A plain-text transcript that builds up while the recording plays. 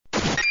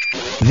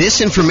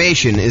This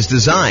information is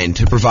designed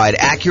to provide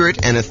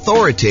accurate and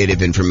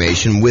authoritative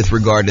information with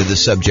regard to the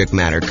subject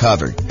matter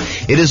covered.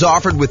 It is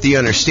offered with the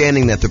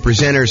understanding that the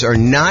presenters are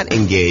not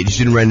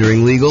engaged in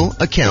rendering legal,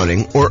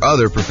 accounting, or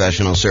other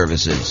professional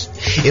services.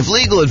 If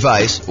legal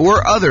advice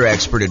or other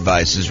expert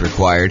advice is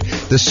required,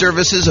 the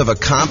services of a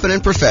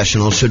competent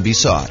professional should be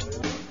sought.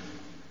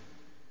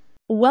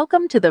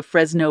 Welcome to the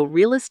Fresno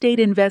Real Estate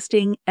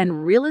Investing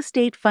and Real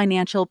Estate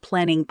Financial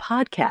Planning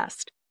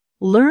Podcast.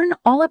 Learn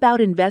all about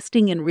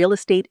investing in real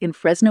estate in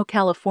Fresno,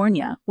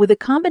 California, with a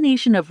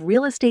combination of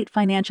real estate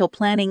financial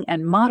planning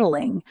and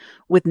modeling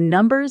with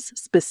numbers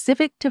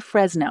specific to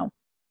Fresno,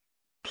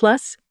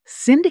 plus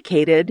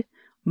syndicated,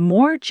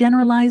 more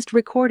generalized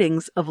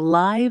recordings of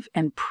live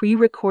and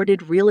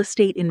pre-recorded real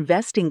estate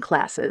investing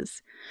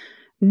classes.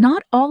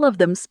 Not all of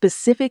them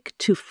specific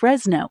to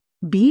Fresno.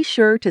 Be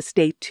sure to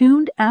stay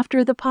tuned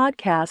after the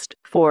podcast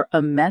for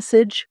a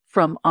message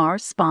from our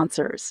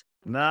sponsors.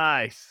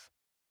 Nice.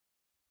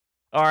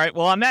 All right.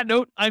 Well, on that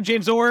note, I'm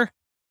James Orr.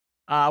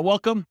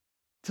 Welcome.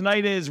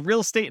 Tonight is Real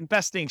Estate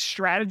Investing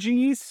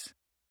Strategies.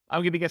 I'm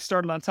going to get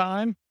started on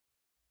time.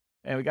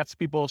 And we got some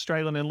people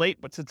straggling in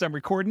late, but since I'm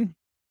recording.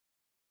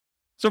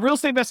 So Real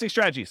Estate Investing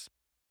Strategies.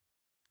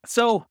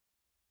 So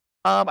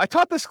I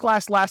taught this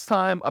class last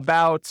time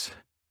about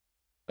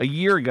a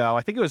year ago.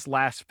 I think it was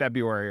last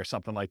February or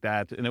something like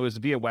that. And it was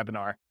via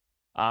webinar.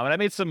 And I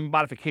made some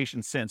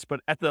modifications since.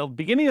 But at the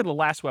beginning of the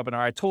last webinar,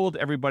 I told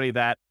everybody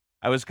that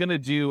I was going to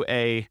do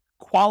a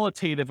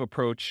qualitative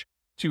approach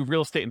to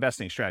real estate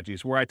investing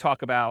strategies, where I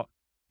talk about,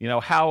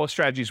 how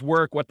strategies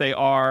work, what they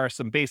are,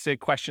 some basic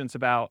questions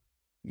about,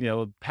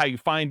 how you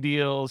find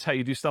deals, how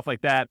you do stuff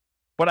like that.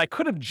 But I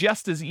could have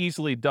just as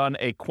easily done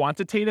a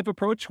quantitative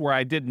approach where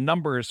I did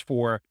numbers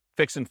for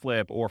fix and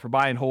flip or for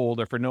buy and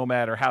hold or for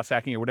nomad or house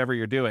hacking or whatever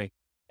you're doing.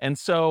 And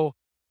so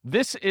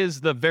this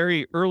is the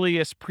very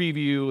earliest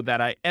preview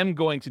that I am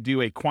going to do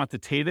a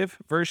quantitative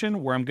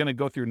version where I'm going to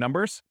go through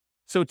numbers.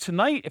 So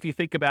tonight, if you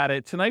think about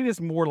it, tonight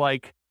is more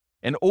like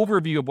an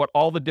overview of what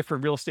all the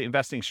different real estate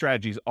investing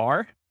strategies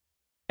are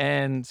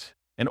and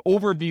an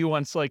overview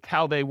on like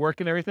how they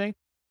work and everything.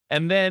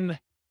 And then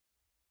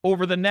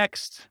over the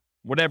next,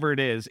 whatever it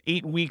is,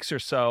 8 weeks or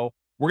so,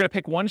 we're going to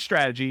pick one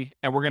strategy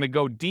and we're going to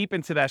go deep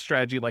into that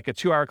strategy, like a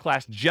 2-hour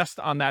class just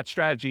on that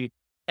strategy.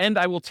 And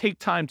I will take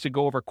time to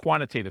go over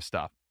quantitative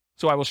stuff.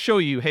 So I will show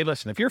you, hey,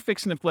 listen, if you're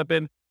fixing and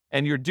flipping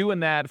and you're doing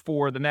that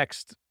for the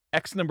next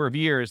X number of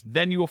years,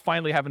 then you will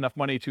finally have enough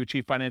money to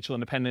achieve financial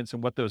independence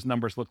and what those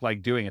numbers look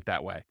like doing it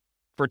that way.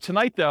 For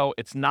tonight, though,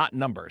 it's not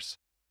numbers,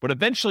 but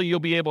eventually you'll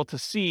be able to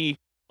see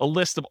a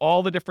list of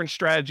all the different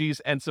strategies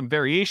and some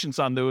variations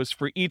on those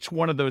for each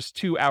one of those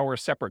 2-hour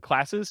separate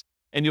classes.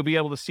 And you'll be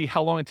able to see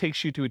how long it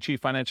takes you to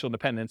achieve financial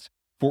independence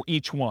for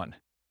each one.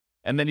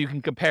 And then you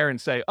can compare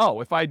and say,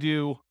 oh, if I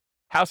do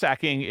house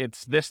hacking,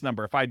 it's this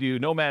number. If I do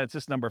nomad, it's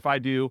this number. If I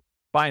do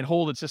buy and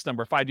hold, it's this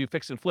number. If I do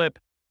fix and flip,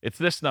 it's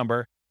this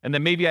number. And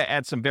then maybe I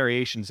add some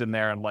variations in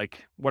there and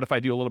like, what if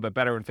I do a little bit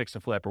better in fix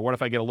and flip? Or what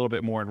if I get a little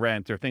bit more in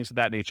rent or things of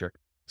that nature?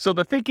 So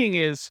the thinking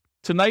is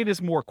tonight is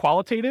more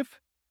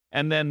qualitative.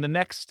 And then the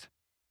next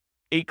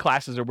 8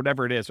 classes or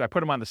whatever it is, so I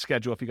put them on the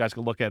schedule. If you guys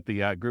can look at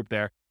the group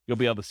there, you'll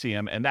be able to see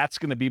them. And that's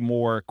going to be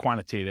more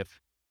quantitative.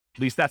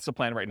 At least that's the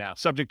plan right now,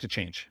 subject to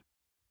change.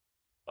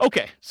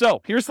 Okay,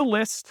 so here's the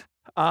list.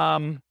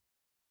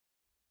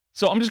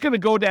 So I'm just going to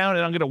go down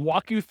and I'm going to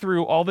walk you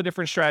through all the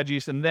different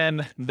strategies. And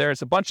then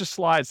there's a bunch of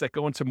slides that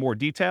go into more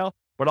detail,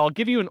 but I'll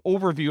give you an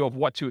overview of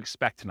what to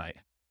expect tonight.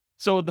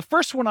 So the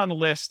first one on the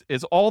list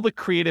is all the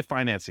creative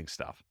financing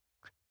stuff.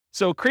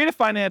 So creative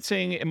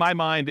financing, in my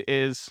mind,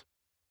 is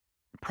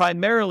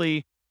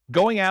primarily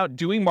going out,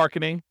 doing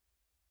marketing,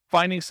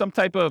 finding some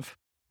type of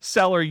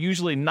seller,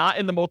 usually not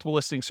in the multiple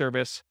listing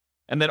service,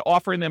 and then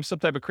offering them some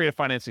type of creative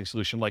financing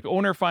solution like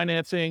owner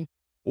financing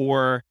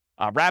or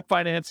wrap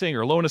financing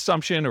or loan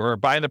assumption or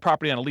buying the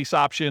property on a lease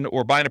option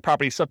or buying a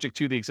property subject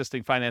to the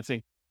existing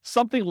financing,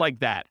 something like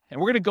that. And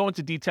we're going to go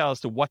into detail as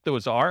to what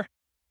those are,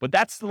 but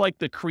that's like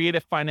the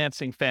creative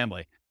financing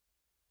family.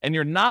 And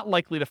you're not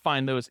likely to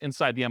find those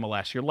inside the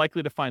MLS. You're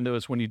likely to find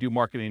those when you do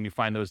marketing and you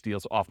find those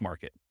deals off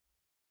market.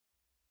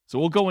 So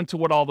we'll go into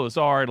what all those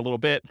are in a little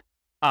bit.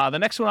 The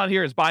next one on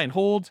here is buy and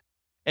hold.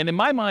 And in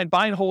my mind,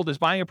 buy and hold is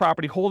buying a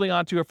property, holding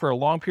onto it for a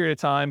long period of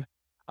time,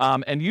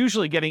 and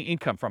usually getting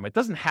income from it. It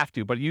doesn't have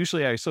to, but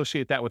usually I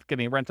associate that with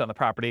getting rent on the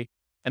property.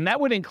 And that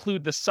would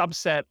include the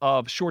subset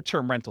of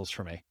short-term rentals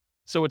for me.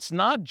 So it's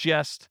not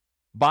just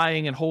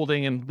buying and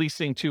holding and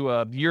leasing to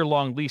a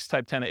year-long lease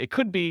type tenant. It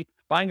could be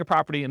buying a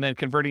property and then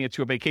converting it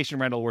to a vacation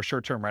rental or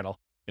short-term rental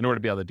in order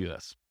to be able to do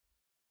this.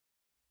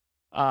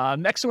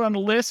 Next one on the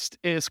list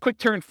is quick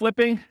turn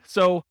flipping.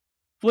 So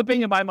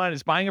flipping in my mind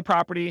is buying a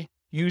property,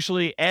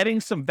 usually adding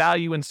some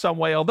value in some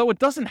way, although it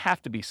doesn't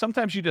have to be.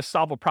 Sometimes you just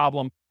solve a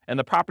problem and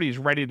the property is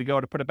ready to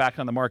go to put it back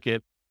on the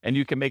market and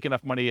you can make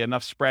enough money,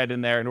 enough spread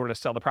in there in order to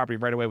sell the property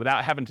right away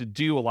without having to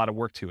do a lot of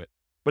work to it.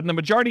 But in the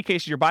majority of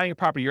cases, you're buying a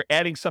property, you're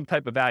adding some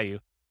type of value.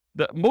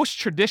 Most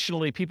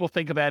traditionally, people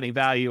think of adding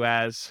value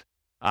as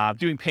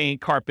doing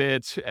paint,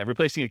 carpets,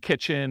 replacing a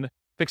kitchen,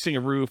 fixing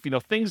a roof,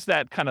 things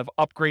that kind of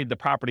upgrade the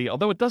property.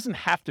 Although it doesn't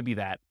have to be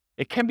that.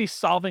 It can be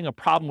solving a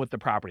problem with the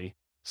property,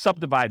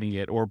 subdividing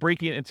it or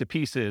breaking it into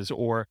pieces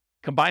or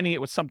combining it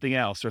with something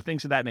else or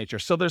things of that nature.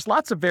 So there's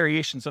lots of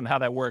variations on how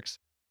that works.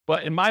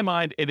 But in my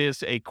mind, it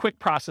is a quick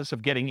process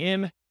of getting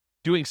in,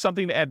 doing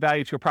something to add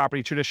value to a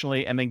property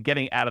traditionally, and then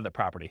getting out of the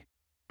property.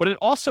 But it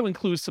also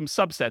includes some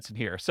subsets in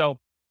here. So,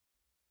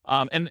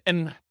 and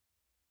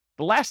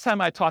the last time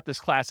I taught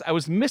this class, I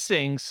was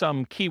missing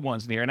some key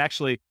ones in here. And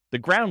actually, the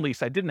ground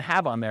lease I didn't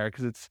have on there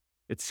because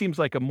it seems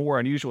like a more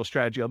unusual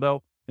strategy,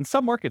 although in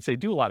some markets, they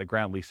do a lot of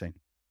ground leasing.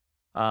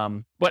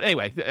 But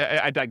anyway,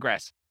 I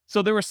digress.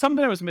 So there was some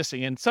that I was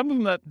missing, and some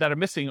of them that are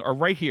missing are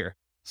right here.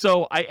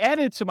 So I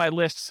added to my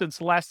list since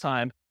the last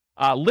time,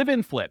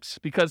 live-in flips,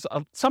 because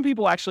some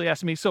people actually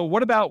ask me, so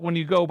what about when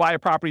you go buy a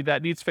property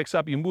that needs fix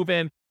up, you move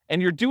in,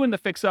 and you're doing the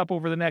fix up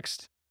over the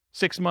next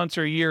 6 months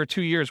or a year or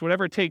 2 years,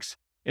 whatever it takes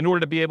in order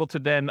to be able to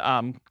then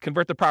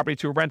convert the property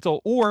to a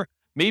rental, or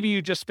maybe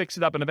you just fix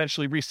it up and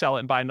eventually resell it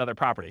and buy another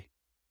property.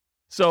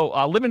 So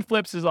live-in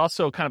flips is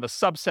also kind of a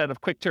subset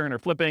of quick turn or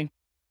flipping.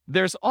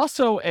 There's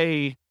also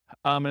an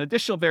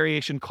additional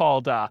variation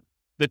called the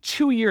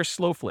 2-year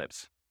slow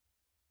flips.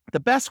 The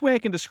best way I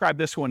can describe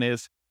this one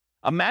is,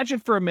 imagine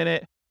for a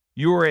minute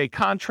you're a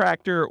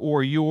contractor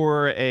or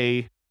you're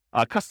a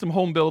custom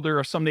home builder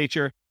of some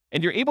nature,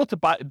 and you're able to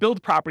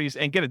build properties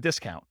and get a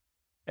discount.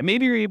 And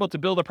maybe you're able to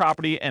build a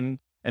property and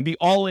be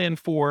all in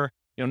for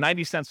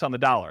 90 cents on the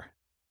dollar.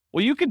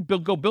 Well, you could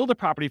go build a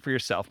property for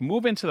yourself,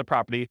 move into the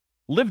property,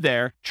 live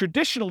there.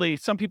 Traditionally,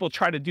 some people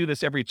try to do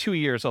this every 2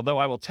 years, although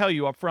I will tell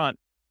you up front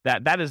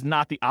that that is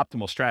not the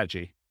optimal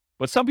strategy.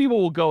 But some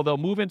people they'll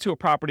move into a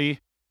property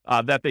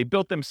that they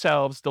built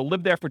themselves. They'll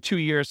live there for 2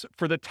 years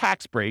for the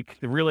tax break.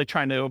 They're really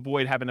trying to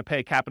avoid having to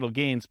pay capital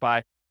gains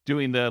by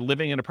doing the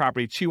living in a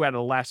property 2 out of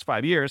the last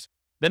 5 years.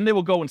 Then they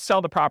will go and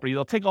sell the property.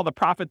 They'll take all the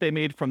profit they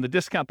made from the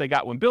discount they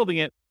got when building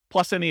it,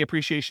 plus any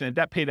appreciation and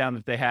debt pay down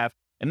that they have.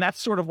 And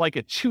that's sort of like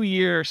a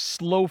 2-year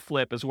slow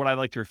flip is what I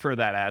like to refer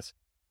that as.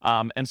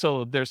 And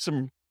so there's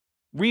some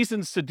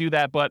reasons to do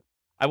that, but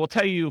I will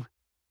tell you,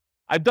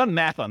 I've done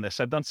math on this.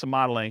 I've done some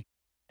modeling,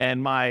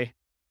 and my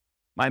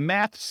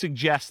math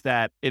suggests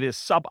that it is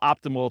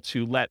suboptimal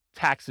to let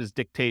taxes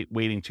dictate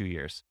waiting 2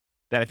 years.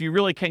 That if you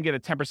really can get a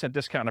 10%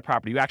 discount on a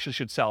property, you actually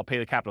should sell, pay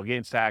the capital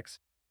gains tax,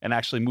 and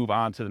actually move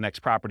on to the next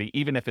property,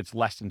 even if it's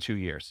less than 2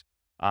 years.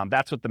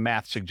 That's what the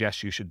math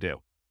suggests you should do.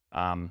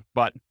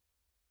 But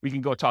we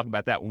can go talk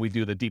about that when we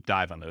do the deep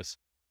dive on those.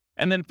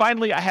 And then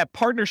finally, I have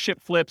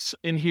partnership flips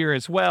in here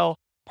as well.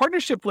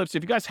 Partnership flips,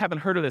 if you guys haven't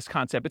heard of this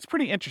concept, it's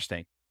pretty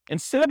interesting.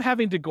 Instead of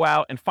having to go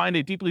out and find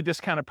a deeply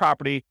discounted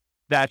property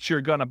that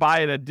you're going to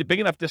buy at a big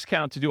enough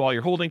discount to do all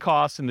your holding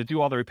costs and to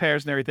do all the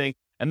repairs and everything,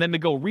 and then to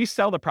go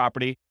resell the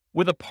property,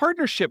 with a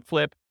partnership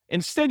flip,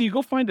 instead you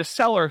go find a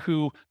seller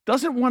who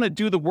doesn't want to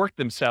do the work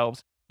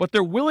themselves, but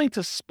they're willing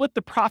to split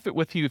the profit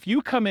with you if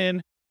you come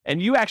in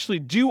and you actually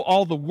do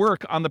all the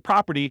work on the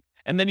property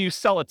and then you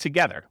sell it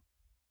together.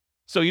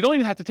 So you don't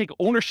even have to take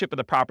ownership of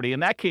the property.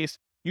 In that case,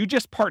 you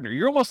just partner.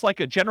 You're almost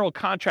like a general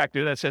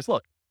contractor that says,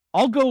 look,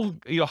 I'll go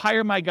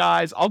hire my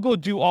guys. I'll go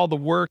do all the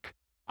work.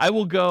 I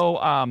will go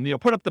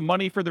put up the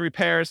money for the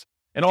repairs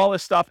and all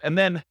this stuff. And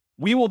then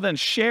we will then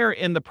share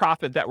in the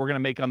profit that we're going to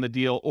make on the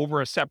deal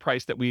over a set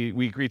price that we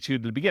agreed to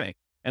at the beginning.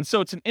 And so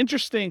it's an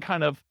interesting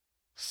kind of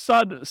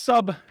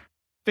sub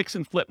fix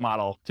and flip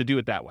model to do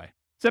it that way.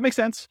 Does that make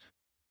sense?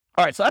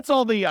 All right, so that's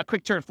all the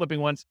quick turn flipping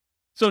ones.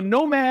 So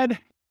Nomad,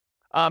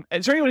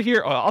 is there anyone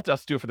here? Oh, I'll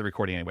just do it for the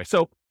recording anyway.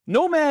 So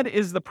Nomad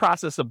is the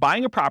process of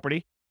buying a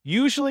property,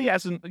 usually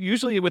as an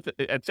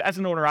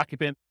owner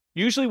occupant,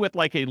 usually with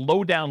like a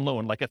low down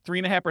loan, like a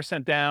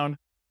 3.5% down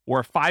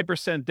or a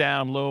 5%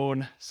 down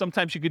loan.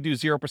 Sometimes you could do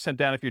 0%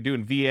 down if you're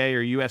doing VA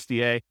or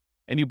USDA.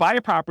 And you buy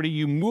a property,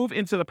 you move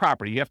into the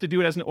property. You have to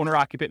do it as an owner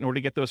occupant in order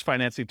to get those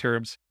financing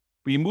terms.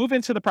 But you move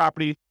into the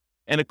property,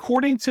 and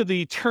according to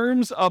the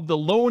terms of the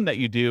loan that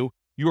you do,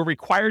 you are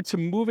required to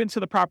move into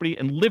the property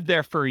and live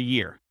there for a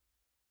year.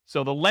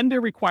 So the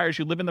lender requires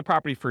you live in the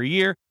property for a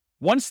year.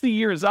 Once the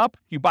year is up,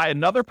 you buy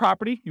another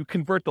property, you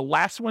convert the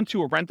last one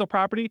to a rental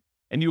property,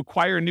 and you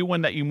acquire a new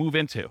one that you move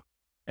into.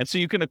 And so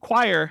you can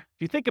acquire,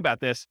 if you think about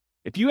this,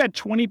 if you had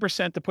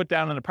 20% to put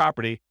down on a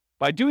property,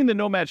 by doing the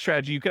Nomad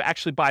strategy, you could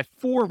actually buy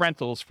 4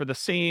 rentals for the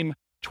same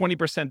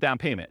 20% down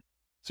payment.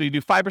 So you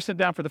do 5%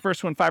 down for the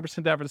first one,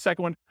 5% down for the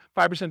second one,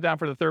 5% down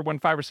for the third one,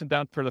 5%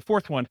 down for the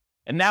fourth one.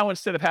 And now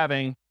instead of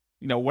having,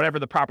 whatever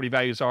the property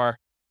values are,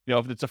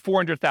 if it's a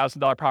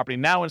 $400,000 property,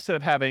 now instead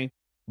of having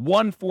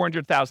one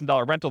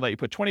 $400,000 rental that you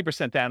put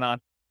 20% down on,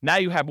 now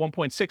you have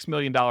 $1.6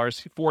 million,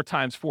 4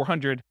 times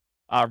 400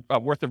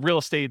 worth of real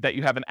estate that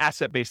you have an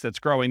asset base that's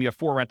growing. You have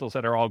 4 rentals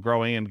that are all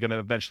growing and going to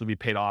eventually be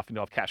paid off and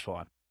you'll have cash flow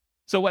on.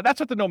 So that's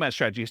what the Nomad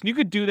strategy is. And you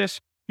could do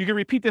this. You can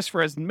repeat this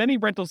for as many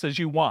rentals as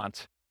you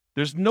want.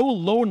 There's no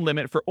loan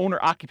limit for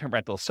owner-occupant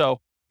rentals. So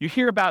you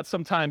hear about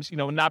sometimes,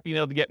 not being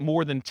able to get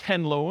more than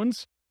 10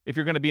 loans if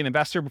you're going to be an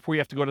investor before you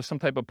have to go to some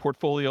type of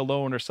portfolio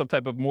loan or some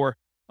type of more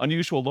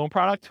unusual loan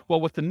product.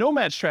 Well, with the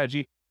Nomad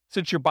strategy,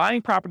 since you're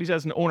buying properties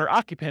as an owner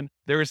occupant,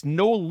 there is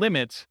no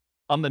limit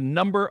on the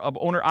number of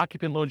owner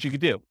occupant loans you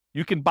could do.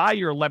 You can buy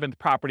your 11th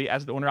property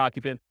as an owner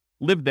occupant,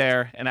 live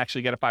there, and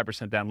actually get a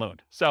 5% down loan.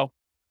 So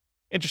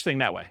interesting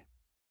that way.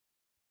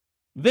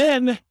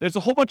 Then there's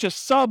a whole bunch of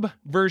sub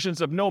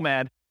versions of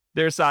Nomad.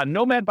 There's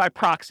Nomad by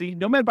proxy.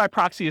 Nomad by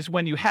proxy is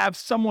when you have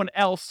someone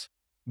else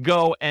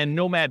go and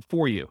Nomad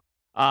for you.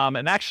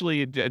 And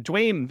actually,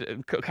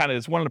 Dwayne kind of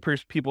is one of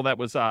the people that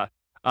was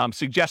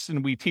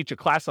suggesting we teach a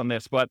class on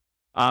this. But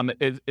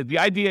the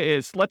idea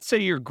is, let's say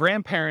your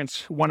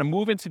grandparents want to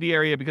move into the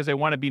area because they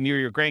want to be near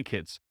your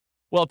grandkids.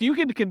 Well, if you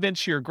can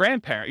convince your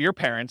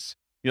parents,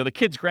 the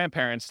kids'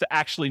 grandparents, to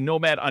actually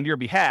Nomad on your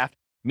behalf,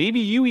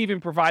 maybe you even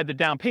provide the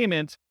down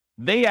payment.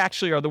 They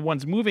actually are the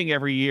ones moving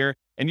every year,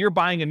 and you're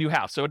buying a new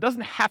house. So it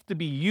doesn't have to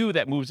be you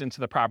that moves into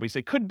the properties.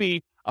 It could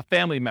be a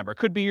family member, it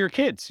could be your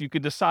kids. You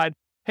could decide,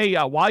 hey,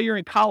 while you're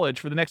in college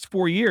for the next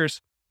 4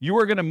 years, you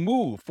are going to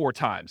move 4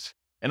 times.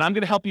 And I'm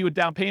going to help you with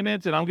down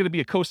payment, and I'm going to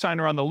be a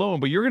co-signer on the loan,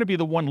 but you're going to be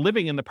the one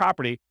living in the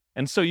property.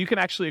 And so you can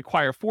actually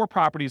acquire 4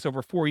 properties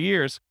over 4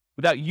 years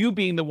without you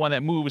being the one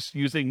that moves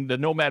using the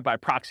Nomad by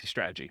proxy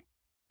strategy.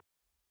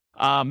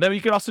 Then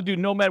you can also do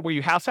Nomad where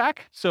you house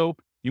hack. So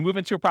you move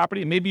into a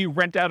property and maybe you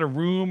rent out a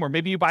room, or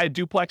maybe you buy a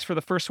duplex for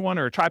the first one,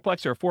 or a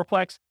triplex or a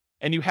fourplex,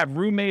 and you have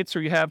roommates,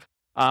 or you have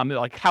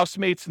like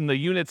housemates in the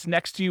units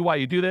next to you while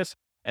you do this.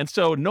 And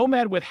so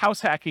Nomad with house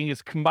hacking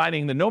is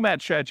combining the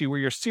Nomad strategy where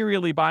you're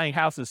serially buying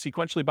houses,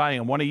 sequentially buying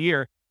them 1 a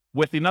year,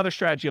 with another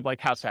strategy of like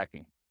house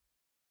hacking.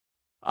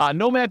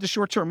 Nomad to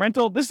short-term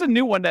rental. This is a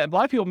new one that a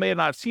lot of people may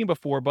not have seen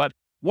before, but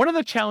one of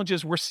the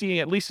challenges we're seeing,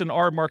 at least in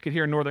our market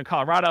here in Northern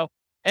Colorado,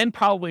 and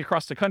probably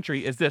across the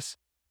country, is this: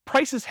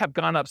 prices have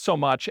gone up so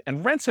much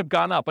and rents have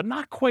gone up, but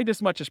not quite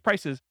as much as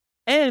prices.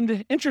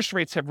 And interest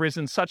rates have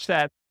risen such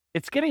that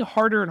it's getting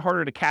harder and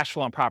harder to cash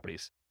flow on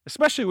properties,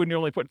 especially when you're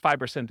only putting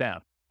 5%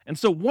 down. And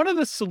so one of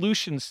the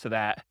solutions to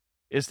that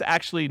is to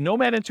actually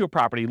Nomad into a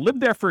property, live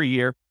there for a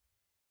year,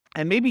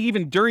 and maybe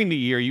even during the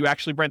year, you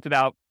actually rent it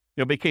out,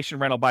 vacation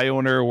rental by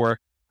owner, or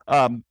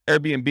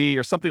Airbnb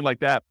or something like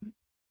that.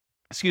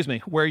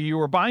 Where you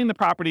are buying the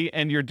property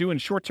and you're doing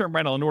short-term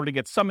rental in order to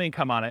get some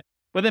income on it.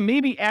 But then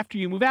maybe after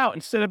you move out,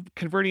 instead of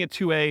converting it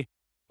to a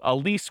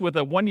lease with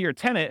a 1-year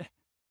tenant,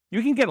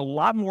 you can get a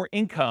lot more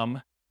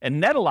income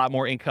and net a lot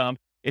more income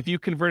if you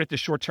convert it to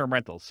short-term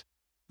rentals.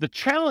 The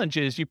challenge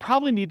is you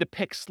probably need to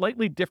pick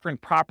slightly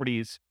different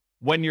properties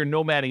when you're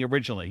nomading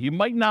originally. You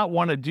might not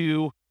want to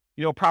do,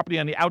 property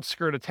on the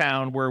outskirt of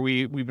town where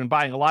we've been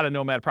buying a lot of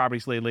nomad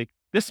properties lately.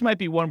 This might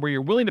be one where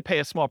you're willing to pay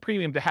a small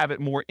premium to have it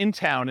more in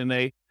town in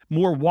a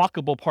more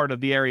walkable part of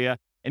the area.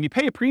 And you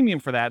pay a premium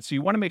for that. So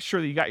you want to make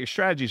sure that you got your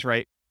strategies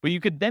right, but you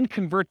could then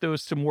convert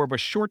those to more of a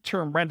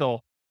short-term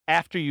rental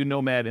after you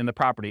nomad in the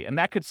property. And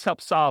that could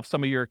help solve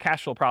some of your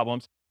cash flow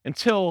problems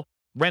until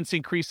rents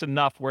increase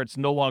enough where it's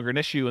no longer an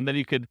issue. And then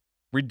you could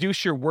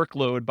reduce your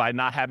workload by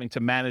not having to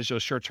manage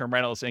those short-term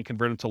rentals and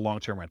convert them to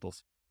long-term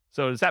rentals.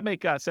 So does that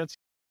make sense?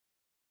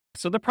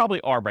 So there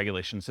probably are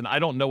regulations, and I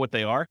don't know what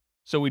they are.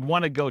 So we'd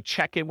want to go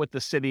check in with the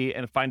city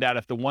and find out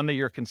if the one that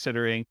you're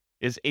considering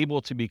is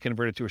able to be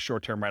converted to a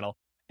short-term rental.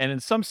 And in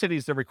some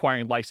cities, they're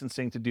requiring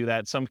licensing to do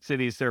that. Some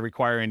cities, they're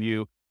requiring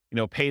you,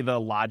 pay the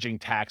lodging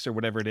tax or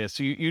whatever it is.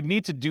 So you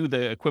need to do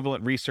the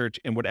equivalent research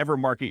in whatever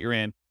market you're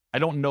in. I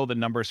don't know the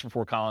numbers for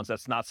Fort Collins.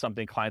 That's not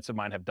something clients of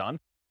mine have done.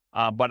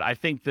 But I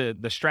think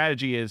the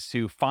strategy is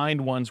to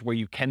find ones where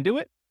you can do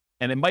it.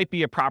 And it might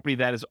be a property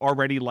that is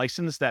already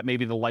licensed, that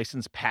maybe the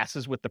license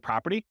passes with the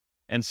property.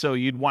 And so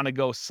you'd want to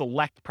go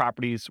select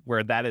properties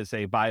where that is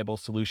a viable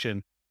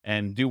solution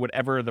and do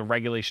whatever the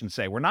regulations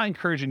say. We're not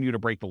encouraging you to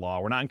break the law.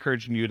 We're not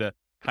encouraging you to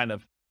kind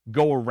of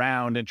go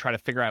around and try to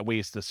figure out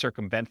ways to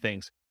circumvent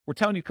things. We're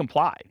telling you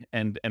comply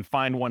and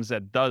find ones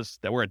that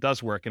where it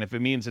does work. And if it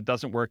means it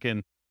doesn't work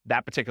in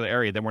that particular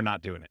area, then we're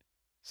not doing it.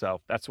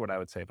 So that's what I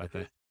would say about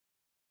that.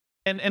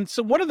 And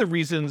so one of the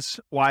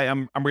reasons why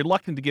I'm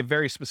reluctant to give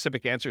very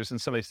specific answers in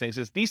some of these things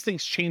is these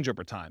things change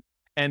over time.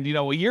 And,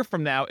 a year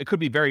from now, it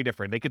could be very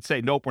different. They could say,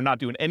 nope, we're not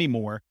doing any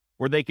more.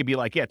 Or they could be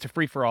like, yeah, it's a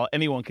free for all.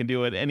 Anyone can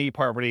do it. Any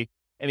property,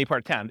 any part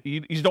of town.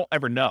 You don't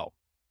ever know.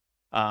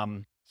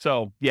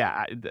 So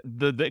yeah,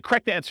 the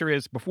correct answer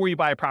is before you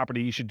buy a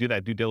property, you should do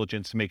that due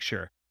diligence to make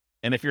sure.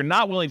 And if you're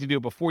not willing to do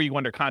it before you go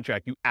under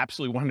contract, you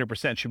absolutely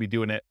 100% should be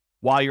doing it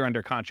while you're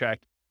under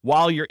contract,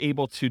 while you're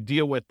able to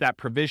deal with that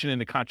provision in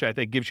the contract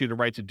that gives you the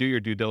right to do your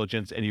due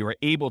diligence, and you are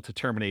able to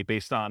terminate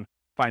based on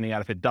finding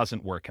out if it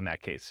doesn't work in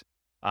that case.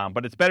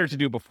 But it's better to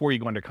do before you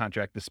go under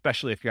contract,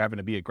 especially if you're having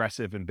to be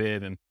aggressive and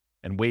bid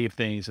and waive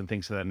things and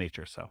things of that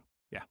nature. So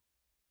yeah.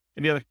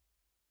 Any other?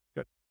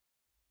 Good.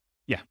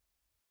 Yeah.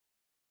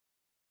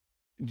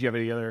 Do you have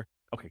any other?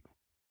 Okay.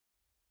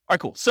 All right,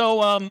 cool.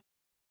 So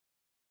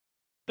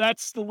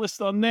that's the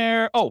list on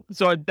there. Oh,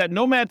 so that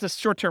Nomad to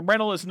short-term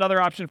rental is another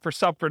option for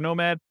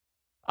Nomad.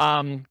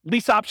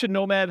 Lease option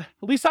Nomad.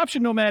 Lease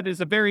option Nomad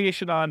is a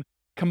variation on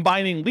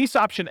combining lease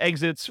option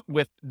exits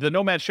with the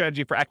Nomad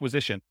strategy for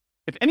acquisition.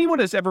 If anyone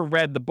has ever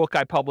read the book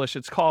I published,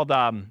 it's called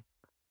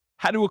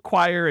how to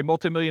acquire a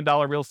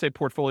multi-million-dollar real estate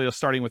portfolio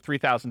starting with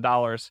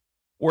 $3,000.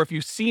 Or if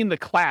you've seen the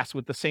class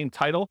with the same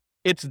title,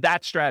 it's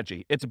that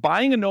strategy. It's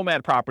buying a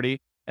nomad property,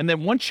 and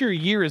then once your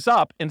year is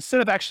up,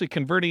 instead of actually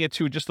converting it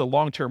to just a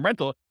long-term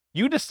rental,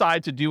 you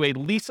decide to do a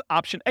lease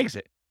option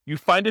exit. You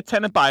find a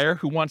tenant buyer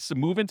who wants to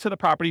move into the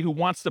property, who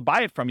wants to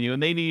buy it from you,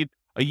 and they need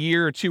a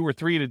year or 2 or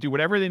 3 to do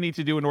whatever they need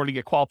to do in order to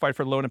get qualified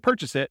for the loan and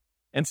purchase it.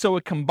 And so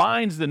it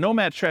combines the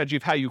nomad strategy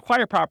of how you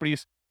acquire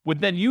properties with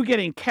then you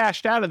getting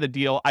cashed out of the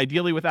deal,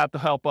 ideally without the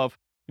help of,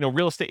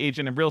 real estate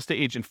agent and real estate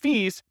agent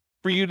fees,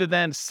 for you to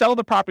then sell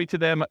the property to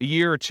them a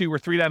year or 2 or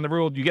 3 down the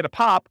road. You get a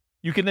pop.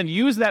 You can then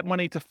use that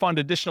money to fund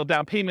additional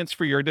down payments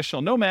for your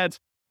additional nomads,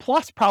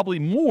 plus probably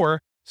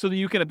more, so that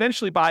you can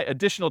eventually buy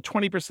additional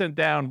 20%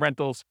 down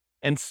rentals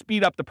and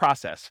speed up the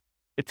process.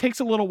 It takes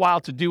a little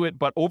while to do it,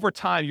 but over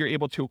time, you're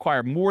able to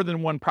acquire more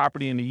than one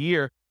property in a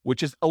year,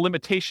 which is a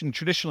limitation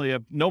traditionally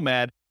of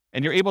nomad.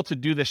 And you're able to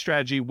do this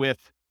strategy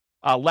with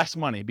less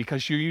money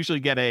because you usually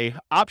get a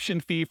option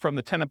fee from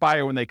the tenant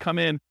buyer when they come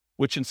in,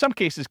 which in some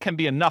cases can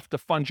be enough to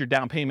fund your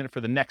down payment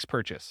for the next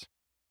purchase.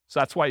 So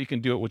that's why you can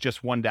do it with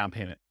just one down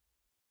payment.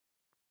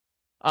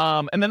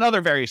 And then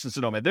other variations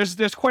of nomad.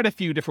 There's quite a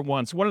few different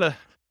ones. One of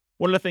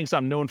the things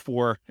I'm known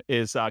for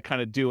is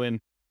kind of doing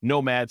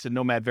nomads and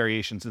nomad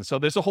variations. And so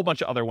there's a whole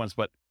bunch of other ones,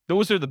 but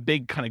those are the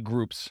big kind of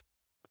groups.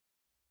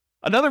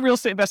 Another real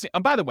estate investing.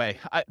 And by the way,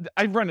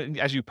 I run,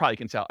 as you probably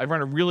can tell, I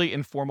run a really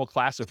informal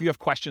class. So if you have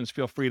questions,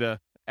 feel free to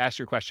ask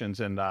your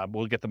questions and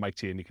we'll get the mic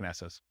to you and you can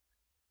ask us.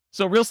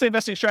 So real estate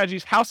investing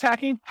strategies, house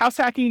hacking. House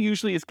hacking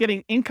usually is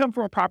getting income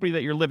from a property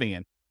that you're living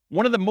in.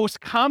 One of the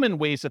most common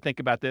ways to think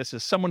about this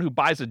is someone who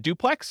buys a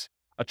duplex,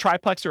 a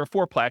triplex, or a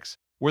fourplex,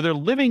 where they're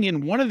living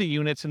in one of the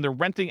units and they're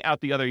renting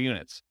out the other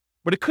units.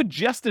 But it could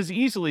just as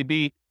easily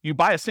be you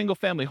buy a single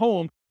family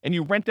home and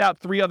you rent out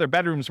 3 other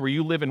bedrooms where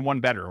you live in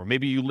one bedroom, or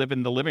maybe you live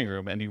in the living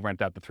room and you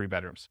rent out the 3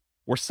 bedrooms,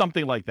 or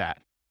something like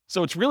that.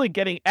 So it's really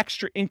getting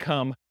extra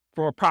income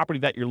from a property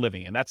that you're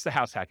living in. That's the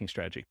house hacking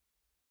strategy.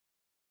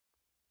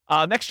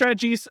 Next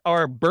strategies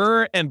are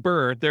BRRRR and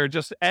BRRRR. They're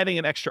just adding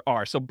an extra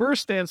R. So BRRRR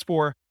stands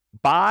for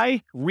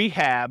buy,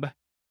 rehab,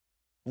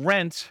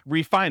 rent,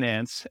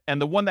 refinance.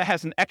 And the one that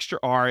has an extra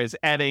R is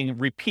adding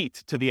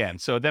repeat to the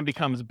end. So it then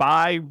becomes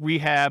buy,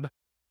 rehab,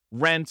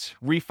 rent,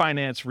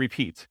 refinance,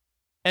 repeat.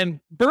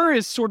 And BRRRR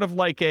is sort of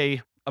like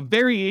a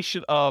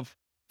variation of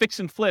fix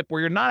and flip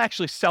where you're not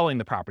actually selling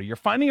the property. You're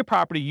finding a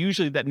property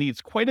usually that needs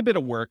quite a bit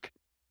of work.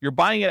 You're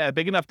buying it at a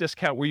big enough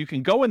discount where you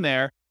can go in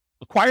there,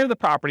 acquire the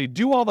property,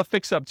 do all the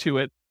fix up to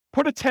it,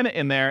 put a tenant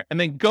in there, and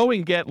then go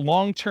and get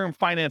long-term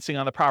financing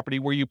on the property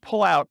where you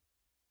pull out,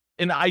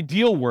 in an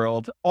ideal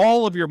world,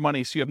 all of your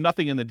money so you have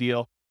nothing in the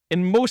deal.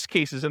 In most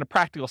cases, in a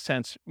practical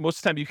sense, most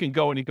of the time you can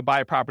go and you can buy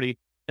a property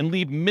and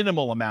leave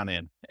minimal amount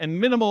in. And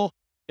minimal,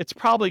 it's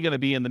probably going to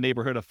be in the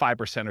neighborhood of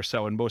 5% or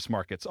so in most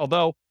markets.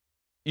 Although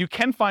you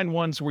can find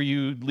ones where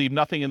you leave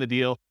nothing in the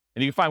deal,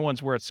 and you can find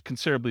ones where it's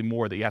considerably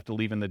more that you have to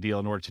leave in the deal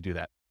in order to do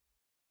that.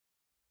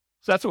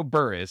 So that's what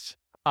BRRRR is.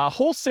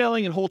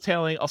 Wholesaling and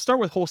wholetailing. I'll start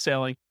with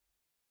wholesaling.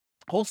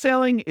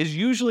 Wholesaling is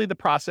usually the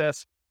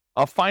process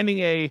of finding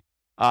a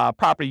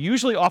property,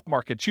 usually off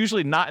market. It's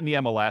usually not in the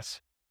MLS.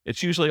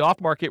 It's usually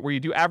off market where you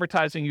do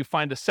advertising, you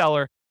find a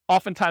seller,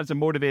 oftentimes a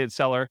motivated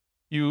seller.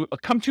 You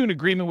come to an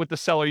agreement with the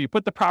seller, you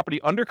put the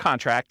property under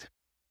contract,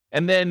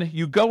 and then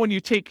you go and you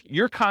take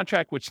your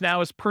contract, which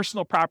now is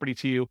personal property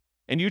to you,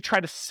 and you try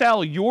to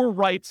sell your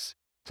rights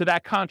to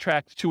that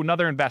contract to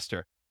another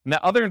investor. And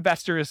that other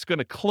investor is going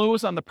to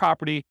close on the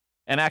property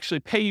and actually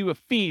pay you a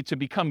fee to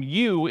become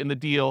you in the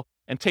deal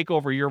and take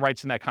over your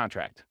rights in that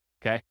contract.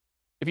 Okay.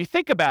 If you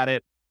think about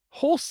it,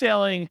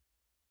 wholesaling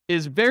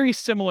is very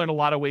similar in a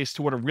lot of ways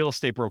to what a real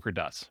estate broker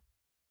does.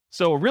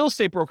 So a real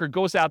estate broker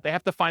goes out, they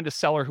have to find a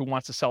seller who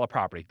wants to sell a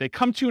property. They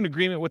come to an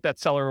agreement with that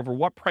seller over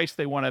what price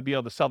they want to be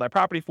able to sell that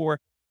property for.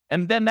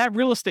 And then that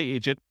real estate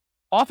agent,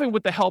 often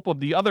with the help of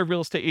the other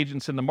real estate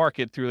agents in the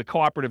market through the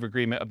cooperative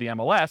agreement of the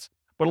MLS,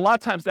 but a lot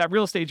of times that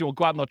real estate agent will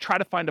go out and they'll try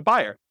to find a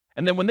buyer.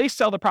 And then when they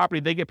sell the property,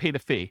 they get paid a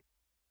fee.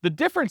 The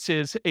difference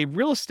is a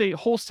real estate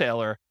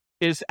wholesaler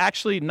is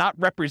actually not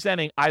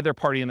representing either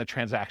party in the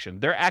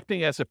transaction. They're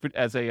acting as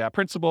a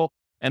principal,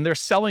 and they're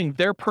selling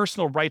their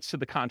personal rights to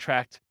the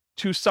contract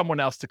to someone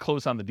else to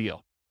close on the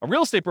deal. A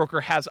real estate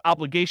broker has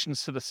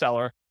obligations to the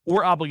seller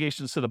or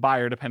obligations to the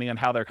buyer, depending on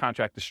how their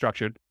contract is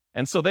structured.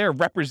 And so they're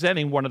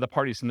representing one of the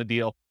parties in the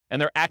deal,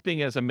 and they're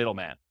acting as a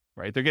middleman,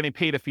 right? They're getting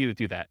paid a fee to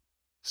do that.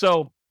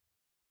 So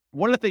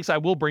one of the things I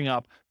will bring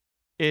up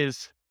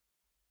is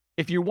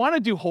if you want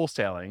to do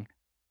wholesaling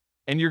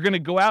and you're going to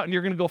go out and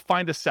you're going to go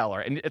find a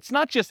seller, and it's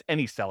not just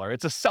any seller,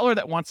 it's a seller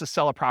that wants to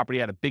sell a property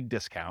at a big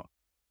discount.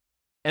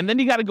 And then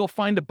you got to go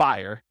find a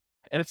buyer.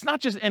 And it's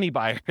not just any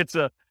buyer. It's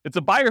a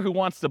buyer who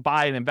wants to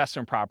buy an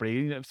investment property.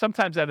 You know,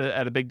 sometimes at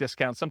a big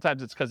discount.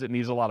 Sometimes it's because it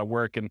needs a lot of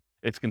work and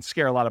it can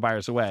scare a lot of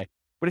buyers away.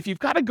 But if you've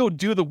got to go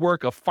do the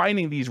work of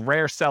finding these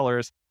rare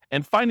sellers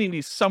and finding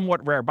these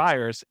somewhat rare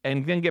buyers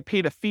and then get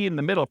paid a fee in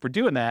the middle for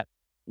doing that,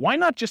 why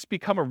not just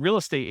become a real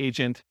estate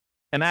agent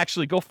and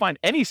actually go find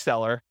any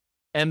seller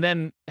and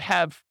then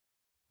have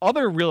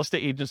other real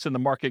estate agents in the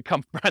market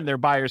come find their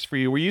buyers for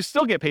you, where you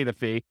still get paid a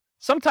fee.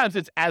 Sometimes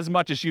it's as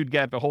much as you'd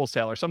get if a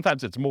wholesaler.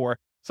 Sometimes it's more.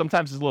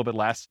 Sometimes it's a little bit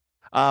less.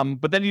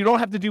 But then you don't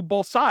have to do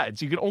both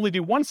sides. You can only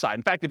do one side.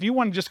 In fact, if you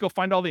want to just go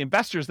find all the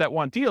investors that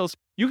want deals,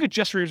 you could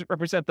just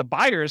represent the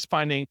buyers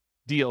finding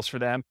deals for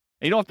them.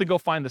 And you don't have to go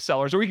find the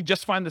sellers, or you can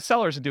just find the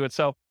sellers and do it.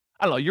 So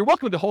I don't know. You're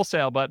welcome to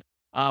wholesale, but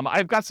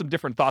I've got some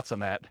different thoughts on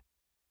that.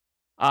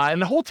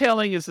 And the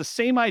wholesaling is the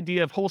same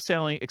idea of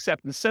wholesaling,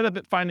 except instead of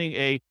it finding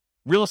a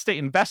real estate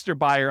investor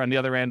buyer on the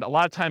other end, a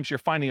lot of times you're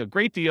finding a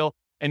great deal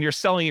and you're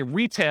selling it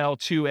retail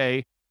to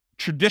a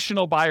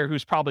traditional buyer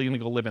who's probably going to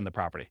go live in the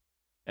property.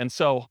 And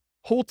so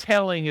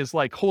wholesaling is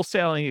like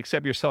wholesaling,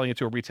 except you're selling it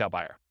to a retail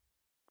buyer.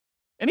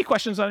 Any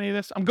questions on any of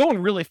this? I'm going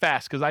really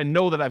fast because I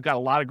know that I've got a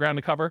lot of ground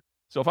to cover.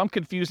 So if I'm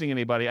confusing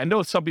anybody, I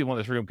know some people in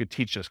this room could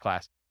teach this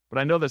class, but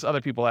I know there's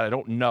other people that I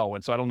don't know.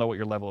 And so I don't know what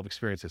your level of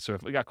experience is. So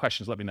if we got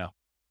questions, let me know.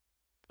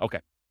 Okay.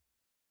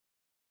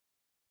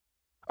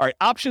 All right.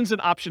 Options and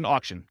option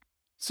auction.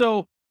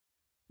 So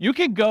you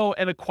can go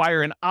and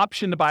acquire an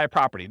option to buy a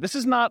property. This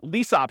is not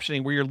lease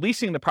optioning where you're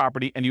leasing the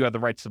property and you have the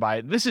rights to buy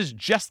it. This is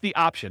just the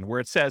option where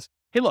it says,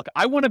 hey, look,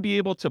 I want to be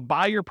able to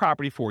buy your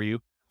property for you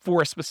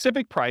for a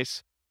specific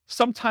price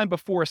sometime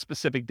before a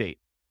specific date.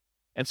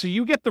 And so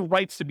you get the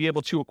rights to be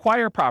able to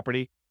acquire a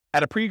property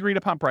at a pre-agreed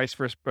upon price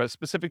for a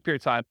specific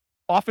period of time,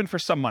 often for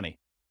some money.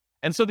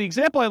 And so the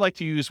example I like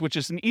to use, which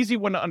is an easy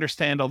one to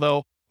understand,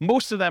 although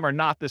most of them are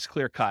not this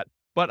clear cut,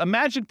 but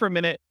imagine for a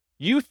minute,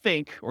 you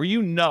think, or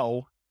you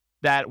know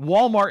that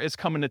Walmart is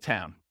coming to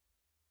town,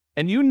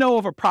 and you know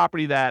of a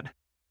property that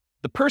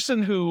the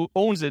person who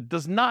owns it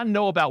does not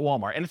know about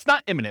Walmart, and it's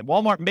not imminent.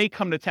 Walmart may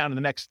come to town in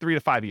the next 3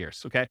 to 5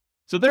 years, okay?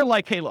 So they're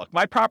like, hey, look,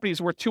 my property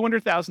is worth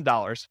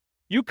 $200,000.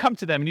 You come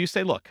to them and you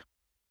say, look,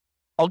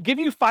 I'll give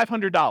you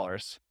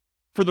 $500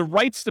 for the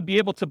rights to be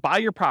able to buy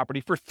your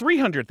property for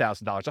 $300,000,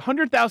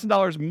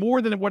 $100,000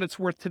 more than what it's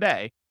worth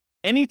today,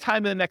 anytime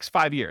in the next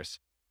 5 years.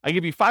 I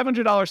give you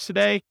 $500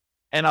 today,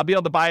 and I'll be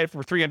able to buy it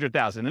for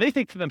 $300,000. And they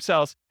think to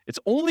themselves, it's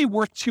only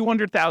worth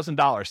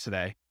 $200,000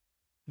 today.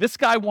 This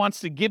guy wants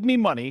to give me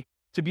money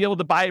to be able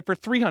to buy it for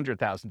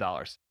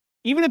 $300,000.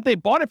 Even if they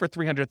bought it for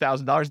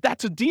 $300,000,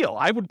 that's a deal.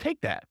 I would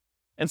take that.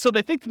 And so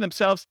they think to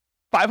themselves,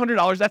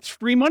 $500, that's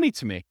free money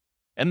to me.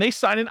 And they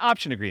sign an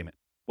option agreement.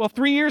 Well,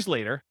 3 years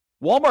later,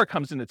 Walmart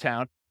comes into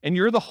town and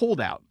you're the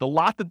holdout. The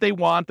lot that they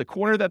want, the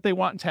corner that they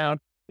want in town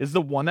is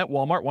the one that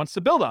Walmart wants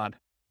to build on.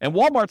 And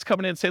Walmart's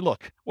coming in and say,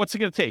 look, what's it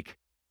going to take?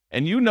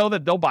 And you know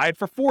that they'll buy it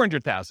for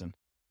 $400,000.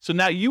 So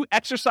now you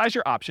exercise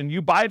your option.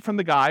 You buy it from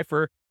the guy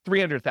for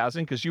 $300,000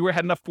 because you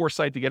had enough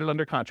foresight to get it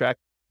under contract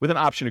with an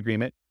option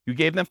agreement. You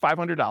gave them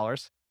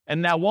 $500.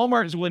 And now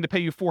Walmart is willing to pay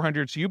you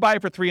 $400. So you buy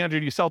it for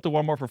 $300, you sell it to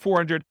Walmart for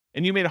 $400,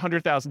 and you made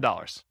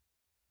 $100,000.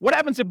 What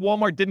happens if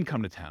Walmart didn't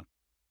come to town?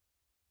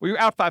 Well, you're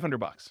out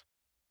 $500.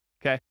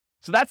 Okay.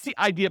 So that's the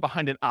idea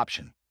behind an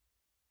option.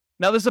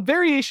 Now there's a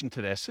variation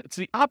to this. It's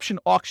the option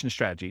auction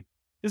strategy.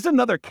 This is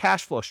another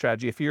cash flow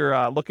strategy if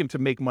you're looking to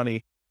make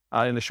money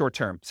in the short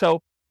term.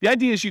 So the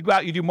idea is you go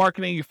out, you do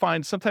marketing, you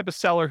find some type of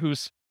seller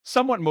who's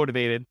somewhat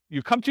motivated.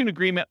 You come to an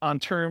agreement on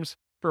terms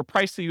for a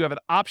price that you have an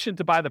option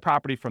to buy the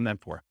property from them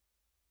for.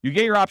 You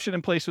get your option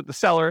in place with the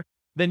seller.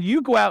 Then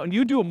you go out and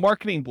you do a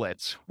marketing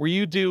blitz where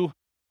you do,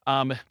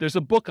 there's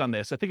a book on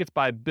this. I think it's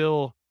by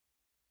Bill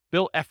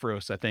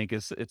Efros, I think.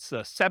 It's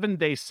a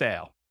 7-day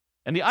sale.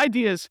 And the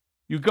idea is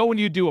you go and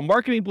you do a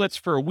marketing blitz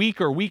for a week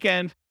or a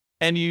weekend,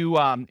 and you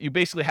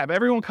basically have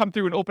everyone come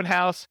through an open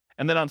house.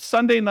 And then on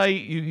Sunday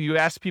night, you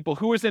ask people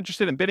who is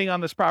interested in bidding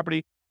on this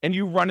property, and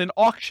you run an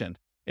auction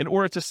in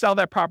order to sell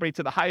that property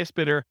to the highest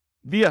bidder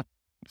via,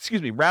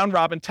 round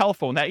robin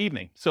telephone that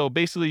evening. So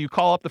basically you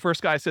call up the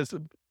first guy, says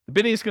the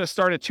bidding is going to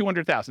start at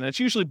 $200,000. And it's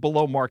usually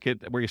below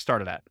market where you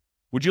started at.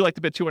 Would you like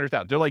to bid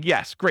 $200,000? They're like,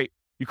 yes, great.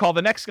 You call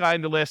the next guy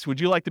in the list. Would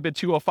you like to bid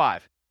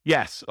 $205,000?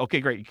 Yes. Okay,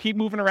 great. You keep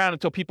moving around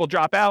until people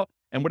drop out,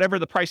 and whatever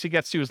the price it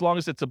gets to, as long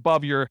as it's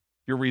above your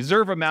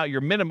reserve amount, your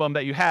minimum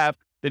that you have,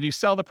 then you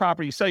sell the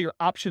property, you sell your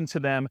option to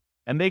them,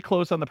 and they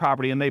close on the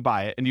property and they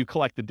buy it, and you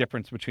collect the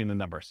difference between the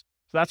numbers.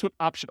 So that's what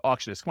option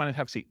auction is. Come on and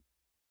have a seat.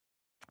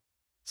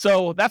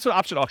 So that's what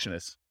option auction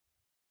is.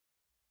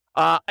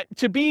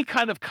 To be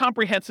kind of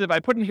comprehensive,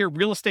 I put in here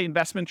real estate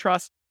investment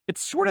trust.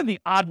 It's sort of the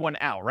odd one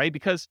out, right?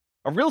 Because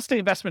a real estate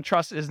investment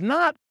trust is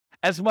not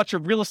as much a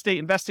real estate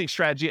investing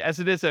strategy as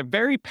it is a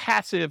very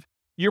passive,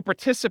 you're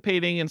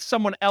participating in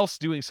someone else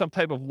doing some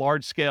type of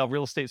large scale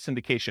real estate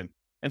syndication.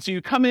 And so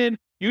you come in,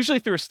 usually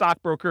through a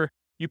stockbroker,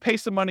 you pay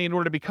some money in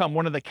order to become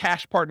one of the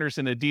cash partners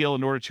in a deal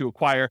in order to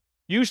acquire,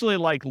 usually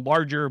like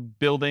larger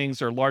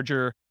buildings or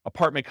larger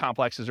apartment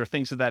complexes or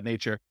things of that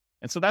nature.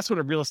 And so that's what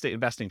a real estate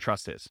investing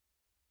trust is.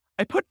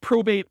 I put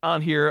probate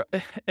on here.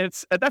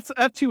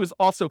 That too is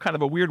also kind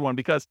of a weird one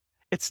because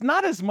it's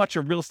not as much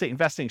a real estate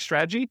investing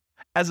strategy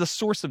as a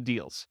source of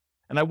deals.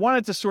 And I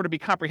wanted to sort of be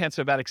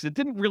comprehensive about it because it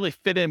didn't really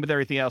fit in with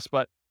everything else.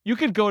 But you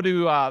could go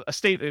to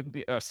state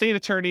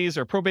attorneys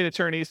or probate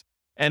attorneys,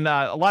 and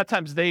a lot of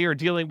times they are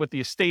dealing with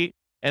the estate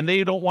and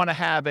they don't want to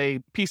have a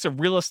piece of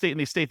real estate in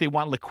the estate. They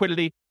want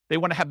liquidity. They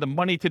want to have the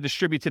money to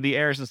distribute to the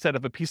heirs instead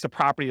of a piece of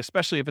property,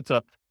 especially if it's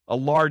a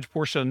large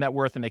portion of net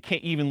worth and they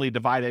can't evenly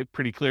divide it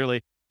pretty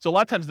clearly. So a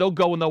lot of times they'll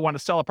go and they'll want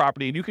to sell a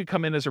property, and you could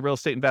come in as a real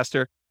estate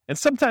investor. And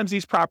sometimes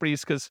these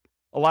properties, because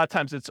a lot of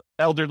times it's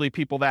elderly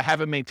people that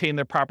haven't maintained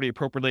their property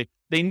appropriately,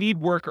 they need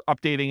work or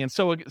updating. And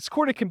so it's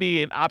sort of can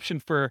be an option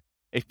for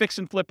a fix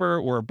and flipper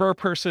or a burr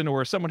person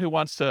or someone who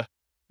wants to,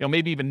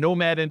 maybe even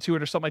nomad into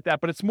it or something like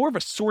that. But it's more of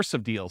a source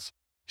of deals.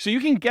 So you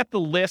can get the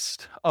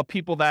list of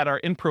people that are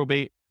in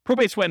probate.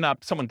 Probate's when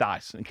someone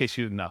dies, in case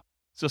you didn't know.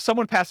 So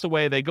someone passed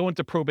away, they go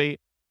into probate,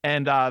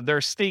 and their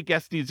estate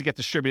needs to get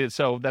distributed.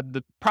 So that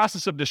the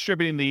process of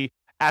distributing the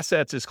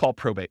assets is called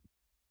probate.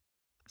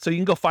 So you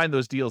can go find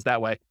those deals that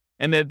way.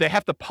 And then they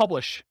have to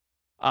publish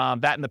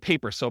that in the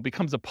paper. So it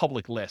becomes a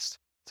public list.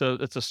 So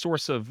it's a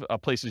source of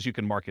places you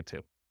can market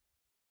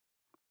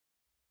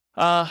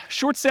to.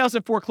 Short sales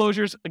and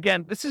foreclosures.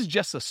 Again, this is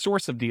just a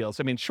source of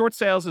deals. I mean, short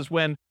sales is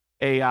when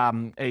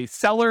a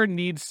seller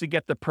needs to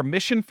get the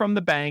permission from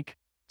the bank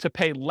to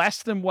pay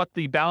less than what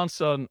the balance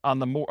on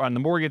the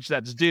mortgage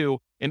that's due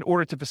in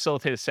order to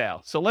facilitate a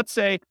sale. So let's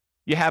say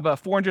you have a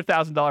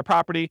 $400,000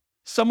 property.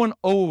 Someone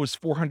owes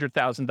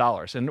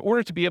 $400,000. In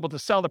order to be able to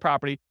sell the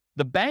property,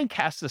 the bank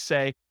has to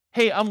say,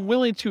 hey, I'm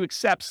willing to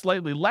accept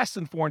slightly less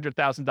than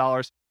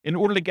 $400,000 in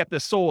order to get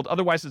this sold.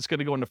 Otherwise, it's going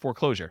to go into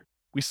foreclosure.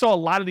 We saw a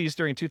lot of these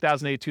during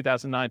 2008,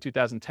 2009,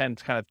 2010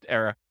 kind of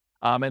era.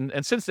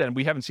 And since then,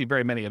 we haven't seen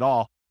very many at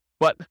all.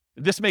 But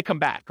this may come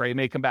back, right? It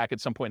may come back at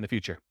some point in the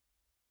future.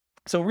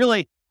 So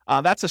really,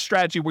 that's a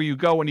strategy where you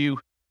go and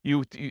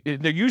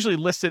they're usually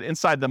listed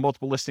inside the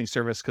multiple listing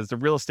service because the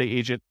real estate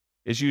agent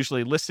is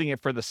usually listing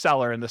it for the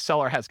seller, and the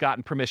seller has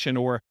gotten permission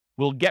or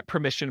will get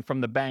permission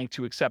from the bank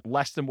to accept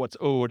less than what's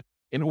owed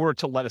in order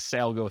to let a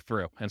sale go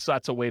through. And so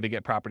that's a way to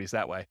get properties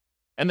that way.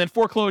 And then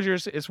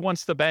foreclosures is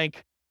once the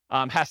bank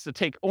has to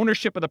take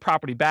ownership of the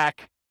property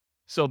back.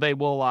 So they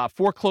will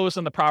foreclose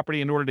on the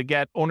property in order to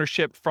get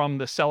ownership from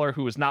the seller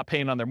who is not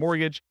paying on their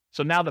mortgage.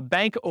 So now the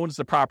bank owns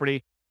the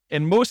property.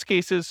 In most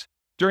cases,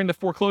 during the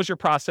foreclosure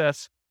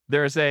process,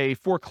 there's a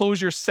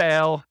foreclosure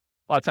sale,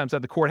 a lot of times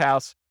at the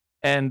courthouse,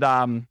 and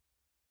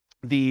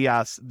the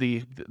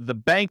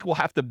bank will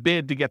have to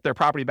bid to get their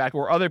property back,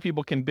 or other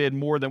people can bid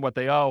more than what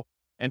they owe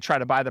and try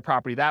to buy the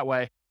property that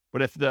way.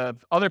 But if the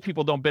other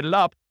people don't bid it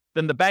up,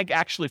 then the bank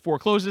actually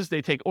forecloses.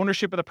 They take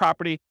ownership of the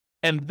property,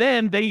 and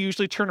then they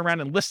usually turn around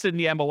and list it in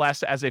the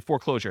MLS as a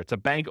foreclosure. It's a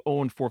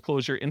bank-owned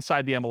foreclosure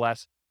inside the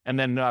MLS, and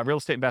then real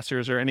estate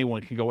investors or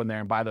anyone can go in there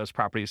and buy those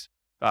properties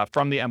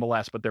from the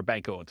MLS, but they're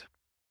bank-owned.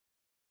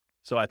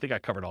 So I think I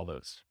covered all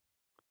those.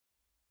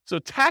 So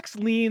tax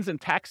liens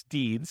and tax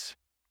deeds.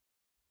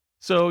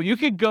 So you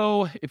could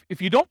go, if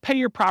you don't pay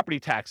your property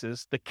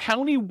taxes, the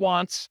county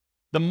wants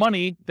the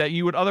money that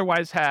you would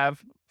otherwise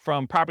have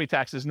from property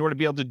taxes in order to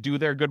be able to do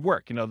their good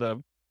work,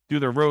 do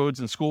their roads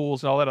and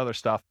schools and all that other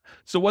stuff.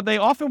 So what they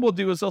often will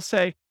do is they'll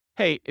say,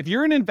 hey, if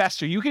you're an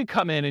investor, you can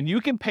come in and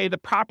you can pay the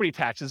property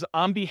taxes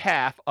on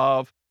behalf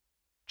of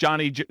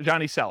Johnny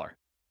Seller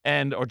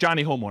or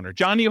Johnny Homeowner.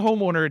 Johnny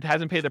Homeowner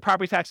hasn't paid the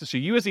property taxes, so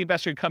you as the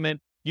investor come in,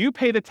 you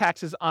pay the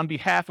taxes on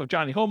behalf of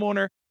Johnny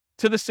Homeowner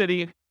to the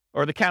city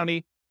or the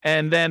county,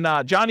 and then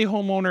Johnny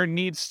Homeowner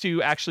needs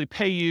to actually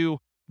pay you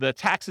the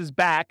taxes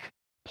back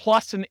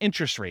plus an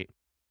interest rate.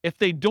 If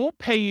they don't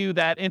pay you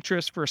that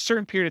interest for a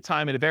certain period of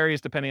time, and it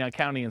varies depending on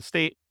county and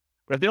state,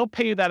 but if they don't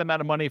pay you that amount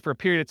of money for a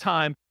period of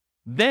time,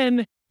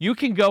 then you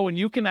can go and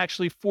you can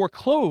actually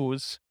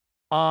foreclose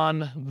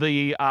on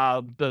the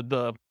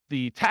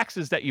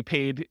taxes that you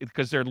paid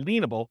because they're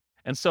lienable.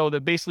 And so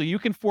that basically you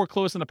can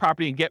foreclose on the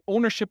property and get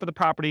ownership of the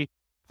property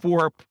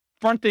for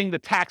fronting the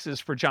taxes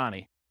for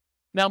Johnny.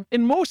 Now,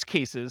 in most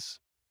cases,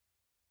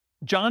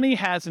 Johnny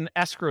has an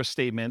escrow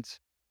statement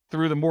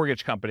through the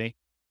mortgage company,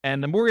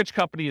 and the mortgage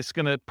company is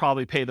going to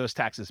probably pay those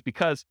taxes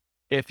because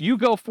if you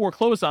go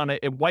foreclose on it,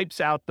 it wipes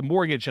out the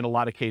mortgage in a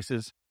lot of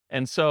cases.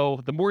 And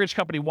so the mortgage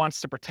company wants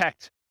to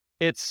protect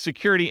its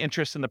security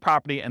interest in the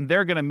property, and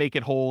they're going to make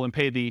it whole and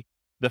pay the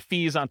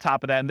fees on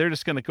top of that. And they're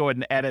just going to go ahead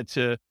and add it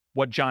to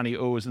what Johnny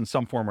owes in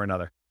some form or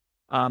another.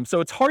 So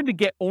it's hard to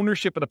get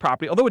ownership of the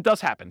property, although it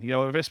does happen,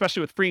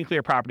 especially with free and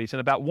clear properties.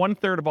 And about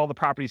 1/3 of all the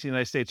properties in the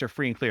United States are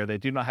free and clear. They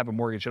do not have a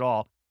mortgage at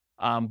all.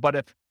 But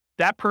if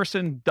that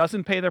person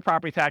doesn't pay their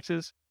property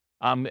taxes,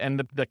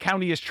 and the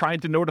county is trying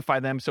to notify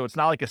them, so it's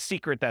not like a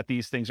secret that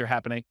these things are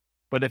happening.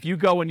 But if you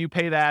go and you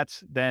pay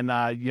that, then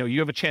you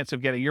have a chance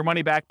of getting your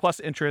money back plus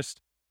interest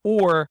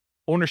or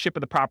ownership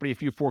of the property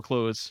if you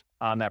foreclose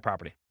on that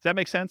property. Does that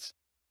make sense?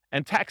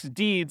 And tax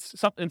deeds,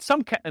 in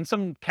some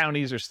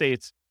counties or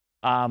states,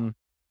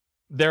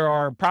 there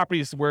are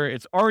properties where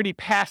it's already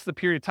past the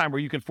period of time where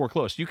you can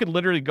foreclose. You could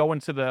literally go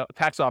into the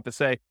tax office,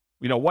 say,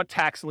 what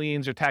tax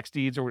liens or tax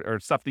deeds or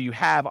stuff that you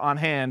have on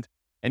hand,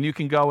 and you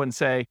can go and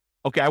say,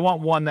 okay, I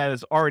want one that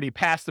is already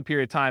past the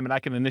period of time, and I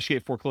can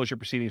initiate foreclosure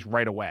proceedings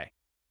right away.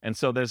 And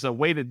so there's a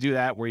way to do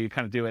that where you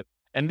kind of do it.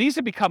 And these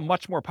have become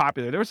much more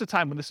popular. There was a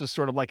time when this was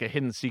sort of like a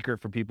hidden secret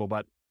for people,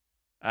 but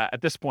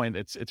at this point,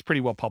 it's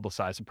pretty well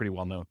publicized and pretty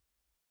well known.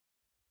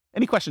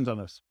 Any questions on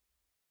this?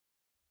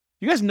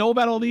 You guys know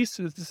about all these?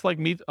 Is this like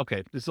me?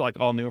 Okay, this is like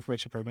all new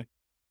information for everybody.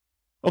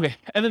 Okay,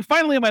 and then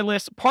finally on my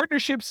list,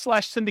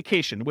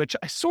 partnership/syndication, which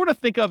I sort of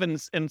think of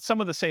in some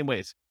of the same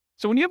ways.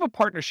 So when you have a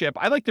partnership,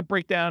 I like to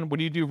break down when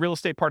you do real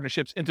estate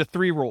partnerships into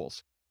 3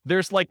 roles.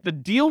 There's like the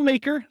deal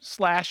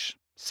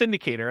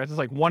maker/syndicator. That's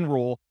like one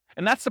role.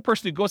 And that's the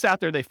person who goes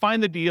out there, they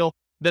find the deal,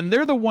 then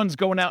they're the ones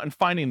going out and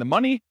finding the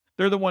money.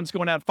 They're the ones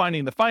going out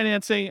finding the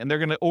financing, and they're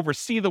going to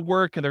oversee the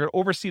work, and they're going to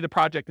oversee the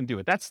project and do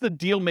it. That's the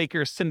deal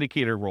maker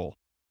syndicator role.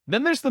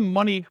 Then there's the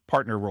money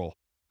partner role.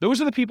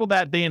 Those are the people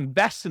that they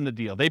invest in the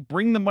deal. They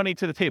bring the money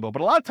to the table,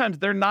 but a lot of times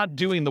they're not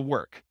doing the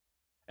work.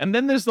 And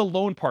then there's the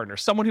loan partner,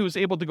 someone who is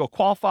able to go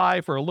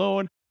qualify for a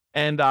loan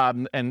and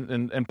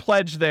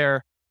pledge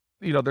their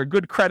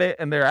good credit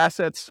and their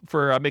assets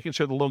for making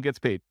sure the loan gets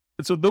paid.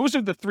 And so those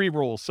are the 3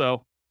 roles.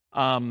 So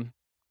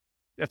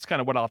that's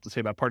kind of what I'll have to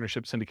say about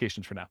partnership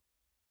syndications for now.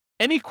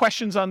 Any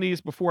questions on these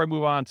before I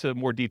move on to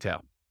more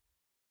detail?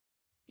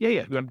 Yeah.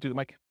 You want to do the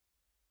mic?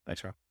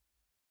 Thanks, Rob.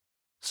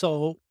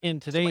 So in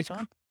today's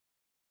on?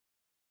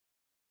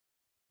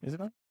 Is it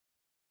on?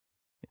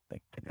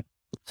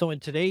 So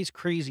in today's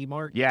crazy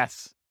market,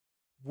 Yes.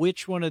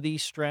 which one of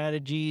these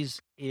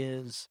strategies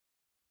is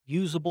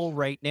usable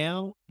right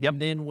now? Yep.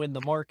 And then when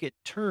the market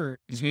turns,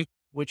 Mhm.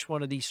 which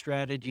one of these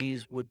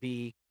strategies would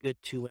be good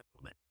to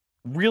implement?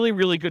 Really,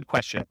 really good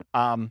question.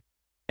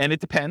 And it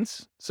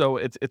depends. So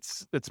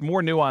it's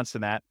more nuanced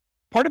than that.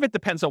 Part of it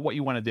depends on what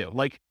you want to do.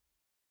 Like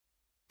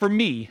for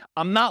me,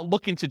 I'm not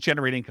looking to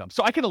generate income.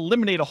 So I can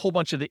eliminate a whole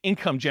bunch of the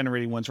income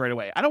generating ones right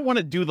away. I don't want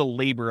to do the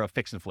labor of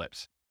fix and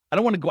flips. I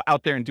don't want to go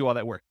out there and do all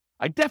that work.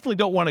 I definitely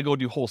don't want to go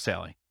do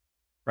wholesaling,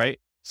 right?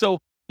 So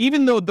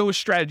even though those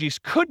strategies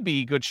could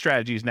be good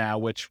strategies now,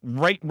 which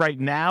right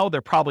now,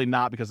 they're probably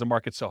not because the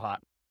market's so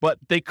hot, but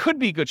they could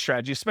be good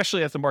strategies,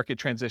 especially as the market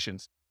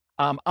transitions.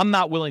 I'm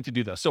not willing to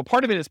do those. So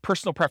part of it is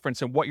personal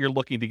preference and what you're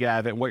looking to get out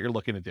of it and what you're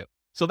looking to do.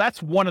 So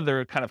that's one of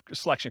the kind of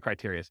selection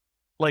criteria.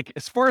 Like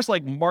as far as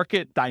like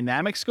market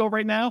dynamics go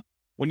right now,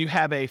 when you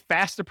have a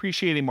fast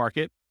appreciating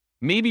market,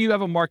 maybe you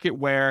have a market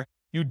where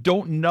you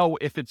don't know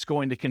if it's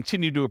going to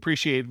continue to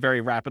appreciate very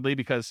rapidly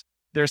because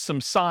there's some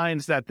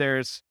signs that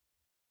there's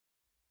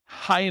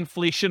high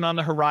inflation on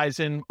the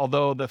horizon,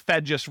 although the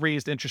Fed just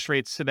raised interest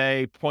rates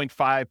today,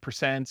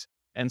 0.5%.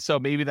 And so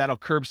maybe that'll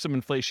curb some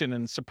inflation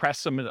and suppress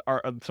some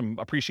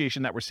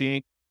appreciation that we're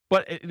seeing.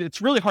 But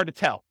it's really hard to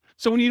tell.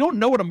 So when you don't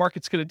know what a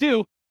market's going to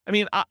do, I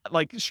mean,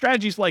 like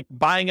strategies like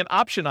buying an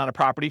option on a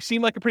property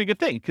seem like a pretty good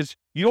thing because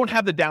you don't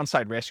have the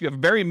downside risk. You have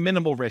very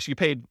minimal risk. You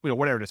paid,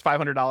 whatever it is,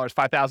 $500,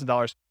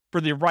 $5,000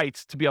 for the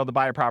rights to be able to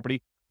buy a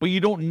property, but you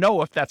don't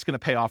know if that's going to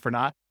pay off or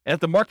not. And if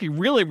the market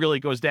really, really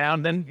goes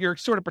down, then you're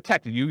sort of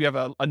protected. You have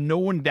a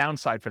known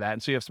downside for that.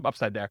 And so you have some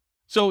upside there.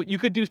 So you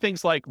could do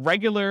things like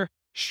regular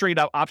straight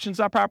up options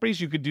on properties.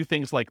 You could do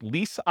things like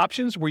lease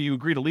options where you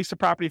agree to lease a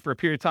property for a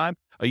period of time,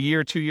 a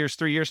year, 2 years,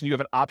 3 years, and you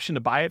have an option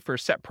to buy it for a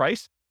set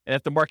price. And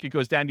if the market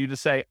goes down, you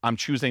just say, I'm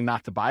choosing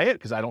not to buy it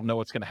because I don't know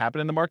what's going to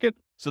happen in the market.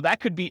 So that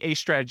could be a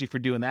strategy for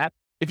doing that.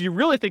 If you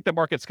really think the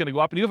market's going to go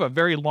up and you have a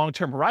very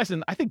long-term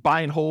horizon, I think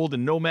buy and hold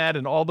and nomad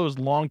and all those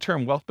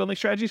long-term wealth building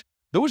strategies,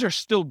 those are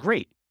still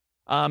great.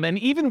 And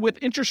even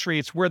with interest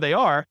rates where they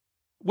are,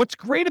 what's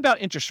great about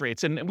interest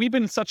rates, and we've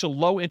been in such a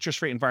low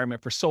interest rate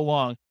environment for so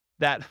long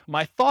that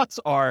my thoughts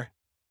are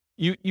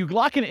you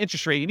lock in an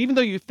interest rate, and even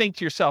though you think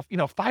to yourself,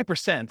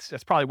 5%,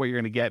 that's probably what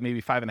you're going to get,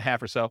 maybe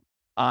 5.5 or so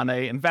on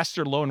a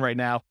investor loan right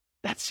now,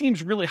 that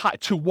seems really high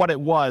to what it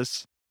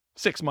was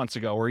 6 months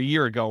ago or a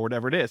year ago, or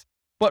whatever it is.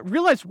 But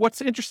realize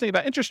what's interesting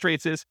about interest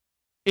rates is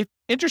if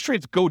interest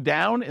rates go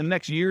down in the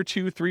next year,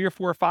 2, 3, or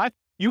 4, or 5,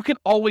 you can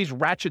always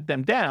ratchet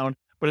them down.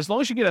 But as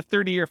long as you get a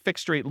 30-year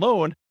fixed rate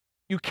loan,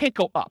 you can't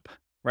go up,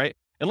 right?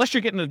 Unless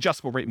you're getting an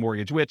adjustable rate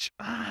mortgage, which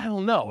I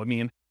don't know. I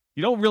mean,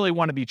 you don't really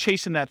want to be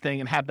chasing that thing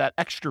and have that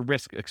extra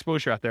risk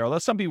exposure out there. Although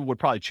some people would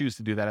probably choose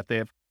to do that if they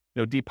have,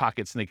 deep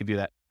pockets and they could do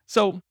that.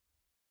 So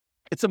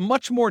it's a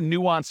much more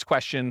nuanced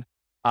question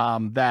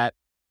that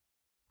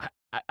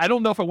I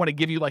don't know if I want to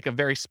give you like a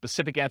very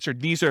specific answer.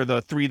 These are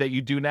the 3 that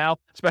you do now,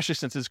 especially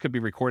since this could be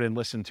recorded and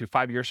listened to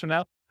 5 years from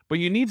now. But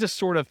you need to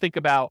sort of think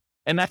about,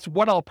 and that's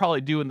what I'll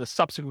probably do in the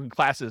subsequent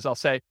classes. I'll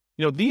say,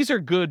 these are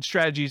good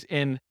strategies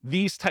in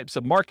these types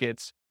of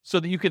markets so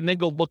that you can then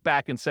go look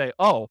back and say,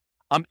 oh,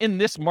 I'm in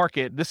this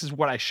market. This is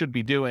what I should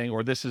be doing,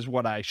 or this is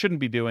what I shouldn't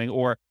be doing,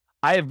 or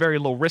I have very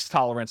low risk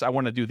tolerance. I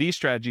want to do these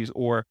strategies,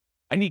 or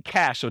I need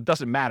cash, so it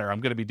doesn't matter.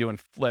 I'm going to be doing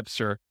flips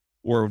or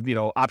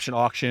option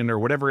auction or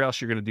whatever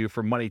else you're going to do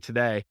for money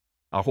today,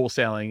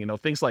 wholesaling,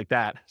 things like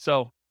that.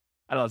 So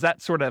I don't know, is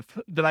that sort of,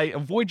 did I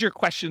avoid your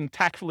question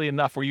tactfully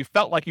enough where you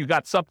felt like you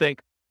got something,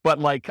 but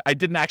like I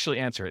didn't actually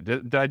answer it?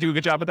 Did I do a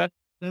good job at that?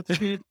 That's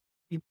good.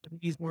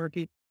 He's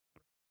working.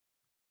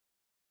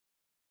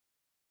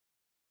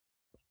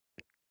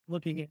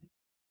 Looking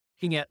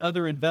at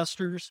other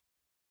investors,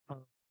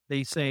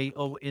 they say,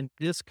 oh, in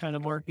this kind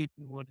of market,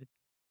 you want to,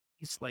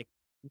 it's like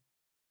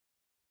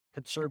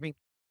conserving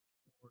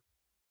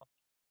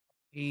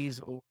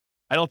or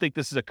I don't think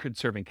this is a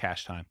conserving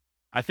cash time.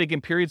 I think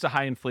in periods of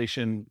high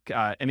inflation,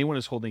 anyone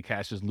who's holding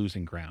cash is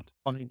losing ground.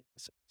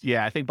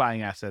 Yeah, I think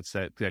buying assets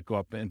that go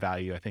up in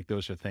value, I think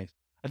those are things.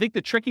 I think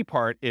the tricky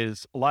part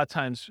is a lot of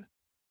times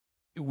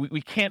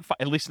we can't,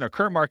 at least in our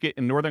current market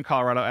in Northern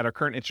Colorado, at our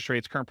current interest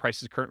rates, current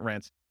prices, current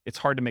rents, it's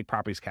hard to make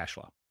properties cash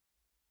flow.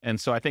 And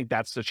so I think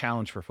that's the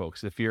challenge for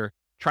folks. If you're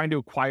trying to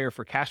acquire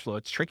for cash flow,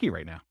 it's tricky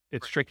right now.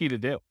 It's tricky to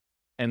do.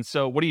 And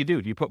so what do?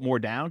 Do you put more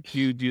down? Do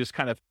you just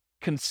kind of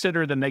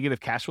consider the negative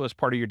cash flow as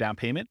part of your down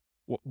payment?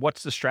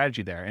 What's the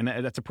strategy there? And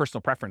that's a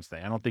personal preference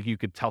thing. I don't think you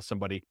could tell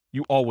somebody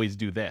you always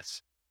do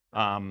this.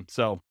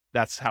 So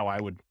that's how I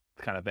would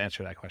kind of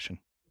answer that question.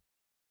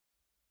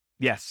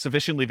 Yes,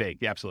 sufficiently vague.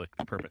 Yeah, absolutely.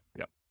 Perfect.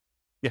 Yep.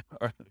 Yeah.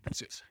 All right.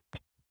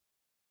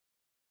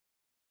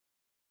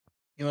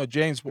 You know,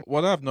 James,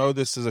 what I've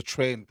noticed is a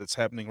trend that's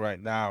happening right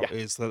now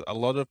is that a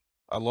lot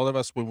of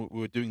us, when we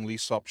were doing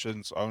lease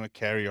options, owner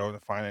carry, owner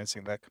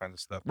financing, that kind of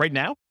stuff. Right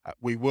now?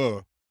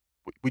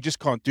 We just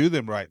can't do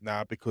them right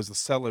now because the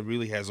seller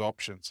really has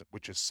options,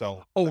 which is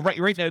sell. Oh,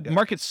 right now. The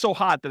market's so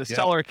hot that a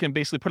seller can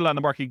basically put it on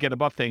the market and get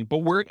above thing. But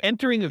we're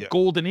entering a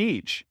golden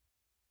age,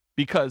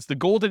 because the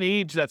golden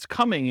age that's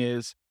coming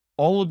is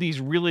all of these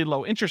really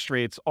low interest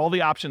rates, all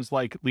the options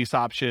like lease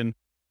option,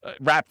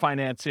 wrap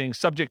financing,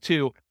 subject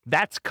to,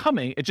 that's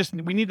coming.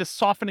 We need a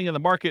softening of the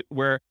market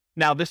where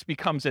now this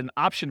becomes an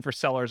option for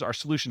sellers. Our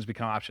solutions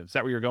become options. Is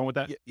that where you're going with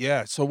that?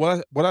 Yeah. So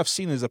what I've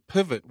seen is a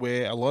pivot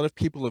where a lot of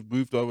people have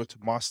moved over to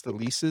master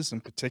leases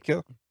in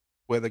particular,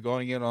 where they're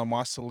going in on a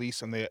master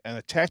lease and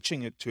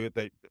attaching it to it.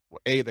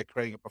 They're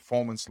creating a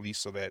performance lease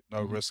so that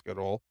no risk at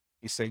all,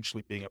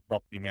 essentially being a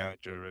property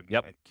manager and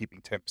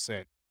keeping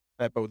 10%.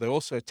 But they're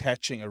also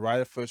attaching a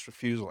right of first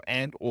refusal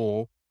and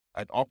or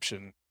an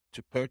option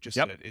to purchase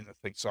it in the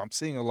thing. So I'm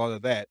seeing a lot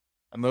of that.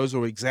 And those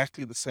are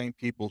exactly the same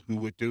people who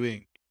were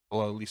doing a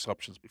lot of lease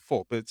options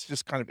before. But it's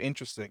just kind of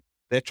interesting.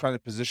 They're trying to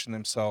position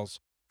themselves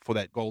for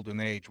that golden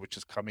age, which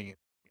is coming in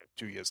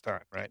 2 years'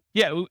 time, right?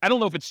 Yeah, I don't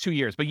know if it's 2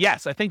 years, but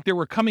yes, I think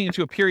we're coming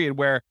into a period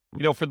where,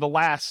 for the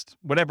last,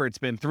 whatever it's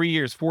been, 3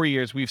 years, 4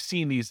 years, we've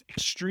seen these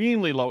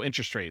extremely low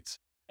interest rates.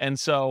 And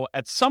so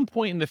at some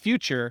point in the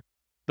future,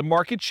 the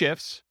market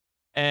shifts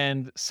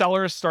and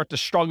sellers start to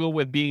struggle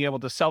with being able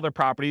to sell their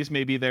properties.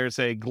 Maybe there's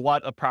a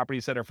glut of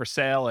properties that are for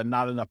sale and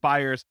not enough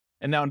buyers.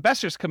 And now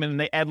investors come in and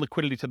they add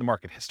liquidity to the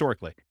market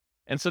historically.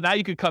 And so now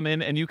you could come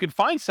in and you could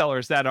find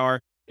sellers that are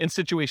in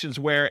situations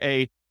where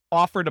a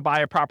offer to buy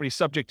a property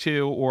subject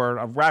to, or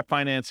a wrap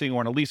financing,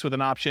 or a lease with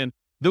an option,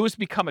 those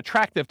become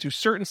attractive to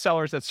certain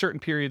sellers at certain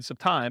periods of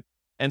time.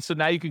 And so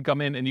now you can come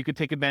in and you could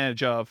take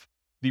advantage of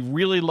the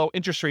really low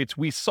interest rates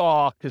we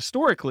saw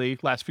historically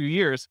last few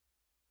years,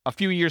 a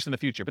few years in the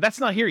future. But that's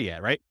not here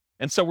yet, right?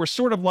 And so we're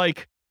sort of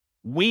like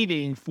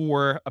waiting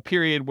for a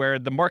period where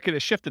the market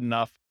has shifted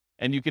enough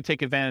and you could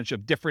take advantage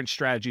of different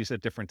strategies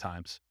at different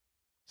times.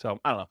 So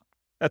I don't know.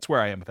 That's where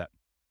I am with that.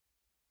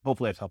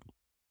 Hopefully that's helpful.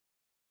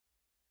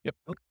 Yep.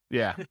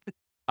 Yeah.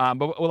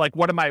 But like,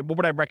 what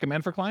would I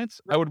recommend for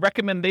clients? I would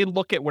recommend they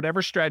look at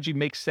whatever strategy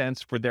makes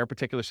sense for their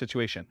particular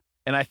situation.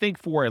 And I think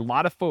for a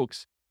lot of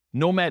folks,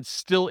 Nomad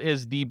still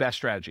is the best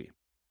strategy.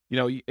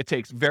 It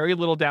takes very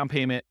little down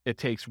payment. It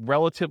takes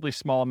relatively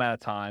small amount of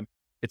time.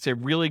 It's a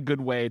really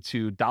good way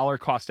to dollar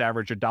cost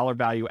average or dollar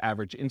value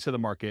average into the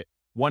market,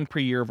 one per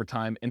year over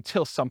time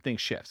until something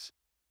shifts.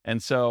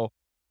 And so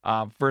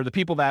for the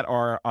people that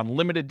are on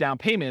limited down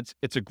payments,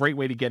 it's a great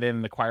way to get in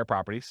and acquire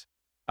properties.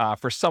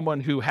 For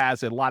someone who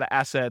has a lot of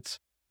assets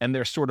and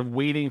they're sort of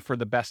waiting for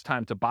the best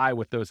time to buy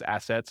with those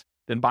assets,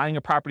 then buying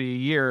a property a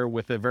year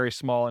with a very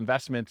small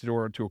investment in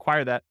order to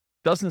acquire that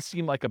doesn't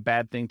seem like a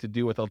bad thing to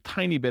do with a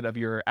tiny bit of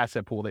your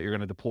asset pool that you're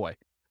going to deploy.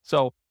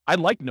 So I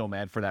like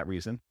Nomad for that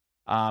reason.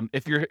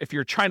 If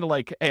you're trying to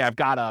like, hey, I've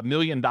got $1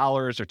 million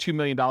or $2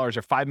 million or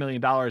 $5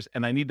 million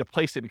and I need to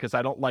place it because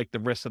I don't like the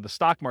risks of the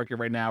stock market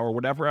right now or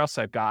whatever else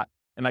I've got,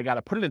 and I got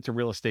to put it into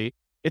real estate,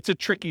 it's a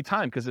tricky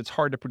time because it's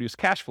hard to produce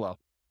cash flow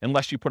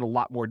unless you put a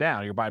lot more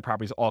down. You're buying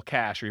properties all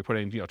cash or you're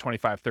putting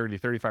 25, 30,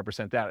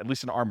 35% down, at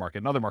least in our market.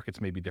 In other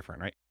markets may be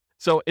different, right?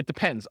 So it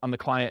depends on the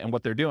client and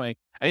what they're doing.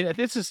 You're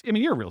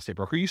a real estate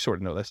broker. You sort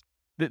of know this.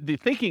 The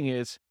thinking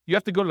is you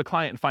have to go to the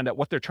client and find out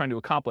what they're trying to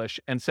accomplish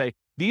and say,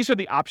 these are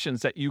the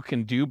options that you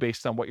can do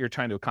based on what you're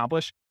trying to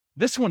accomplish.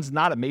 This one's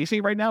not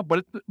amazing right now,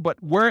 but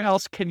where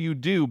else can you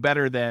do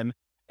better than,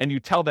 and you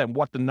tell them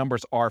what the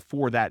numbers are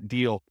for that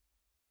deal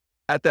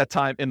at that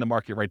time in the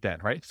market right then,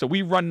 right? So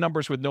we run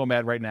numbers with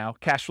Nomad right now.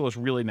 Cash flow is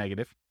really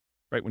negative,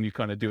 right? When you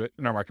kind of do it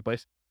in our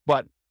marketplace,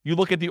 but you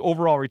look at the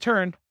overall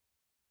return.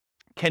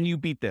 Can you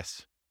beat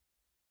this?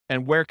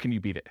 And where can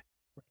you beat it?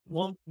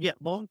 Long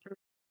term.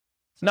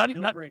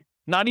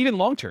 Not even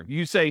long term.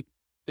 You say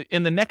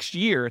in the next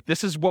year,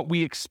 this is what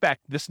we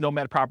expect this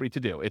Nomad property to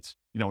do. It's,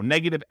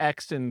 negative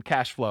X in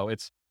cash flow.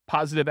 It's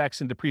positive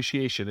X in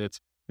depreciation. It's,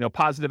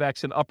 positive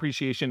X in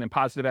appreciation and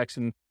positive X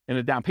in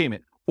a down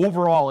payment.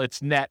 Overall,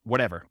 it's net,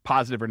 whatever,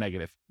 positive or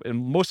negative.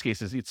 In most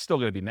cases, it's still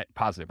going to be net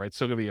positive, right? It's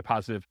still going to be a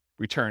positive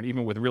return,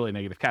 even with really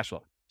negative cash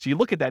flow. So you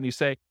look at that and you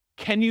say,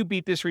 can you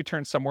beat this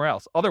return somewhere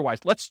else? Otherwise,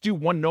 let's do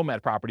one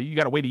Nomad property. You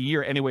got to wait a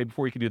year anyway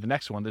before you can do the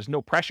next one. There's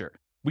no pressure.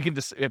 We can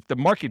just, if the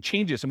market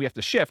changes and we have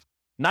to shift,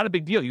 not a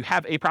big deal. You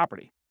have a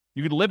property.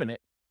 You could live in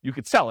it. You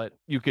could sell it.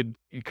 You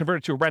convert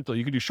it to a rental.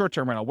 You could do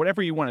short-term rental,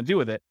 whatever you want to do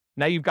with it.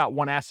 Now you've got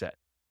one asset.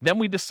 Then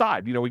we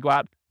decide, we go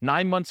out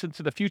 9 months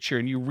into the future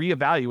and you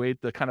reevaluate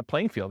the kind of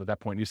playing field at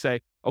that point. You say,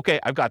 okay,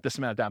 I've got this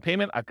amount of down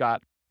payment.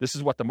 This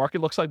is what the market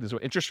looks like. This is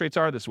what interest rates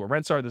are. This is what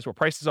rents are. This is what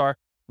prices are.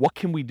 What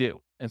can we do?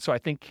 And so I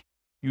think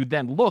you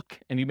then look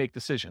and you make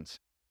decisions.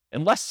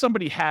 Unless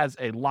somebody has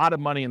a lot of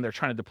money and they're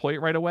trying to deploy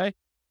it right away,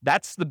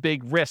 that's the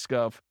big risk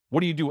of what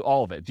do you do with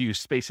all of it? Do you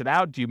space it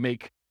out? Do you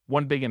make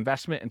one big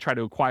investment and try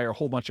to acquire a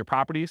whole bunch of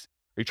properties?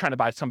 Are you trying to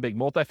buy some big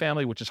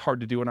multifamily, which is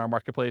hard to do in our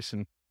marketplace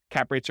and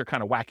cap rates are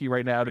kind of wacky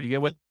right now to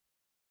begin with?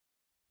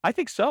 I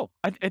think so.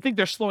 I think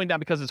they're slowing down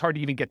because it's hard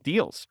to even get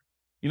deals.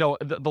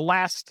 The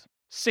last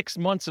 6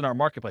 months in our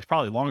marketplace,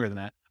 probably longer than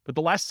that, but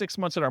the last 6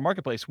 months in our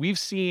marketplace, we've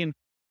seen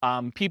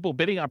people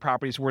bidding on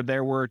properties where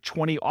there were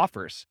 20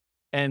 offers.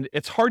 And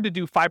it's hard to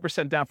do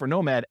 5% down for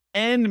Nomad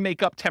and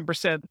make up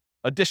 10%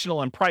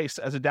 additional in price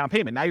as a down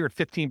payment. Now you're at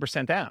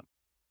 15% down,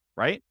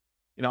 right?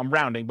 I'm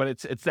rounding, but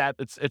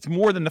it's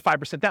more than the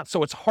 5% down.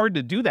 So it's hard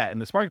to do that in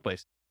this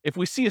marketplace. If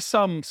we see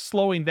some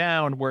slowing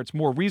down where it's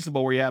more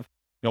reasonable, where you have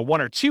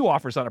 1 or 2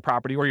 offers on a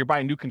property, or you're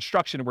buying new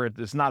construction where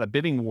there's not a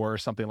bidding war or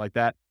something like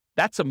that,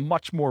 that's a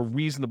much more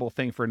reasonable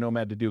thing for a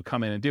Nomad to do,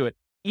 come in and do it,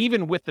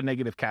 even with the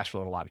negative cash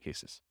flow in a lot of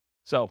cases.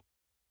 So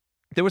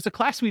there was a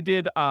class we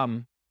did,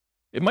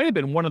 it might have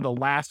been one of the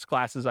last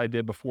classes I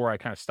did before I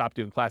kind of stopped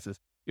doing classes.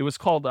 It was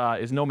called,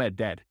 Is Nomad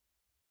Dead?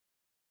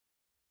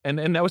 And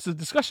that was a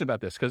discussion about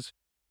this, because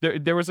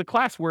there was a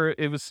class where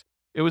it was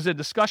a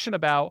discussion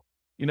about,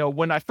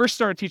 when I first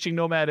started teaching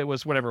Nomad, it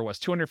was whatever it was,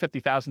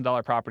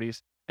 $250,000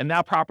 properties. And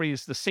now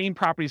properties, the same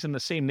properties in the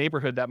same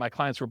neighborhood that my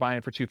clients were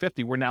buying for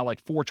 $250 were now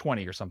like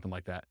 $420 or something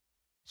like that.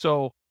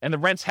 So, and the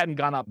rents hadn't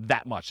gone up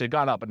that much. They'd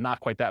gone up, but not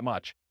quite that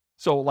much.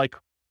 So like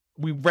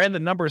we ran the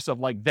numbers of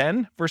like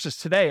then versus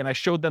today. And I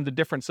showed them the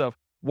difference of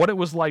what it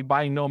was like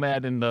buying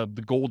Nomad in the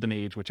golden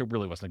age, which it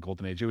really wasn't a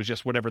golden age. It was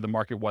just whatever the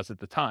market was at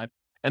the time.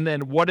 And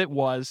then what it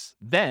was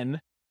then.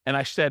 And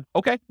I said,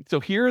 okay, so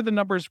here are the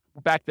numbers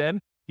back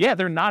then. Yeah,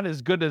 they're not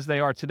as good as they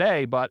are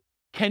today, but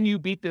can you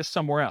beat this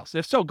somewhere else?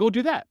 If so, go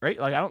do that, right?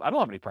 Like I don't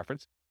have any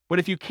preference. But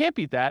if you can't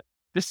beat that,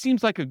 this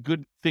seems like a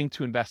good thing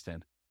to invest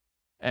in.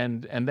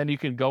 And then you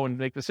can go and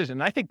make the decision.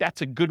 And I think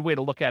that's a good way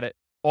to look at it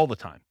all the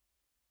time.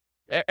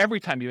 Every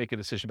time you make a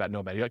decision about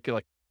Nomad, you're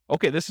like,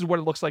 okay, this is what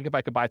it looks like if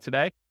I could buy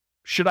today.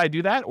 Should I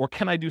do that? Or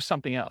can I do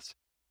something else?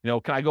 Can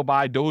I go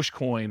buy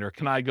Dogecoin, or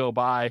can I go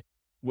buy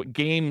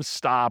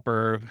GameStop,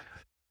 or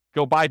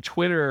go buy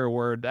Twitter,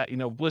 or that,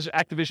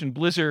 Activision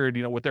Blizzard,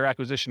 with their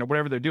acquisition or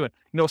whatever they're doing.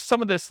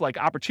 Some of this like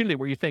opportunity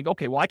where you think,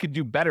 okay, well, I could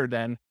do better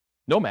than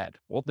Nomad.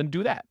 Well, then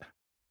do that.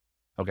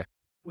 Okay.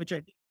 Which I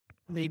think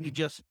maybe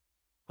just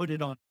put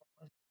it on.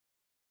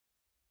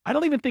 I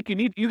don't even think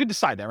you can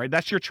decide that, right?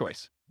 That's your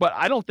choice. But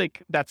I don't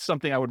think that's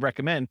something I would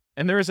recommend.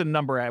 And there is a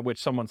number at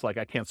which someone's like,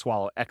 I can't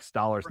swallow X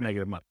dollars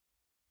negative money.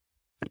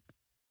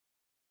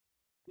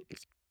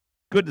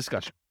 Good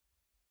discussion.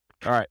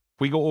 All right. If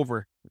we go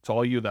over, it's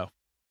all you though.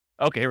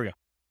 Okay, here we go.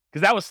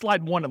 Because that was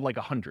slide 1 of like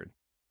 100.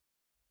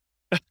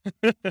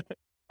 All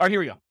right, here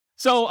we go.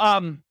 So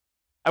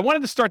I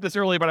wanted to start this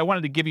early, but I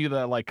wanted to give you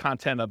the like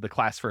content of the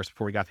class first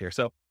before we got here.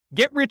 So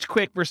get rich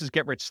quick versus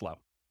get rich slow.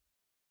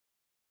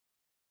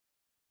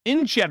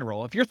 In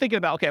general, if you're thinking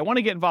about, okay, I want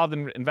to get involved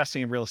in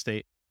investing in real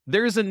estate,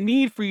 there's a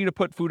need for you to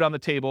put food on the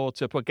table,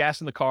 to put gas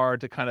in the car,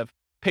 to kind of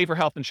pay for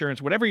health insurance,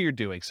 whatever you're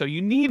doing. So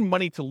you need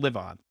money to live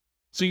on.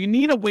 So you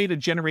need a way to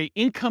generate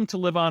income to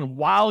live on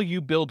while you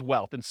build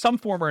wealth in some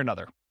form or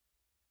another.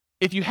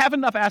 If you have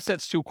enough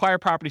assets to acquire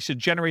properties to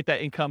generate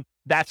that income,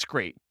 that's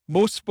great.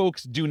 Most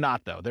folks do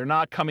not, though. They're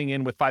not coming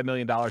in with $5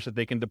 million that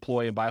they can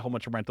deploy and buy a whole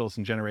bunch of rentals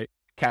and generate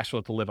cash flow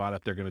to live on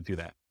if they're going to do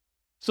that.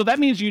 So that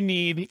means you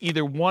need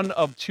either one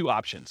of 2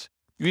 options.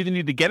 You either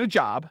need to get a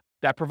job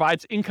that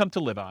provides income to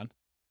live on,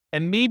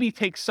 and maybe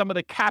take some of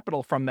the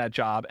capital from that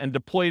job and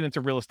deploy it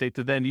into real estate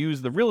to then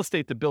use the real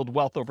estate to build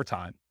wealth over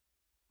time.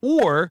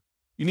 Or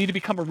you need to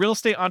become a real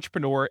estate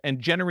entrepreneur and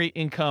generate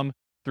income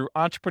through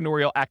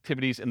entrepreneurial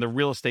activities in the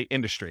real estate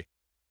industry.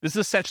 This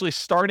is essentially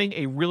starting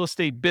a real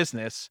estate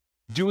business,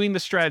 doing the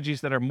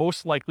strategies that are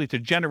most likely to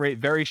generate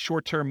very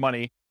short-term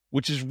money,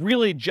 which is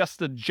really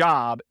just a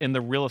job in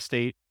the real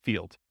estate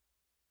field.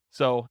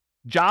 So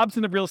jobs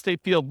in the real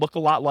estate field look a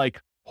lot like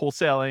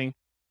wholesaling,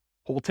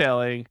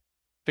 wholetailing,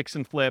 fix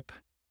and flip,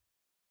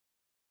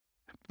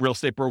 real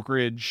estate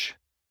brokerage,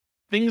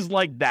 things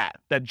like that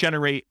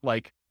generate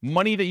like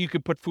money that you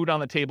could put food on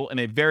the table in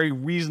a very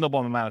reasonable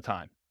amount of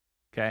time.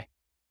 Okay.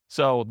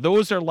 So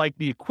those are like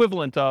the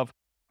equivalent of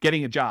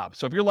getting a job.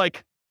 So if you're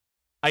like,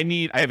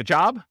 I have a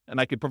job and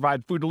I could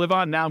provide food to live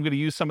on. Now I'm going to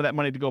use some of that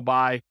money to go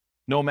buy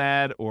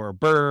Nomad or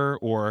Burr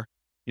or,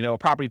 a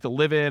property to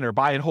live in or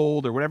buy and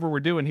hold or whatever we're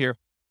doing here.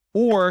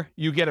 Or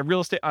you get a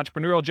real estate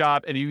entrepreneurial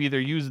job and you either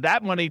use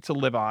that money to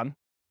live on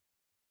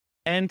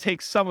and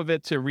take some of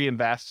it to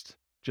reinvest,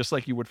 just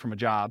like you would from a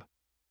job,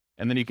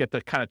 And then you get to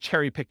kind of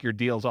cherry pick your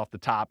deals off the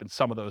top in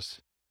some of those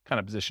kind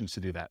of positions to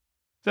do that.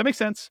 Does that make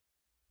sense?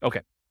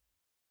 Okay.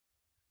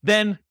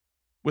 Then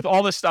with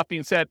all this stuff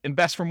being said,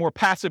 invest for more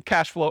passive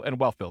cash flow and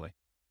wealth building.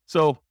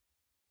 So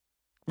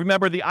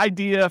remember, the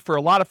idea for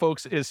a lot of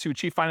folks is to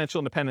achieve financial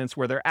independence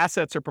where their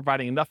assets are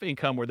providing enough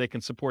income where they can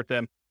support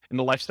them in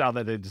the lifestyle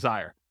that they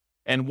desire.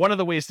 And one of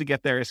the ways to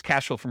get there is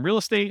cash flow from real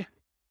estate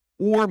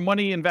or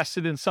money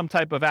invested in some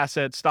type of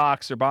asset,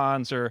 stocks or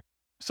bonds or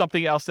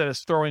something else that is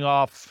throwing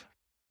off,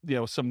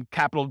 some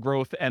capital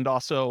growth and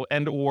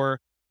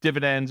or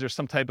dividends or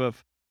some type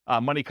of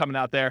money coming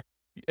out there.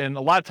 And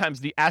a lot of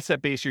times the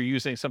asset base, you're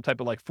using some type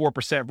of like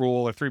 4%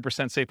 rule or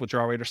 3% safe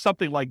withdrawal rate or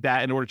something like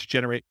that in order to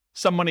generate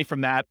some money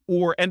from that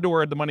or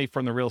the money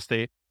from the real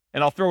estate.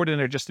 And I'll throw it in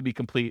there just to be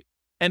complete,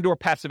 or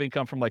passive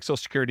income from like Social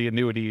Security,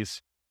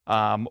 annuities,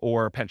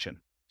 or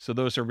pension. So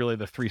those are really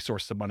the three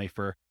sources of money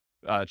for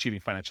achieving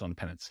financial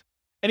independence.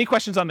 Any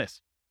questions on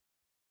this?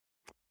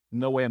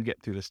 No way I'm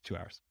getting through this 2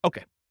 hours.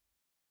 Okay.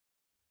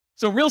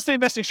 So real estate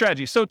investing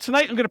strategy. So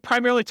tonight I'm going to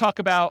primarily talk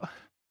about,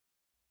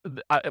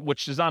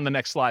 which is on the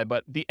next slide,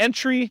 but the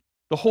entry,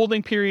 the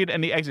holding period,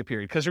 and the exit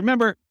period. Because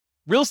remember,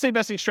 real estate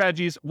investing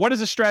strategies, what is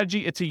a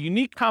strategy? It's a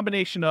unique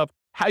combination of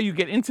how you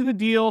get into the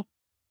deal,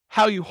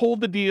 how you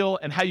hold the deal,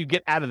 and how you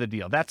get out of the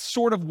deal. That's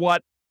sort of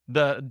what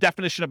the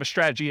definition of a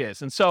strategy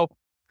is. And so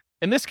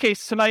in this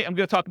case, tonight, I'm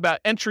going to talk about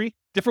entry,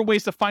 different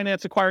ways to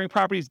finance acquiring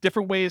properties,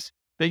 different ways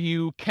that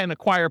you can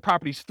acquire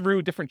properties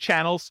through different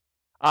channels,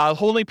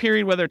 holding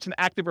period, whether it's an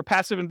active or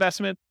passive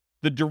investment,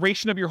 the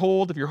duration of your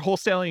hold, if you're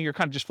wholesaling, you're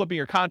kind of just flipping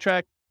your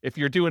contract, if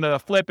you're doing a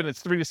flip and it's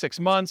 3 to 6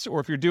 months,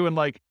 or if you're doing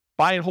like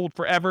buy and hold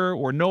forever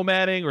or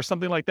nomading or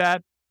something like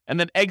that. And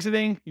then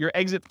exiting, your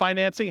exit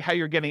financing, how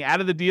you're getting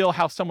out of the deal,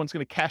 how someone's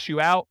going to cash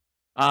you out,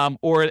 and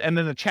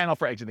then the channel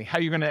for exiting, how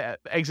you're going to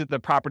exit the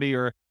property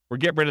or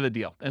get rid of the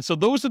deal. And so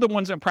those are the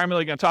ones I'm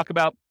primarily going to talk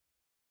about.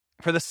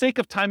 For the sake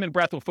of time and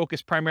breath, we'll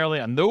focus primarily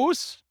on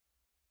those.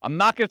 I'm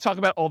not going to talk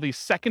about all these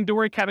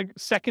secondary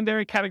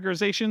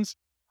categorizations.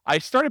 I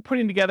started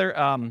putting together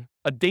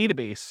a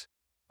database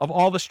of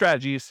all the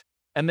strategies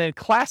and then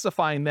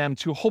classifying them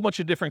to a whole bunch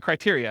of different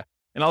criteria.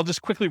 And I'll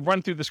just quickly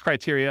run through this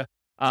criteria,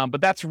 but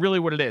that's really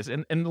what it is.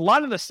 And a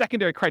lot of the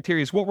secondary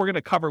criteria is what we're going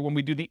to cover when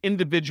we do the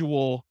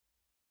individual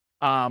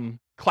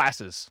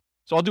classes.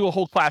 So I'll do a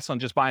whole class on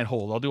just buy and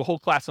hold. I'll do a whole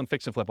class on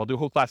fix and flip. I'll do a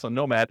whole class on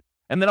nomad.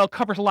 And then I'll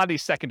cover a lot of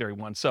these secondary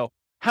ones. So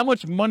how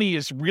much money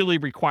is really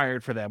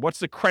required for them? What's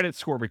the credit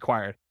score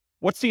required?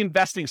 What's the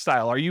investing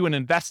style? Are you an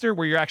investor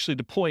where you're actually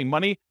deploying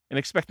money and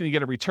expecting to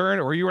get a return?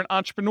 Or are you an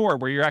entrepreneur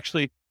where you're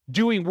actually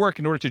doing work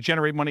in order to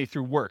generate money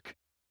through work?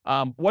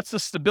 What's the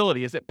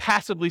stability? Is it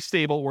passively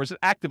stable or is it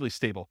actively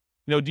stable?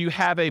 Do you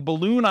have a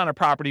balloon on a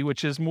property,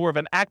 which is more of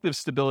an active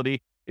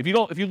stability? If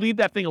you leave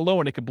that thing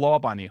alone, it could blow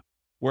up on you.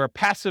 Where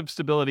passive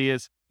stability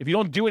is, if you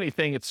don't do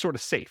anything, it's sort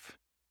of safe.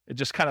 It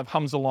just kind of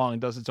hums along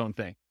and does its own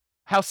thing.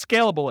 How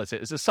scalable is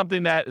it? Is this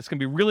something that is going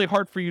to be really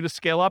hard for you to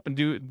scale up and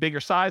do bigger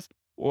size?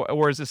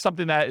 Or is this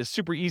something that is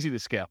super easy to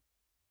scale?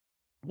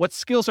 What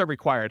skills are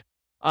required?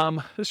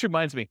 This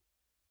reminds me,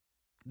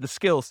 the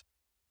skills.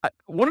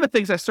 One of the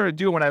things I started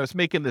doing when I was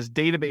making this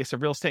database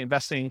of real estate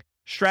investing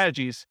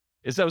strategies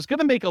is I was going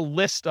to make a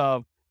list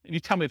of, and you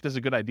tell me if this is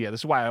a good idea.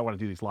 This is why I want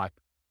to do these live.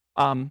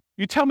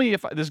 You tell me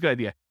if this is a good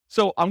idea.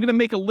 So I'm going to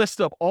make a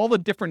list of all the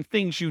different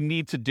things you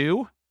need to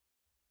do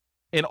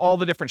in all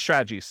the different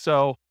strategies.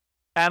 So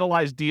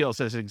analyze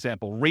deals as an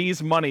example,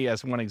 raise money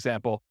as one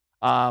example,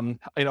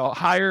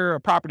 hire a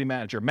property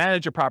manager,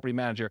 manage a property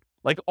manager,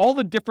 like all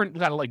the different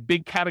kind of like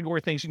big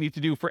category things you need to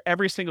do for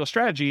every single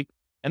strategy.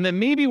 And then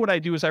maybe what I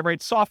do is I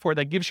write software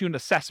that gives you an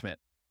assessment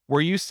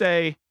where you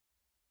say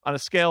on a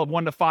scale of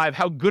 1 to 5,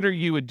 how good are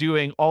you at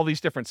doing all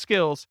these different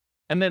skills?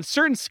 And then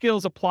certain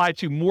skills apply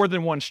to more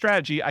than one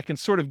strategy. I can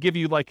sort of give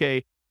you like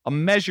a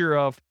measure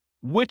of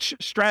which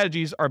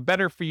strategies are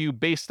better for you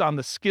based on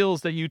the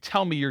skills that you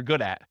tell me you're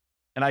good at.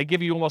 And I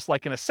give you almost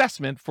like an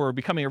assessment for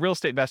becoming a real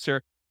estate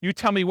investor. You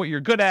tell me what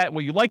you're good at,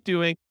 what you like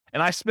doing,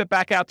 and I spit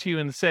back out to you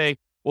and say,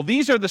 well,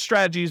 these are the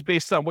strategies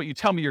based on what you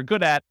tell me you're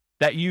good at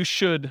that you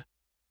should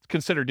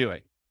consider doing.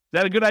 Is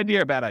that a good idea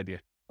or a bad idea?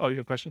 Oh, you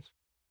have questions?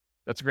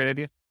 That's a great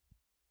idea.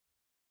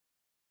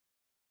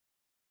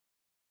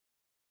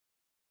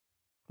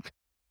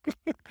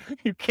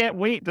 You can't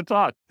wait to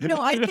talk.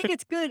 No, I think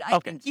it's good. I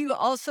Okay. think you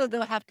also,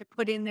 though, have to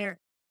put in there,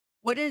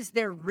 what is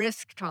their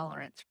risk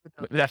tolerance for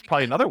those? That's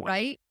probably another one.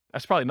 Right?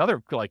 That's probably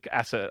another like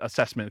asset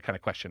assessment kind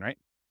of question, right?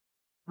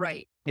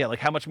 Right. Yeah, like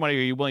how much money are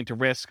you willing to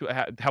risk?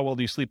 How well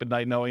do you sleep at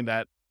night knowing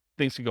that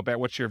things can go bad?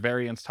 What's your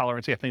variance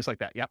tolerance? Yeah, things like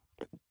that. Yep.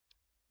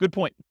 Good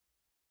point.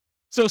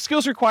 So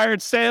skills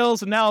required,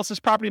 sales, analysis,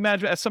 property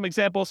management as some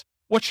examples.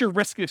 What's your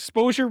risk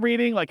exposure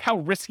rating? Like how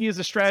risky is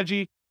the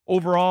strategy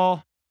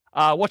overall?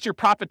 What's your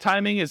profit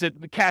timing? Is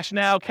it cash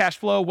now, cash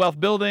flow, wealth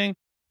building?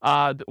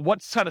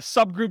 What kind of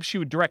subgroups you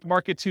would direct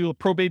market to?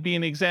 Probate being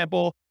an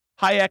example,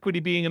 high equity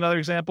being another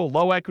example,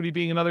 low equity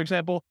being another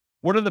example.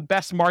 What are the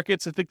best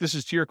markets? I think this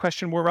is to your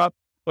question more up,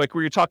 like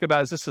where you're talking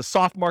about, is this a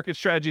soft market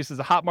strategy? Is this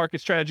a hot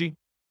market strategy?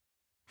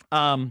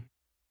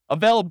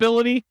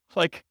 Availability,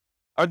 like,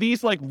 are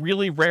these like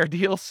really rare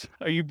deals?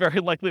 Are you very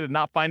likely to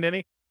not find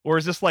any? Or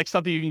is this like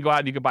something you can go out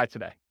and you can buy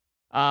today?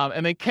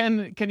 And then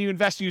can you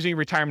invest using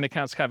retirement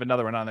accounts? Kind of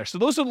another one on there. So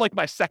those are like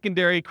my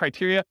secondary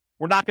criteria.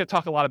 We're not going to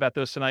talk a lot about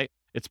those tonight.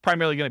 It's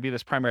primarily going to be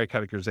this primary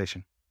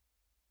categorization.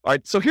 All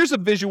right, so here's a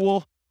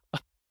visual.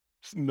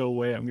 There's no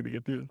way I'm going to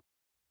get through this.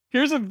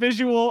 Here's a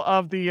visual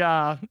of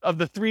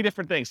the three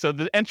different things. So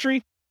the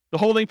entry, the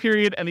holding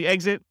period, and the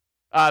exit.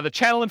 The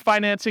channel and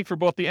financing for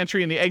both the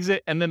entry and the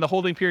exit, and then the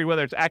holding period,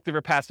 whether it's active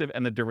or passive,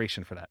 and the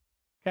duration for that.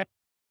 Okay?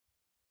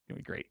 Gonna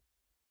be great.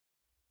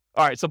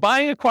 All right, so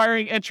buying,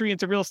 acquiring, entry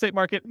into real estate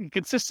market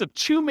consists of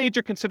two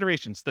major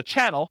considerations: the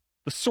channel,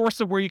 the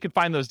source of where you can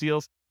find those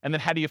deals, and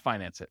then how do you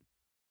finance it?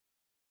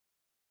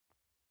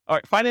 All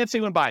right,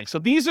 financing when buying. So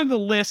these are the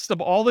list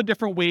of all the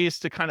different ways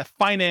to kind of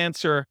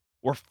finance or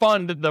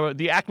fund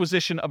the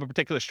acquisition of a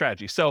particular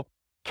strategy. So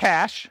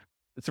cash,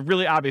 it's a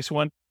really obvious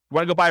one. You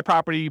want to go buy a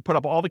property, you put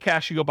up all the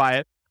cash, you go buy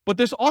it. But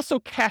there's also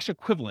cash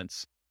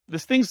equivalents.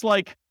 There's things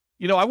like,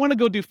 I want to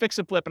go do fix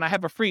and flip and I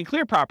have a free and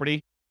clear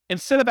property.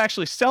 Instead of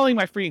actually selling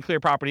my free and clear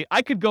property,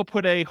 I could go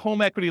put a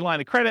home equity line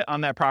of credit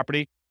on that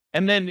property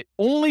and then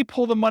only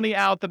pull the money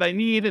out that I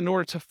need in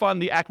order to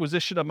fund the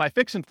acquisition of my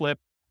fix and flip.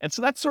 And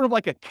so that's sort of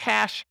like a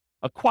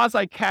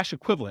quasi-cash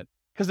equivalent,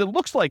 because it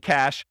looks like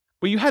cash,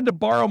 but you had to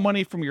borrow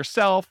money from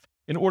yourself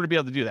in order to be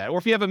able to do that. Or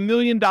if you have $1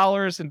 million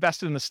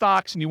invested in the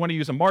stocks and you want to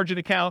use a margin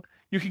account,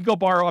 you can go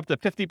borrow up to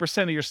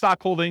 50% of your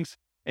stock holdings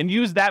and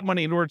use that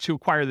money in order to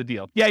acquire the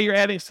deal. Yeah, you're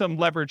adding some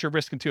leverage or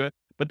risk into it,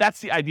 but that's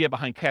the idea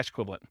behind cash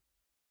equivalent.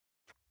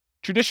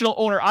 Traditional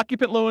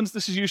owner-occupant loans,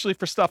 this is usually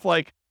for stuff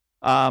like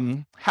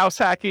house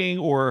hacking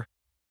or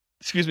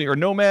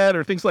Nomad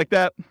or things like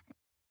that.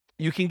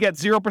 You can get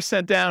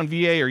 0% down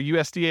VA or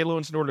USDA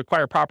loans in order to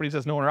acquire properties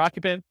as an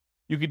owner-occupant.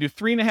 You can do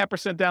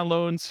 3.5% down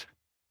loans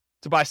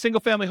to buy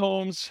single-family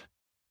homes,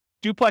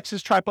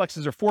 duplexes,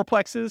 triplexes, or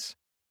fourplexes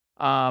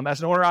as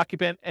an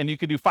owner-occupant, and you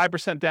can do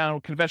 5%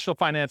 down conventional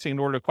financing in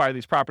order to acquire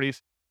these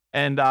properties.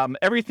 And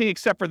everything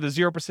except for the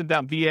 0%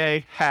 down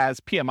VA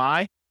has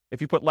PMI.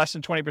 If you put less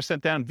than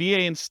 20% down,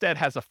 VA instead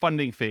has a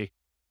funding fee,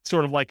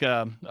 sort of like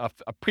a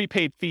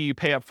prepaid fee you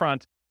pay up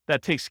front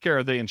that takes care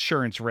of the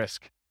insurance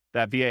risk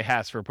that VA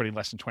has for putting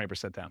less than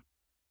 20% down.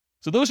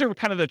 So those are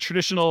kind of the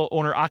traditional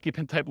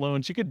owner-occupant type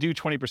loans. You could do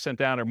 20%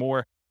 down or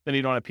more, then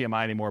you don't have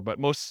PMI anymore, but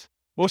most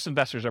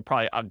investors are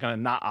probably going to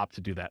not opt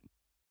to do that.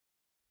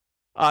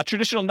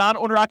 Traditional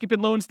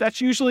non-owner-occupant loans, that's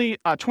usually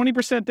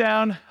 20%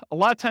 down. A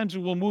lot of times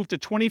we'll move to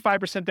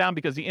 25% down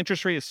because the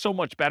interest rate is so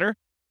much better,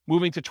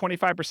 moving to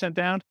 25%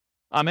 down.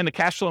 And the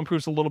cash flow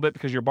improves a little bit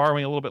because you're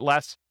borrowing a little bit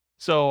less.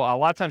 So a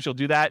lot of times you'll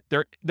do that.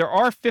 There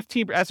are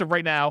 15, as of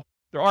right now,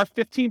 there are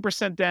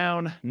 15%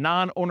 down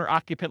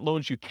non-owner-occupant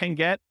loans you can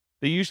get.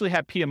 They usually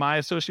have PMI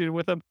associated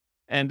with them.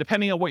 And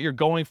depending on what you're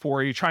going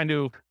for, you're trying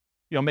to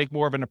make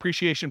more of an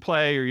appreciation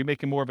play or you're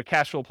making more of a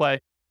cash flow play,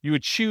 you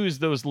would choose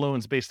those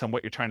loans based on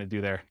what you're trying to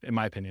do there, in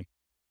my opinion.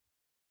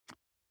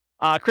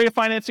 Creative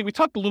financing, we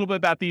talked a little bit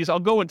about these. I'll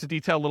go into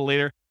detail a little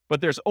later,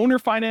 but there's owner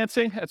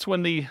financing. That's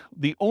when the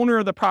owner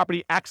of the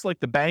property acts like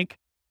the bank.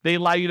 They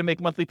allow you to make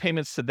monthly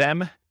payments to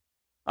them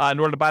in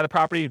order to buy the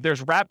property.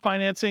 There's wrap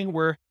financing,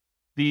 where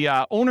the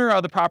owner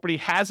of the property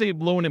has a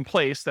loan in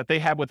place that they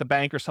have with a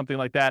bank or something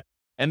like that.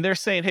 And they're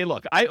saying, hey,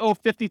 look, I owe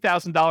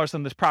 $50,000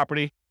 on this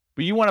property,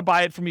 but you want to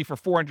buy it from me for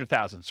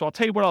 $400,000. So I'll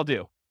tell you what I'll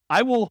do.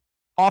 I will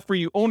offer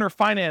you owner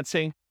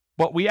financing,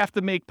 but we have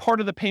to make part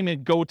of the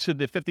payment go to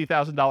the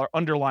 $50,000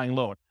 underlying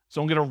loan.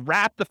 So I'm going to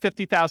wrap the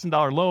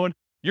 $50,000 loan.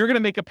 You're going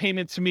to make a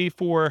payment to me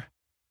for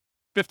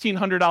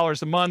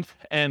 $1,500 a month,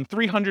 and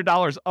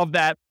 $300 of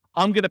that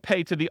I'm going to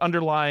pay to the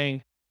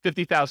underlying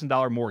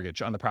 $50,000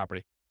 mortgage on the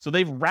property. So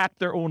they've wrapped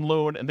their own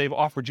loan and they've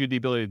offered you the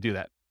ability to do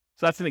that.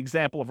 So that's an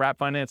example of wrap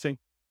financing.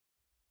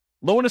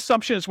 Loan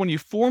assumption is when you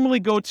formally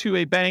go to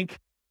a bank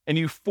and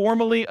you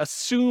formally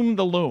assume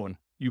the loan.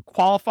 You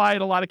qualify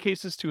in a lot of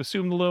cases to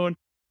assume the loan.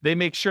 They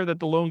make sure that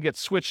the loan gets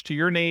switched to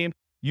your name.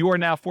 You are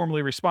now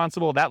formally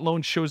responsible. That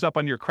loan shows up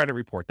on your credit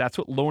report. That's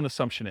what loan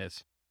assumption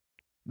is.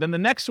 Then the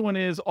next one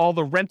is all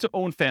the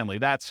rent-to-own family.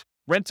 That's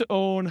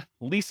rent-to-own,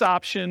 lease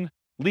option,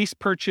 lease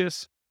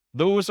purchase.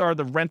 Those are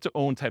the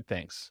rent-to-own type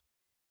things.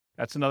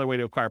 That's another way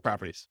to acquire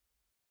properties.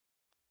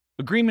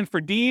 Agreement for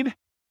deed.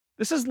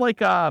 This is like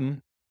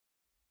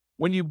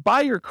when you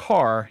buy your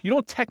car, you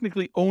don't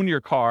technically own your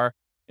car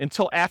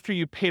until after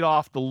you paid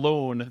off the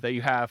loan that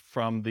you have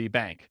from the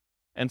bank.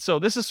 And so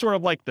this is sort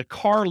of like the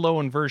car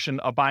loan version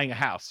of buying a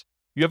house.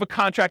 You have a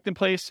contract in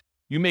place,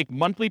 you make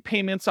monthly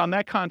payments on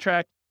that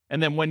contract,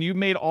 and then when you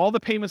made all the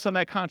payments on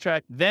that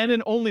contract, then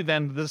and only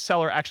then the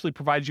seller actually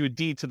provides you a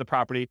deed to the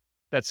property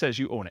that says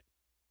you own it.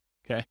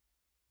 Okay.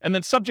 And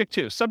then subject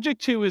to.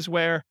 Subject to is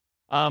where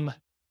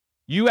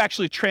you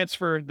actually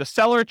transfer, the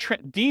seller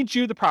deeds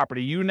you the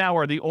property. You now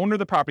are the owner of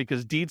the property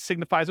because deed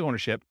signifies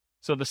ownership.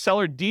 So the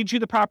seller deeds you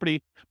the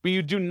property, but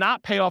you do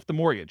not pay off the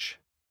mortgage.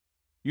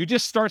 You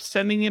just start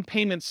sending in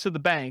payments to the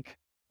bank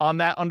on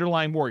that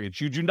underlying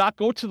mortgage. You do not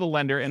go to the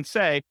lender and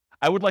say,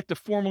 I would like to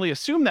formally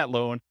assume that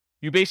loan.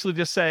 You basically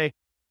just say,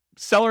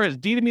 seller has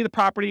deeded me the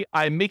property.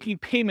 I'm making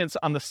payments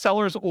on the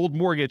seller's old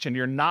mortgage, and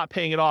you're not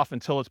paying it off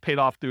until it's paid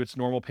off through its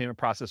normal payment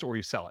process or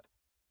you sell it.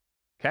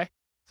 Okay?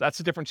 So that's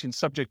the difference between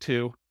subject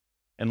to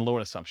and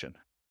loan assumption.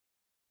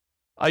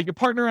 You can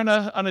partner on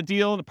a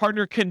deal. The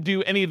partner can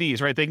do any of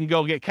these, right? They can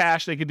go get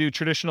cash. They can do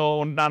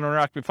traditional non-owner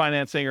occupied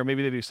financing, or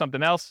maybe they do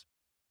something else.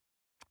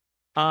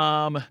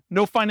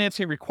 No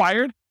financing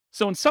required.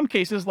 So in some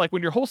cases, like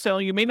when you're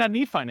wholesaling, you may not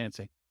need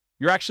financing.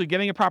 You're actually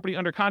getting a property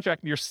under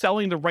contract and you're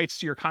selling the rights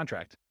to your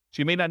contract.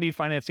 So you may not need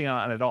financing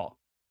on it at all.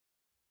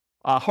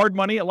 Hard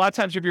money. A lot of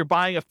times if you're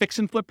buying a fix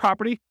and flip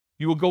property,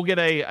 you will go get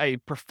a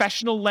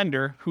professional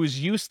lender who's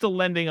used to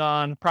lending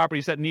on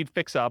properties that need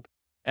fix up.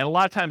 And a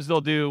lot of times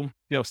they'll do,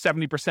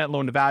 70%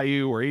 loan to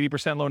value or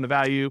 80% loan to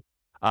value,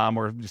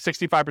 or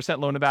 65%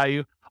 loan to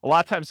value. A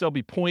lot of times there'll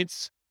be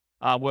points.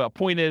 Well, a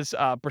point is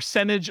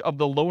percentage of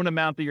the loan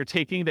amount that you're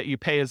taking that you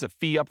pay as a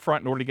fee up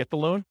front in order to get the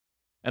loan.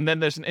 And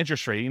then there's an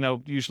interest rate,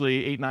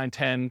 usually 8, 9,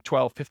 10,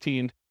 12,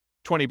 15,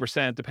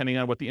 20%, depending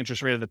on what the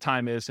interest rate at the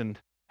time is and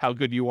how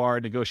good you are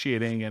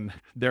negotiating and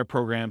their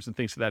programs and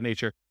things of that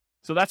nature.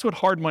 So that's what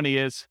hard money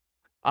is.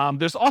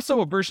 There's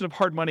also a version of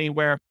hard money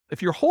where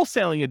if you're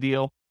wholesaling a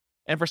deal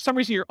and for some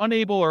reason you're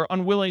unable or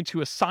unwilling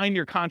to assign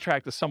your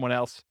contract to someone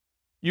else,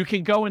 you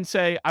can go and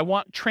say, I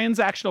want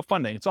transactional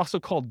funding. It's also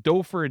called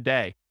dough for a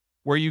day,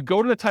 where you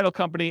go to the title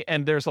company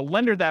and there's a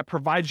lender that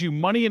provides you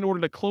money in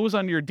order to close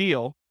on your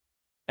deal.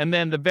 And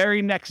then the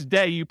very next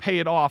day you pay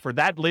it off, or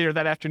later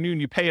that afternoon,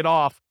 you pay it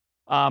off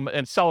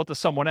and sell it to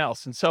someone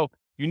else. And so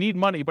you need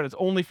money, but it's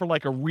only for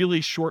like a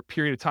really short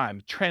period of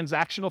time.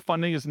 Transactional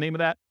funding is the name of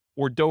that,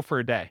 or dough for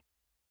a day.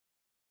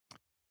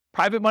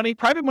 Private money.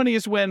 Private money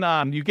is when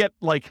you get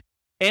like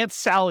Aunt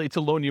Sally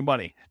to loan you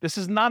money. This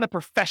is not a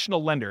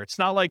professional lender. It's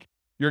not like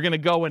you're going to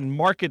go and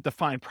market to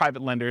find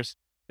private lenders.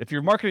 If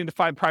you're marketing to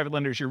find private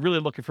lenders, you're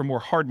really looking for more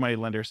hard money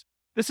lenders.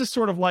 This is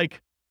sort of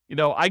like,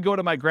 I go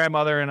to my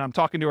grandmother and I'm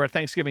talking to her at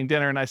Thanksgiving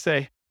dinner and I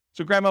say,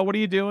 so grandma, what are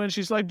you doing?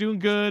 She's like, doing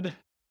good.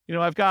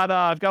 I've got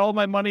all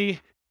my money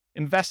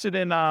invested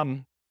in,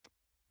 CDs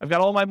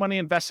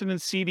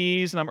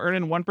and I'm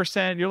earning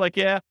 1%. You're like,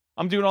 yeah,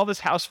 I'm doing all this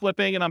house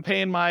flipping and I'm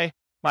paying my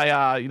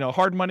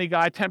hard money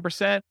guy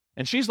 10%.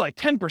 And she's like,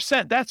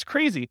 10%? That's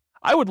crazy.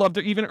 I would love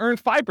to even earn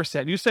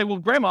 5%. You say, well,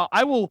 grandma,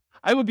 I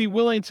would be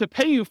willing to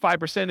pay you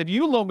 5% if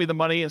you loan me the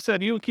money instead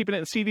of you keeping it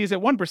in CDs at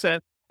 1%.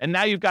 And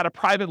now you've got a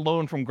private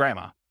loan from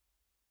grandma.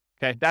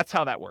 Okay, that's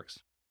how that works.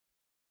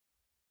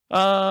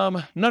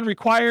 None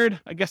required.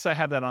 I guess I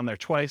have that on there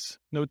twice.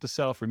 Note to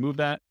self, remove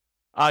that.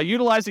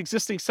 Utilize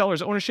existing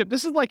seller's ownership.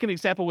 This is like an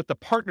example with the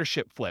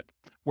partnership flip,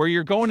 where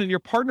you're going and you're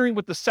partnering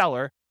with the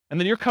seller, and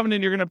then you're coming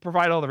in, you're going to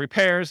provide all the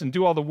repairs and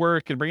do all the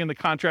work and bring in the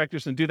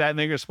contractors and do that, and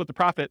then you're going to split the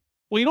profit.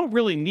 Well, you don't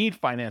really need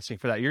financing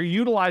for that. You're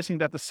utilizing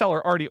that the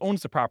seller already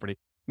owns the property.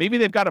 Maybe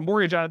they've got a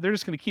mortgage on it. They're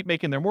just going to keep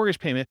making their mortgage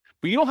payment,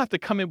 but you don't have to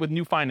come in with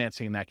new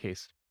financing in that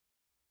case.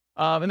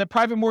 And then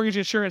private mortgage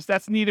insurance,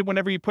 that's needed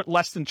whenever you put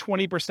less than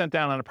 20%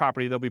 down on a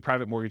property. There'll be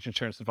private mortgage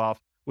insurance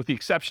involved, with the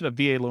exception of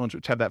VA loans,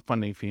 which have that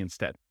funding fee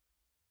instead.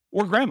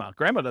 Or grandma.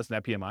 Grandma doesn't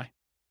have PMI.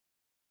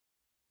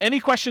 Any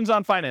questions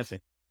on financing?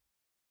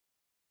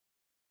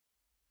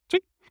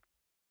 Sweet.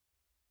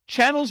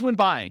 Channels when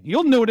buying.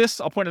 You'll notice,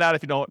 I'll point it out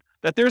if you don't,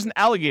 that there's an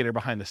alligator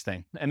behind this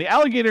thing. And the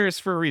alligator is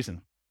for a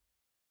reason.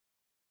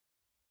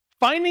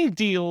 Finding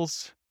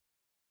deals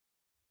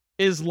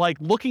is like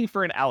looking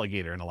for an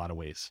alligator in a lot of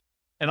ways.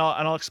 And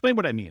I'll explain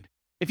what I mean.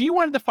 If you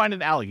wanted to find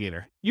an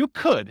alligator, you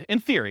could, in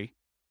theory,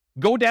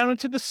 go down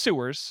into the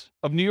sewers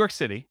of New York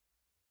City,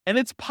 and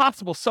it's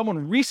possible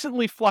someone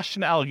recently flushed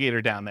an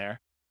alligator down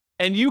there,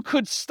 and you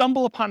could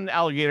stumble upon an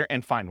alligator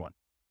and find one.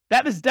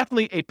 That is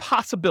definitely a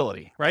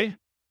possibility, right?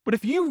 But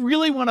if you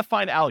really want to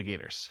find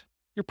alligators,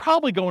 you're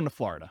probably going to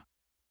Florida.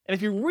 And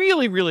if you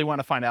really, really want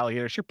to find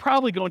alligators, you're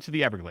probably going to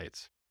the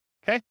Everglades,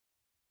 okay?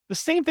 The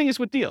same thing is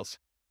with deals.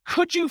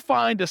 Could you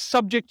find a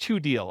subject to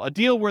deal, a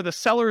deal where the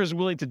seller is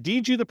willing to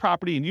deed you the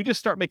property and you just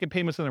start making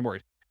payments on their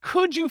mortgage?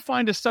 Could you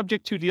find a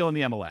subject to deal in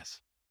the MLS?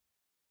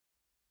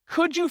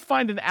 Could you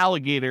find an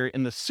alligator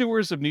in the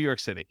sewers of New York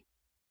City?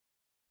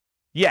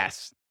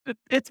 Yes,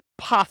 it's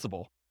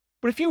possible.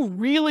 But if you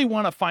really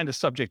want to find a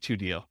subject to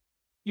deal,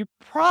 you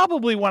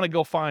probably want to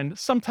go find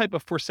some type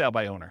of for sale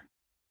by owner.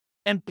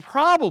 And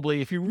probably,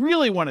 if you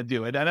really want to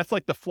do it, and that's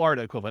like the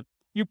Florida equivalent,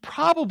 you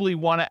probably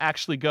want to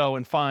actually go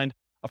and find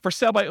a for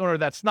sale by owner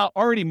that's not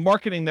already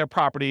marketing their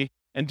property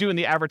and doing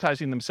the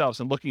advertising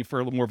themselves and looking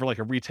for more of like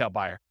a retail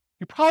buyer.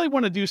 You probably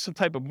want to do some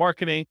type of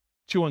marketing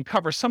to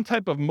uncover some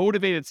type of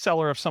motivated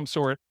seller of some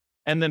sort,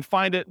 and then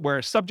find it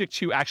where subject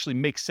to actually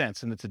makes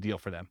sense and it's a deal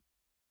for them.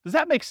 Does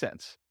that make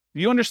sense?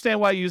 Do you understand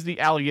why I use the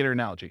alligator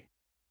analogy?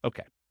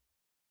 Okay.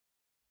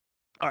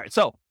 All right,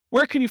 so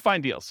where can you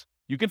find deals?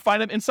 You can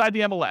find them inside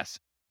the MLS,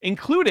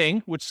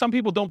 including, which some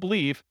people don't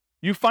believe,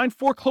 you find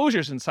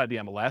foreclosures inside the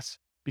MLS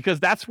because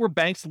that's where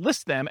banks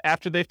list them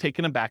after they've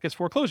taken them back as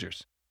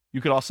foreclosures.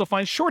 You could also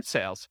find short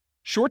sales.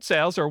 Short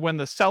sales are when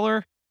the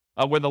seller,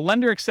 where the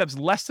lender accepts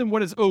less than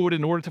what is owed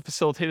in order to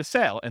facilitate a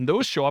sale, and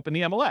those show up in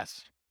the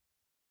MLS.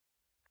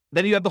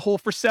 Then you have the whole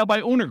for sale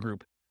by owner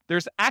group.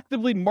 there's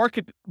actively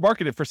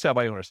marketed for sale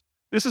by owners.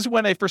 This is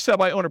when a for sale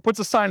by owner puts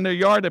a sign in their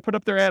yard, they put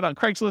up their ad on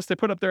Craigslist, they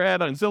put up their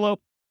ad on Zillow,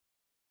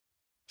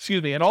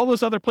 and all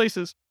those other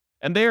places,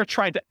 and they are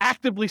trying to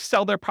actively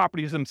sell their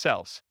properties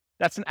themselves.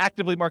 That's an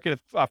actively marketed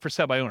for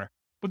sale by owner.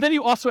 But then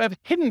you also have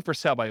hidden for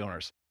sale by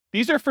owners.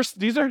 These are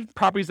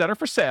properties that are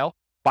for sale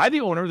by the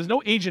owner. There's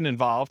no agent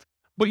involved,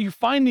 but you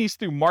find these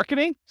through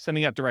marketing,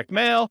 sending out direct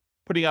mail,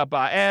 putting up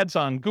ads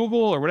on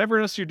Google or whatever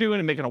else you're doing,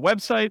 and making a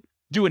website,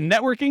 doing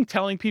networking,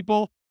 telling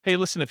people, hey,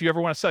 listen, if you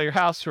ever want to sell your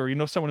house, or you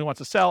know someone who wants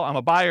to sell, I'm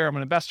a buyer, I'm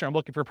an investor, I'm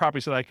looking for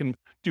properties that I can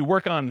do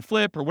work on and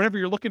flip, or whatever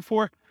you're looking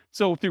for.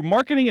 So through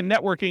marketing and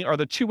networking are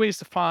the two ways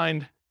to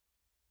find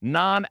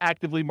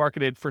non-actively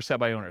marketed for sale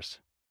by owners.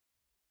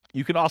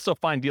 You can also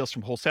find deals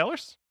from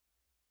wholesalers.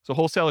 So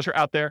wholesalers are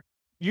out there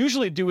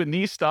usually doing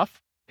these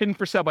stuff, hidden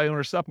for sale by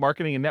owner stuff,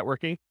 marketing and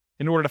networking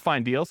in order to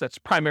find deals. That's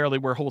primarily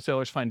where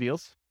wholesalers find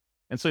deals.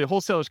 And so the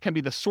wholesalers can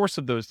be the source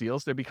of those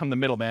deals. They become the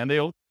middleman. They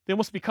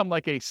almost become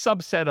like a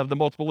subset of the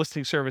multiple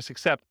listing service,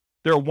 except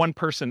they're a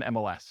one-person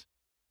MLS.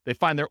 They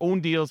find their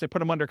own deals, they put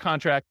them under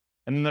contract,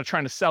 and then they're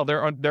trying to sell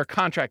their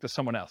contract to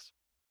someone else.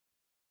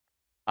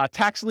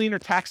 Tax lien or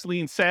tax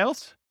lien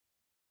sales.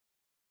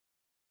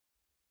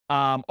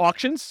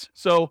 Auctions.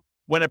 So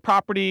when a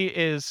property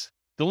is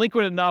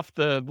delinquent enough,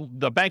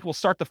 the bank will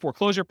start the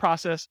foreclosure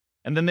process,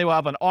 and then they will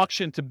have an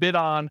auction to bid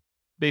on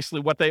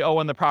basically what they owe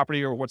on the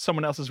property or what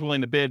someone else is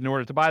willing to bid in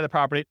order to buy the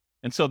property.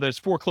 And so there's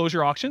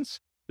foreclosure auctions.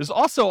 There's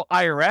also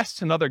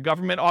IRS and other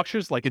government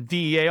auctions, like a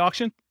DEA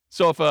auction.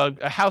 So if a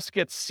house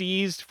gets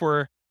seized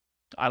for,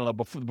 I don't know,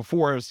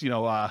 before it was,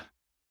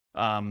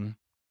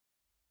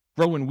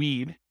 growing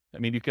weed. I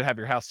mean, you could have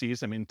your house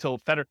seized. I mean, until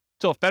it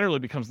federally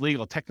becomes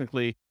legal,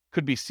 technically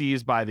could be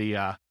seized by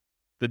the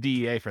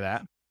DEA for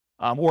that.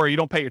 Or you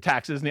don't pay your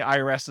taxes and the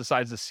IRS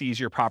decides to seize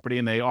your property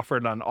and they offer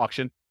it on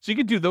auction. So you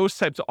could do those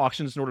types of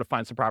auctions in order to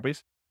find some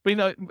properties. But,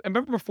 I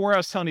remember before I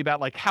was telling you about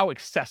like how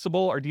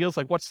accessible are deals,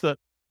 like what's the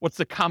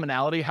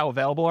commonality, how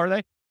available are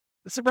they?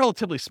 It's a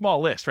relatively small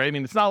list, right? I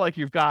mean, it's not like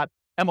you've got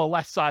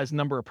MLS size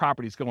number of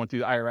properties going through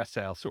the IRS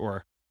sales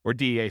or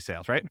DEA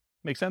sales, right?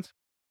 Make sense?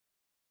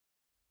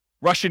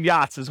 Russian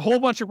yachts. There's a whole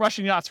bunch of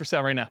Russian yachts for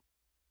sale right now.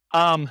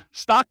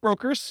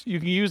 Stockbrokers, you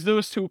can use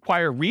those to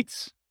acquire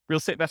REITs, real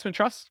estate investment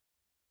trusts.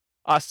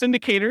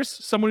 Syndicators,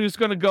 someone who's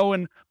going to go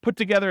and put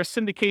together a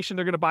syndication.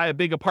 They're going to buy a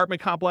big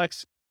apartment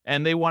complex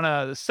and they want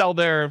to sell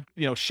their,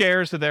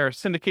 shares of their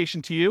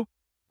syndication to you.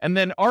 And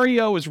then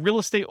REO is real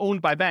estate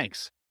owned by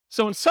banks.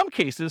 So in some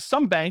cases,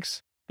 some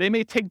banks, they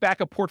may take back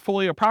a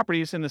portfolio of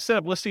properties and instead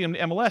of listing them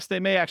in MLS, they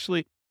may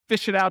actually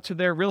fish it out to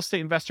their real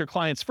estate investor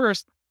clients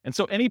first. And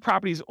so any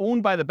properties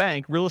owned by the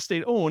bank, real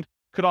estate owned,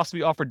 could also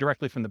be offered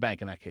directly from the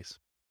bank in that case.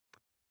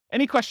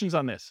 Any questions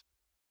on this?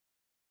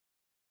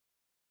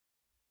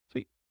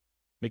 Sweet.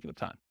 Making up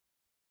time.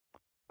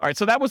 All right,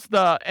 so that was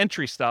the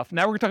entry stuff.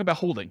 Now we're going to talk about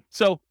holding.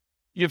 So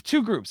you have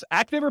two groups,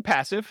 active or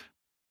passive,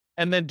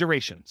 and then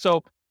duration.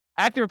 So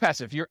active or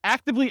passive, you're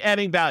actively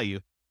adding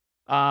value,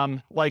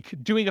 like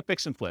doing a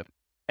fix and flip.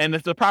 And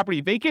is the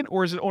property vacant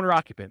or is it owner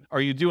occupant? Are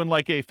you doing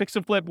like a fix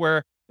and flip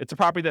where it's a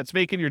property that's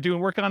vacant, you're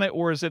doing work on it,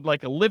 or is it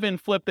like a live-in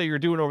flip that you're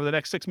doing over the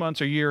next 6 months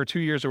or year or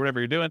 2 years or whatever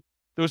you're doing?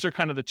 Those are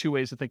kind of the two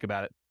ways to think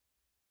about it.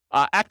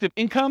 Active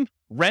income,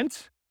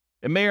 rent.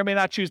 It may or may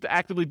not choose to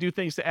actively do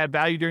things to add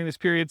value during this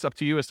period. It's up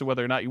to you as to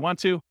whether or not you want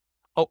to.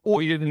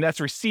 And that's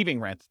receiving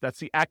rent. That's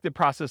the active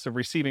process of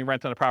receiving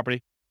rent on a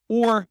property.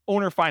 Or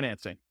owner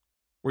financing,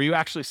 where you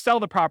actually sell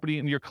the property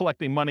and you're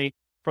collecting money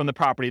from the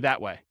property that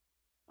way.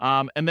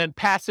 And then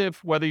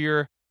passive, whether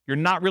you're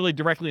not really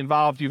directly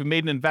involved, you've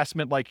made an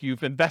investment, like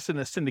you've invested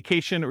in a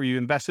syndication or you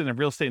invested in a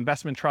real estate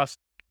investment trust,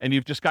 and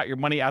you've just got your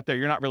money out there.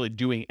 You're not really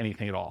doing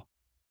anything at all.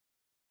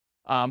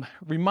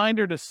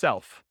 Reminder to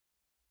self,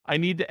 I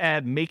need to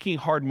add making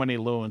hard money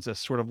loans as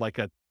sort of like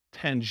a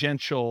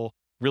tangential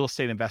real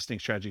estate investing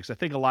strategy, because I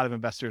think a lot of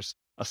investors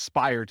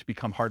aspire to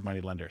become hard money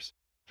lenders.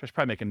 So I should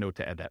probably make a note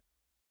to add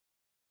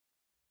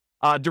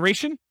that.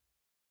 Duration.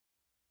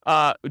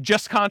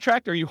 Just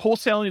contract. Are you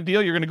wholesaling a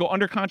deal? You're going to go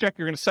under contract.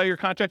 You're going to sell your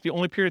contract. The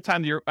only period of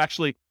time that you're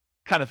actually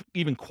kind of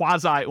even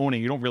quasi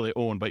owning, you don't really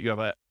own, but you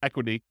have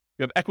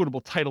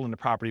equitable title in the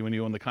property when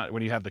you own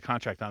when you have the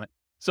contract on it.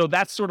 So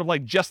that's sort of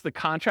like just the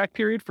contract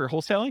period for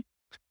wholesaling.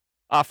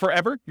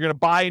 Forever. You're going to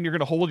buy and you're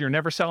going to hold. You're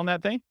never selling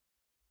that thing.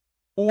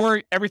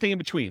 Or everything in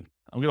between.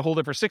 I'm going to hold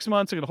it for 6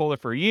 months. I'm going to hold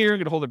it for a year. I'm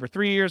going to hold it for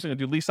 3 years. I'm going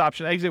to do lease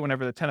option exit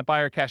whenever the tenant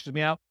buyer cashes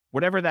me out.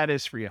 Whatever that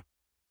is for you.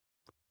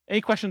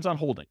 Any questions on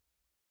holding?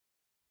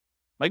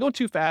 Am I going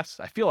too fast?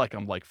 I feel like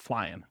I'm like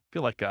flying. I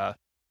feel like,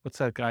 what's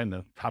that guy in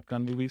the Top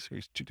Gun movies where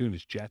he's doing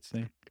his jets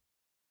thing?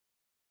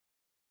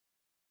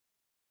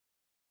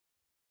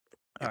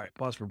 All right,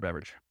 pause for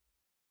beverage.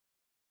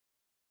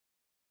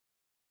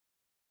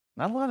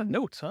 Not a lot of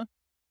notes, huh?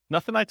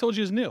 Nothing I told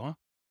you is new, huh?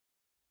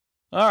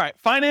 All right,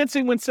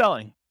 financing when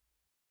selling.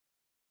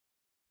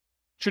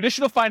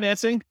 Traditional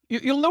financing.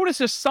 You'll notice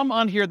there's some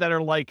on here that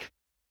are like,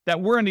 that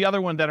were in the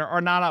other one that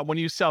are not when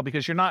you sell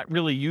because you're not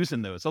really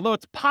using those. Although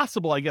it's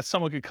possible, I guess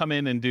someone could come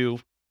in and do,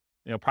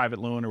 private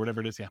loan or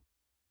whatever it is. Yeah.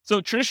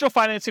 So traditional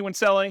financing when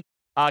selling,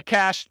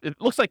 cash, it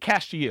looks like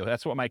cash to you.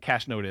 That's what my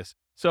cash note is.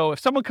 So if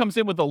someone comes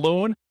in with a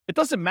loan, it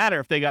doesn't matter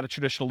if they got a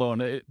traditional loan.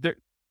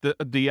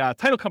 The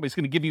title company is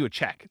going to give you a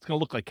check. It's going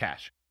to look like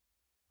cash.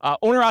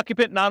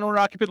 Owner-occupant,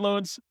 non-owner-occupant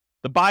loans,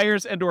 the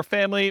buyers and/or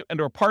family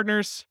and/or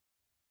partners,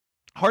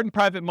 hard and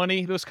private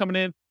money, those coming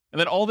in, and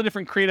then all the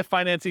different creative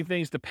financing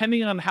things,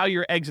 depending on how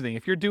you're exiting.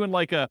 If you're doing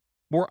like a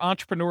more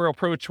entrepreneurial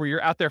approach where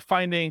you're out there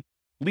finding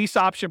lease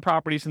option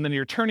properties and then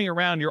you're turning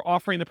around, you're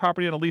offering the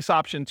property on a lease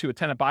option to a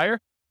tenant buyer,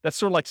 that's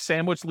sort of like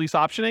sandwich lease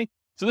optioning.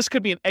 So this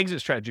could be an exit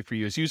strategy for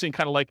you, is using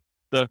kind of like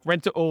the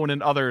rent to own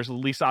and others,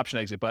 lease option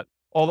exit. But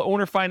all the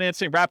owner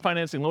financing, wrap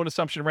financing, loan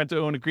assumption, rent to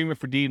own, agreement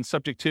for deed, and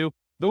subject to,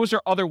 those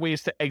are other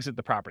ways to exit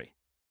the property.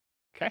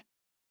 Okay.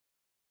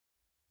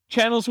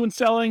 Channels when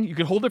selling, you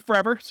can hold it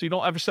forever, so you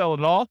don't ever sell it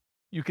at all.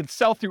 You can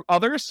sell through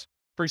others.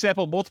 For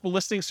example, multiple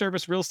listing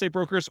service, real estate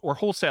brokers, or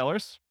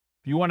wholesalers.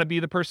 If you want to be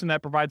the person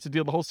that provides the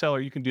deal to the wholesaler,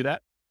 you can do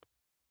that.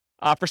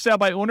 For sale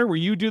by owner, where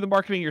you do the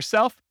marketing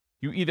yourself,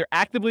 you either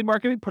actively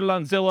market it, put it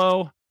on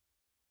Zillow,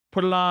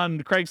 put it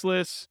on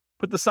Craigslist,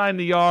 put the sign in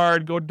the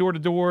yard, go door to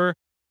door.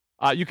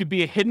 You could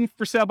be a hidden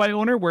for sale by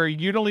owner where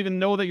you don't even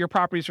know that your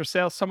property is for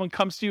sale. Someone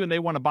comes to you and they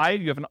want to buy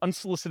it. You have an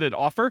unsolicited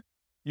offer.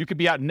 You could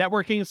be out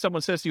networking.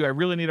 Someone says to you, I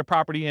really need a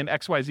property in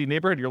XYZ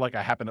neighborhood. You're like,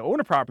 I happen to own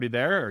a property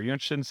there. Are you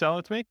interested in selling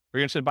it to me? Are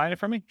you interested in buying it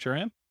from me? Sure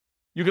am.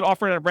 You can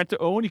offer it at rent to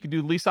own. You can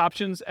do lease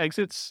options,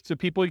 exits to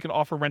people. You can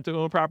offer rent to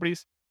own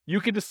properties.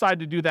 You could decide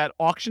to do that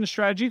auction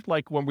strategy,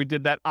 like when we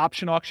did that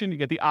option auction. You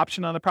get the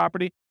option on the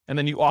property and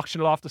then you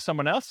auction it off to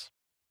someone else.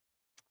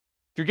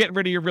 If you're getting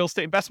rid of your real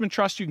estate investment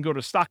trust, you can go to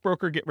a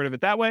stockbroker, get rid of it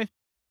that way.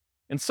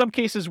 In some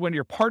cases, when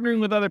you're partnering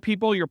with other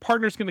people, your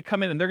partner's going to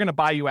come in and they're going to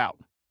buy you out.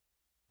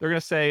 They're going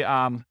to say,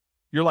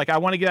 you're like, I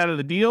want to get out of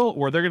the deal,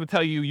 or they're going to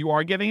tell you you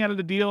are getting out of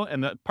the deal,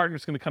 and the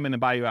partner's going to come in and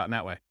buy you out in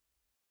that way.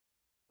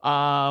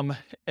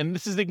 And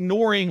this is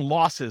ignoring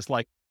losses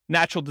like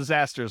natural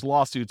disasters,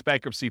 lawsuits,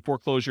 bankruptcy,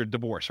 foreclosure,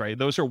 divorce, right?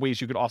 Those are ways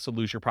you could also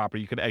lose your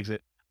property. You could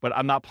exit, but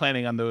I'm not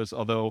planning on those,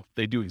 although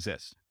they do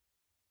exist.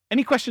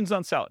 Any questions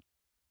on selling?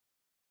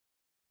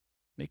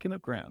 Making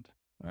up ground.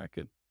 All right,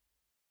 good.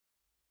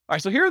 All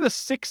right, so here are the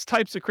 6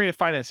 types of creative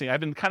financing. I've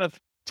been kind of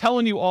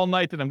telling you all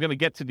night that I'm going to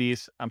get to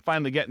these. I'm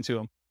finally getting to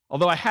them,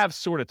 although I have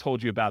sort of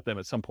told you about them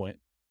at some point.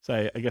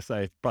 So I guess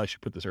I probably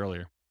should put this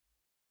earlier.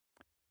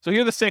 So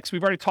here are the 6.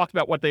 We've already talked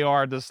about what they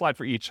are. There's a slide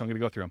for each, so I'm going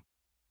to go through them.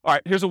 All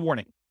right, here's a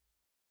warning.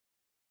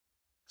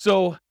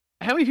 So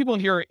how many people in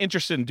here are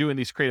interested in doing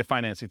these creative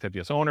financing type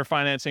deals? Owner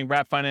financing,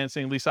 wrap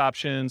financing, lease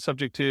option,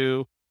 subject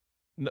to,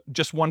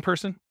 just one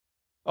person?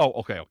 Oh,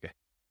 okay.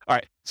 All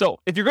right, so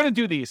if you're going to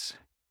do these,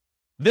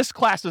 this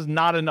class is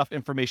not enough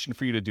information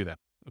for you to do them,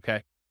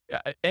 okay?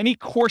 Any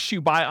course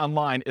you buy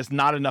online is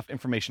not enough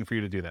information for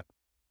you to do that.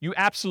 You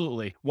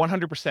absolutely,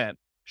 100%,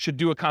 should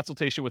do a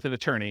consultation with an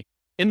attorney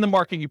in the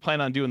market you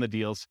plan on doing the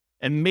deals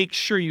and make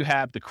sure you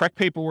have the correct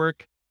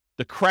paperwork,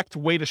 the correct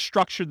way to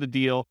structure the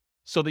deal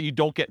so that you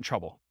don't get in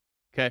trouble,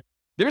 okay?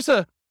 There's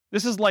a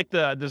slide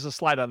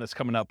on this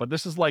coming up, but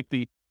this is like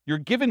you're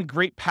given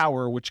great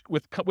power, which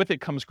with it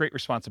comes great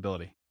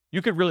responsibility.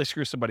 You could really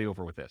screw somebody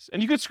over with this.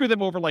 And you could screw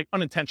them over like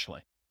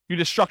unintentionally. You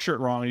just structure it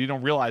wrong and you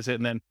don't realize it,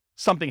 and then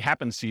something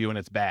happens to you and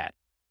it's bad,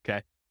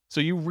 okay? So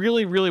you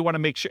really, really want to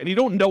make sure, and you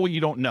don't know what you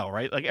don't know,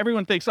 right? Like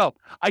everyone thinks, oh,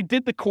 I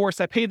did the course,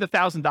 I paid the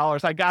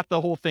 $1,000, I got the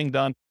whole thing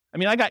done. I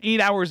mean, I got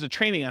 8 hours of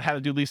training on how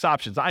to do lease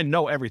options. I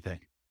know everything.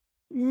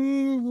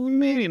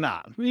 Maybe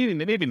not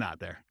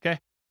there, okay?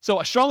 So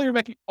I strongly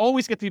recommend you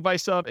always get the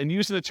advice of and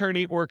use an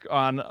attorney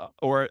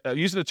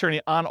use an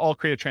attorney on all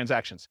creative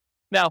transactions.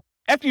 Now,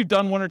 after you've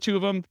done 1 or 2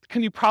 of them,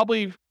 can you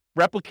probably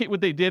replicate what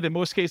they did in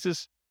most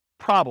cases?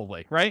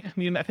 Probably, right? I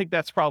mean, I think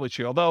that's probably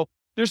true. Although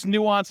there's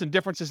nuance and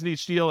differences in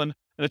each deal, and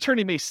an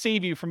attorney may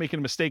save you from making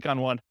a mistake on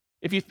one.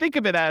 If you think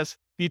of it as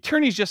the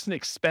attorney is just an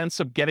expense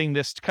of getting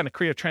this kind of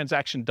creative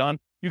transaction done,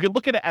 you could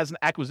look at it as an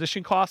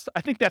acquisition cost.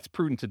 I think that's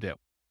prudent to do.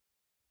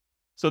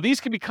 So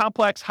these can be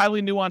complex,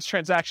 highly nuanced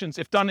transactions.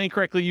 If done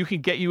incorrectly, you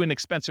can get you in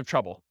expensive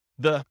trouble.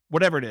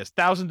 Whatever it is,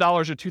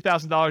 $1,000 or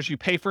 $2,000 you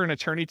pay for an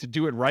attorney to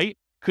do it right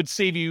could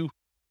save you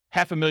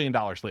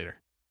 $500,000 later.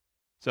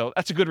 So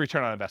that's a good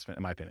return on investment,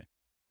 in my opinion.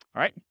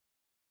 All right.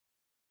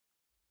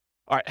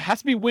 It has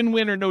to be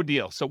win-win or no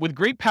deal. So with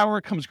great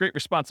power comes great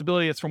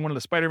responsibility. It's from one of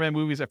the Spider-Man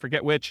movies. I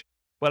forget which,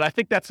 but I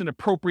think that's an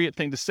appropriate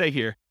thing to say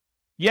here.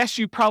 Yes,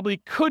 you probably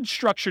could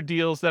structure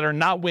deals that are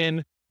not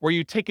win, where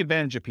you take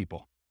advantage of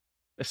people,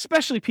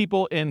 especially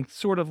people in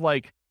sort of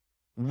like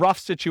rough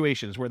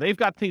situations where they've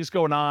got things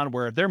going on,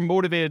 where they're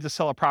motivated to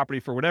sell a property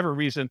for whatever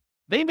reason.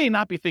 They may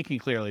not be thinking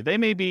clearly. They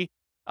may be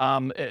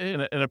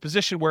in a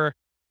position where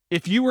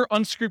if you were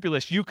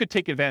unscrupulous, you could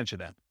take advantage of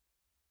them.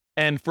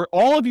 And for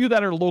all of you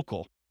that are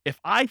local, if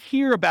I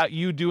hear about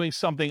you doing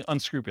something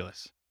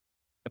unscrupulous,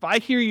 if I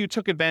hear you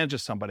took advantage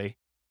of somebody,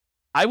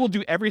 I will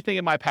do everything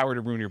in my power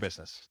to ruin your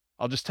business.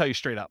 I'll just tell you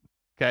straight up,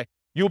 okay?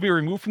 You'll be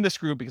removed from this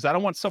group because I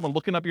don't want someone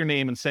looking up your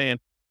name and saying,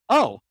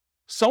 oh,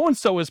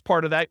 so-and-so is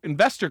part of that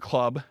investor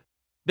club.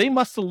 They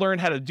must have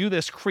learned how to do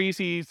this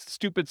crazy,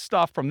 stupid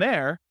stuff from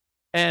there.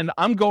 And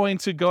I'm going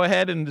to go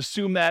ahead and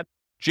assume that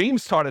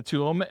James taught it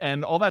to him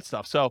and all that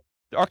stuff. So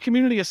our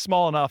community is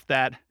small enough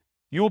that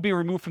you will be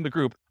removed from the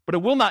group, but it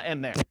will not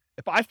end there.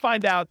 If I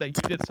find out that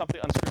you did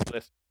something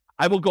unscrupulous,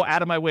 I will go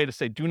out of my way to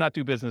say, do not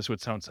do business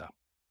with so-and-so.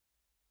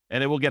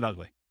 And it will get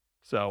ugly.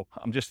 So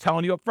I'm just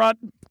telling you up front,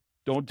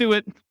 don't do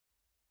it.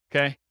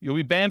 Okay. You'll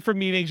be banned from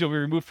meetings. You'll be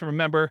removed from a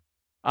member.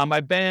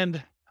 I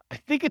banned, I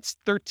think it's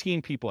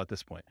 13 people at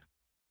this point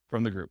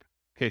from the group,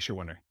 in case you're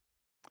wondering.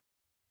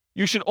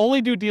 You should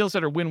only do deals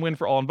that are win-win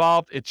for all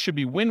involved. It should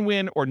be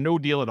win-win or no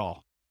deal at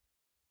all.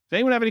 Does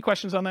anyone have any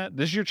questions on that?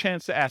 This is your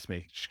chance to ask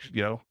me.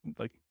 Yeah,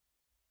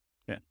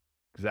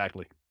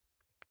 exactly.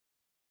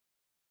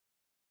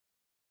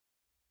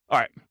 All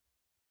right.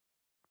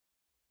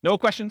 No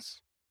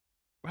questions?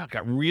 Wow, it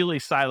got really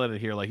silent in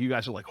here. Like, you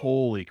guys are like,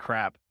 holy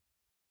crap.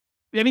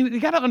 I mean, you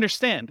got to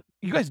understand,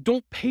 you guys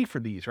don't pay for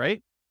these,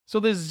 right? So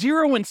there's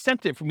zero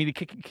incentive for me to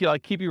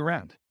keep you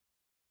around.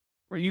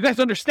 You guys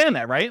understand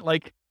that, right?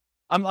 Like,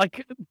 I'm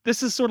like,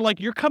 this is sort of like,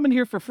 you're coming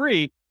here for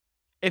free.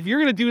 If you're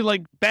going to do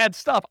like bad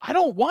stuff, I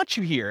don't want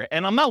you here.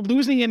 And I'm not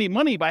losing any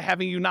money by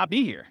having you not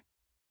be here.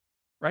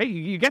 Right?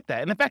 You get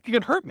that. And in fact, you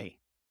could hurt me.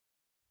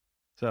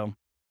 So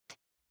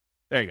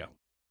there you go.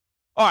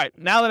 All right.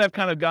 Now that I've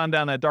kind of gone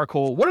down that dark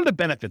hole, what are the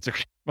benefits of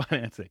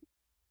financing?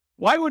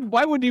 Why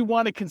would you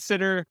want to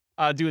consider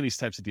doing these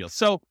types of deals?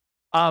 So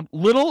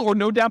little or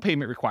no down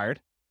payment required.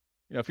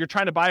 If you're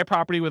trying to buy a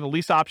property with a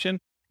lease option,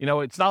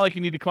 it's not like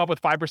you need to come up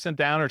with 5%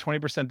 down or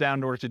 20% down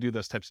in order to do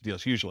those types of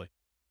deals usually.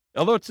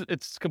 Although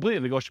it's completely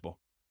negotiable.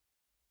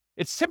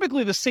 It's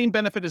typically the same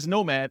benefit as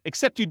Nomad,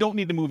 except you don't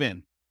need to move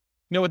in.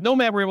 With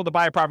Nomad, we're able to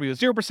buy a property with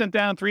 0%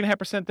 down,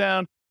 3.5%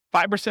 down,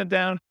 5%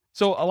 down.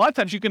 So a lot of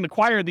times you can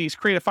acquire these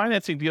creative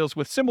financing deals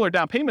with similar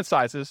down payment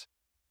sizes,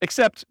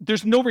 except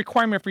there's no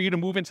requirement for you to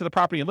move into the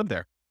property and live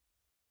there.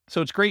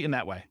 So it's great in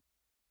that way.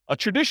 A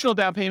traditional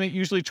down payment,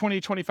 usually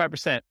 20 to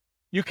 25%.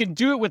 You can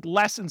do it with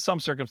less in some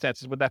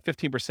circumstances with that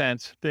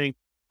 15% thing.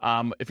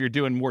 If you're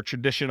doing more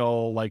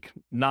traditional, like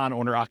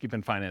non-owner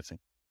occupant financing.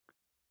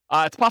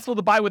 It's possible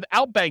to buy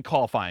without bank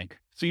qualifying.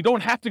 So you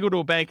don't have to go to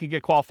a bank and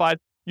get qualified.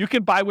 You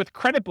can buy with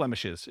credit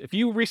blemishes. If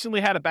you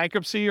recently had a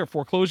bankruptcy or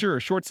foreclosure or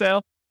short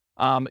sale,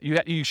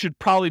 you should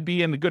probably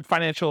be in a good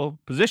financial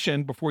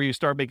position before you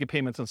start making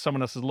payments on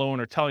someone else's loan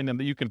or telling them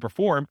that you can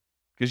perform,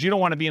 because you don't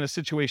want to be in a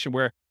situation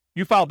where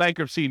you file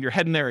bankruptcy and you're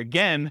heading there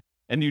again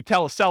and you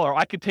tell a seller,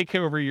 I could take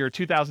care of your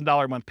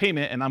 $2,000 a month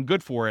payment and I'm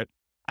good for it.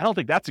 I don't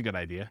think that's a good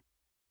idea.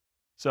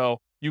 So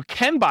you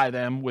can buy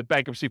them with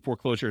bankruptcy,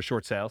 foreclosure, or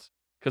short sales,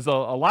 because a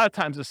lot of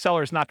times the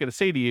seller is not going to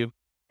say to you,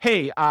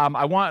 hey,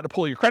 I want to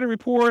pull your credit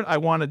report. I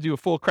want to do a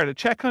full credit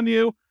check on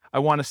you. I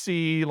want to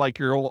see like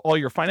all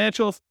your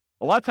financials.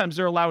 A lot of times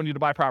they're allowing you to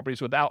buy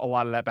properties without a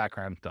lot of that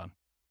background done.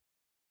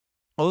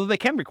 Although they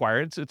can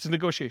require it, it's a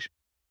negotiation.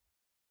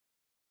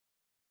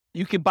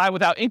 You can buy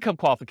without income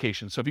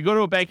qualification. So if you go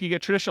to a bank, you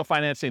get traditional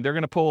financing, they're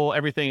going to pull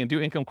everything and do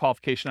income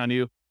qualification on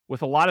you.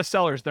 With a lot of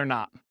sellers, they're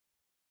not.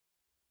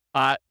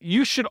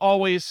 You should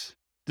always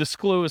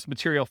disclose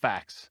material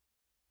facts.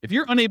 If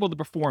you're unable to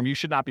perform, you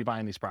should not be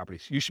buying these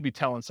properties. You should be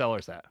telling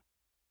sellers that,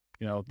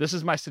 this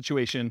is my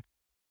situation.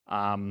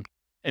 And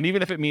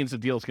even if it means the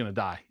deal is going to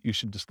die, you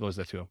should disclose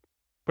that to them.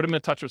 Put them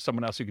in touch with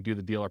someone else who could do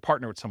the deal or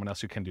partner with someone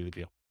else who can do the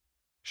deal.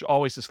 You should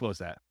always disclose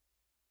that.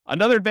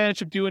 Another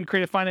advantage of doing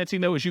creative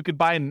financing, though, is you could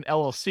buy an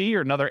LLC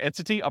or another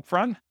entity up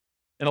front.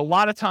 And a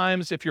lot of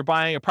times, if you're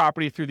buying a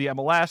property through the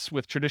MLS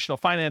with traditional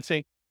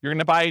financing, you're going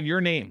to buy in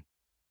your name.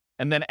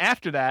 And then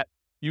after that,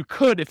 you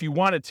could, if you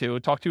wanted to,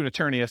 talk to an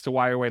attorney as to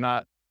why or why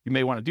not you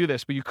may want to do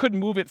this, but you could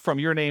move it from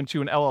your name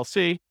to an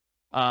LLC.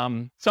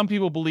 Some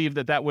people believe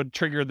that would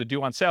trigger the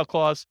due on sale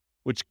clause,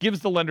 which gives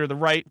the lender the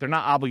right, they're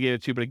not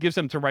obligated to, but it gives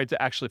them the right to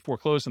actually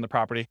foreclose on the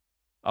property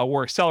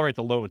or accelerate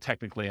the loan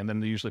technically, and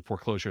then usually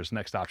foreclosure is the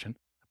next option.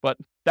 But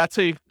that's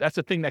a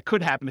thing that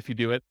could happen if you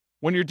do it.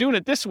 When you're doing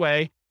it this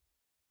way,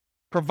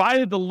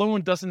 provided the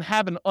loan doesn't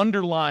have an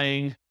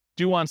underlying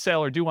due on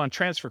sale or due on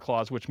transfer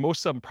clause, which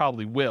most of them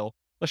probably will,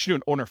 unless you're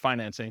doing owner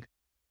financing.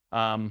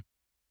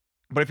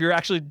 But if you're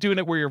actually doing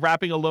it where you're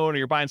wrapping a loan or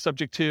you're buying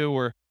subject to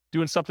or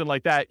doing something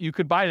like that, you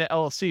could buy an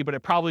LLC, but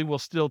it probably will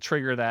still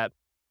trigger that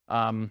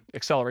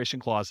acceleration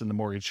clause in the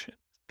mortgage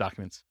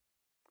documents.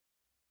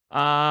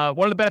 One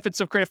of the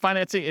benefits of creative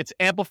financing, it's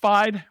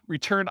amplified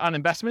return on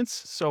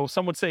investments. So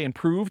some would say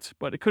improved,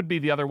 but it could be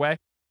the other way.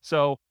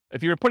 So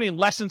if you're putting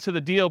less into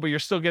the deal, but you're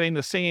still getting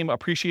the same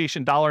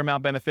appreciation dollar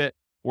amount benefit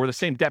or the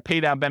same debt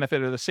pay down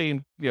benefit or the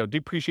same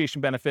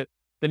depreciation benefit,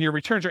 then your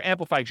returns are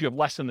amplified because you have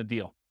less in the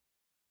deal.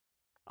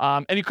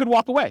 And you could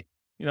walk away.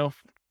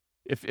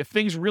 If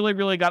things really,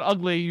 really got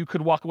ugly, you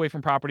could walk away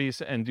from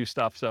properties and do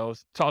stuff. So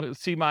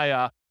see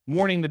my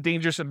warning the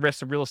dangers and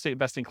risks of real estate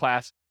investing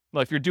class.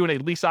 Well, if you're doing a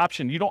lease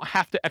option, you don't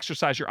have to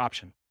exercise your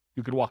option.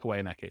 You could walk away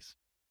in that case.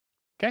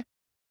 Okay?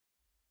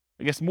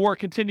 I guess more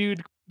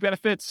continued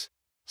benefits.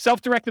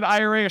 Self-directed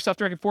IRA or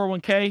self-directed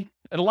 401k.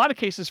 In a lot of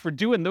cases, for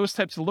doing those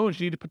types of loans,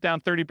 you need to put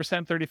down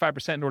 30%,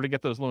 35% in order to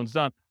get those loans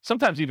done.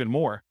 Sometimes even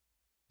more.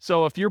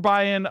 So if you're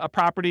buying a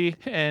property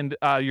and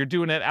you're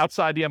doing it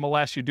outside the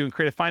MLS, you're doing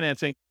creative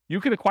financing,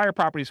 you can acquire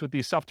properties with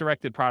these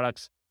self-directed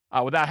products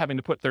without having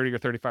to put 30 or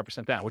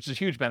 35% down, which is a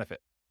huge benefit.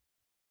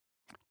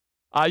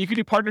 You can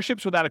do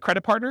partnerships without a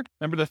credit partner.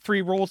 Remember the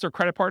 3 roles of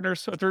credit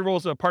partners, 3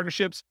 roles of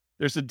partnerships.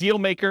 There's the deal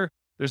maker,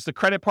 there's the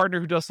credit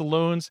partner who does the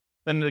loans,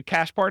 then the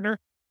cash partner.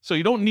 So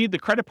you don't need the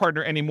credit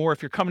partner anymore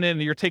if you're coming in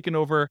and you're taking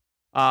over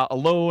a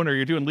loan, or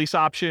you're doing lease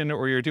option,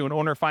 or you're doing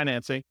owner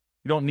financing.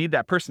 You don't need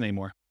that person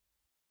anymore.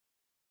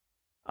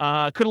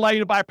 Could allow you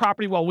to buy a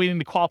property while waiting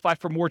to qualify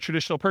for more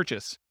traditional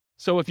purchase.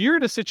 So if you're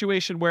in a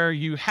situation where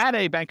you had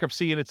a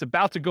bankruptcy and it's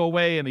about to go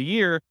away in a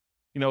year,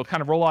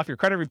 kind of roll off your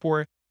credit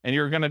report, and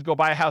you're going to go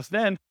buy a house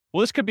then, well,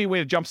 this could be a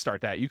way to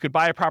jumpstart that. You could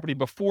buy a property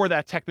before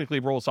that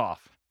technically rolls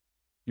off.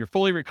 You're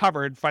fully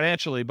recovered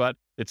financially, but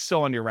it's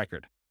still on your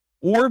record.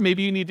 Or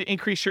maybe you need to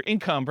increase your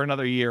income for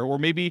another year, or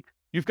maybe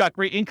you've got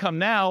great income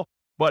now,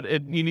 but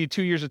you need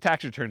 2 years of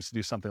tax returns to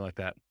do something like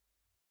that.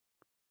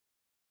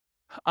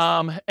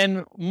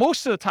 And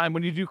most of the time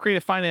when you do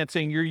creative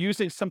financing, you're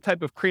using some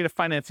type of creative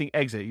financing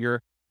exit.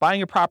 You're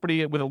buying a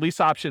property with a lease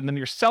option, and then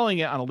you're selling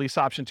it on a lease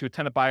option to a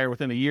tenant buyer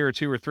within a year or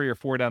 2 or 3 or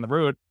 4 down the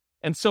road.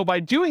 And so by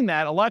doing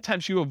that, a lot of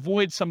times you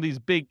avoid some of these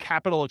big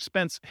capital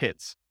expense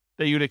hits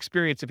that you'd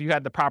experience if you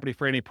had the property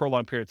for any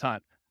prolonged period of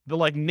time. The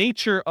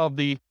nature of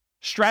the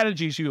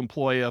strategies you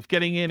employ of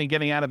getting in and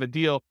getting out of a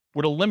deal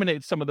would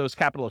eliminate some of those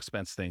capital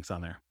expense things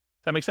on there.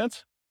 Does that make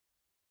sense?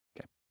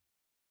 Okay.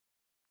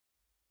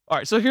 All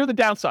right, so here are the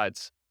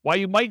downsides, why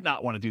you might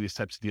not want to do these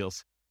types of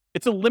deals.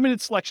 It's a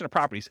limited selection of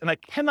properties, and I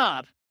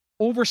cannot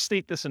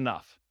overstate this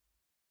enough.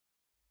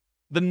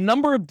 The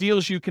number of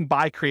deals you can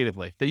buy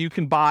creatively, that you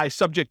can buy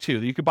subject to,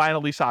 that you can buy on a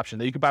lease option,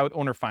 that you can buy with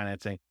owner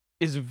financing,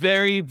 is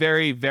very,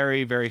 very,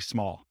 very, very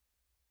small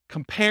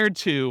compared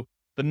to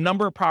the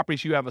number of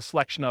properties you have a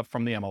selection of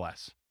from the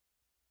MLS.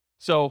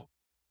 So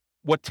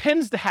what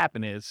tends to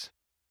happen is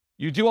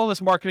you do all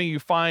this marketing, you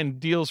find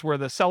deals where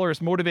the seller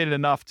is motivated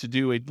enough to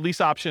do a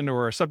lease option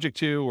or a subject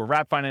to or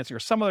wrap financing or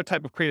some other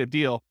type of creative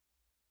deal.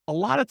 A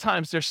lot of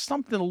times there's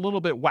something a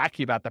little bit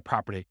wacky about that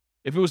property.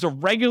 If it was a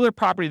regular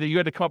property that you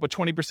had to come up with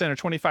 20% or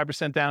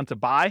 25% down to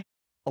buy,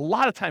 a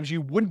lot of times you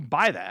wouldn't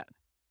buy that.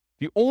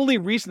 The only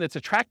reason it's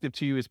attractive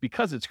to you is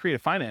because it's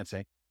creative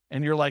financing.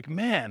 And you're like,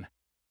 man,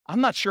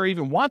 I'm not sure I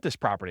even want this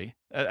property.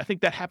 I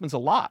think that happens a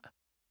lot.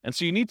 And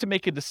so you need to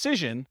make a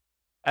decision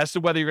as to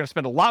whether you're going to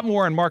spend a lot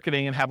more on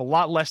marketing and have a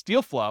lot less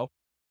deal flow,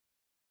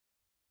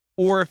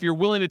 or if you're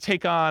willing to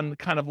take on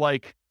kind of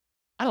like,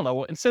 I don't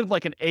know, instead of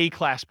like an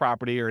A-class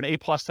property or an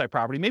A-plus type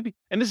property, maybe,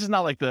 and this is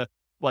not like the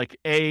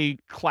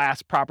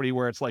A-class property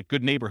where it's like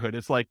good neighborhood.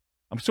 It's like,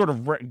 I'm sort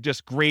of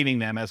just grading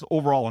them as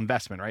overall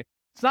investment, right?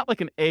 It's not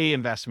like an A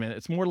investment.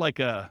 It's more like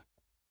a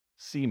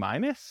C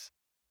minus.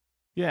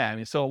 Yeah, I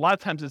mean, so a lot of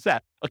times it's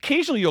that.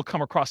 Occasionally you'll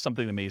come across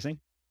something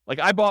amazing. Like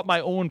I bought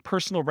my own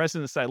personal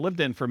residence that I lived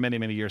in for many,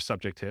 many years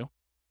subject to.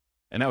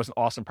 And that was an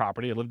awesome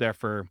property. I lived there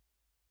for,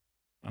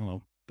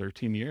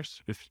 13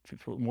 years,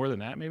 more than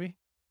that maybe.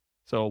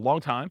 So a long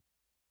time,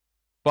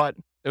 but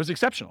it was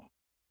exceptional.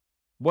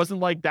 It wasn't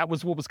like that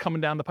was what was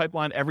coming down the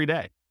pipeline every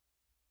day.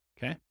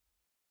 Okay.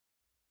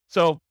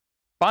 So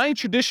buying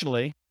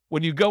traditionally,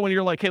 when you go and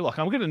you're like, hey, look,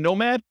 I'm going to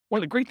Nomad. One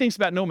of the great things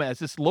about Nomad is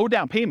this low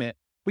down payment,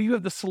 but you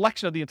have the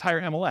selection of the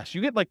entire MLS.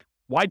 You get like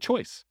wide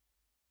choice.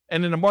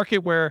 And in a market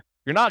where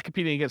you're not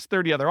competing against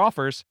 30 other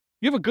offers,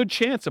 you have a good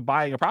chance of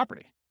buying a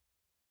property,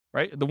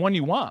 right? The one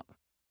you want.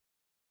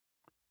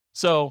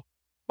 So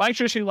buying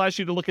traditionally allows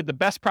you to look at the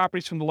best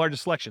properties from the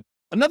largest selection.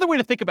 Another way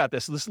to think about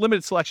this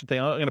limited selection thing,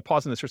 I'm going to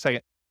pause on this for a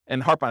second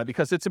and harp on it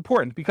because it's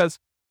important, because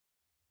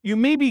you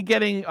may be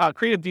getting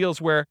creative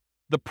deals where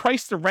the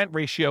price to rent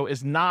ratio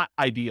is not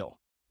ideal,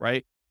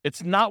 right?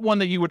 It's not one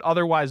that you would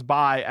otherwise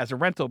buy as a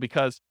rental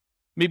because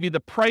maybe the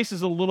price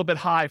is a little bit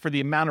high for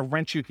the amount of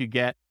rent you could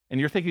get. And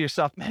you're thinking to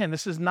yourself, man,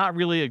 this is not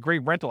really a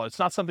great rental. It's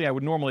not something I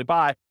would normally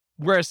buy.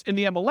 Whereas in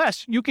the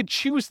MLS, you could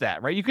choose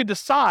that, right? You could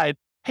decide,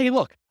 hey,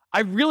 look,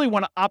 I really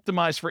want to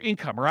optimize for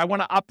income, or I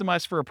want to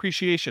optimize for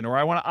appreciation, or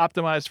I want to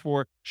optimize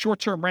for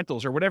short-term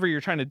rentals, or whatever you're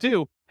trying to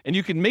do. And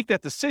you can make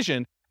that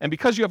decision. And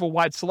because you have a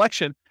wide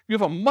selection, you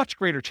have a much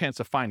greater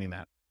chance of finding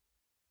that.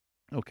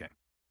 Okay.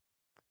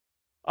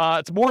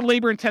 It's more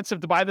labor intensive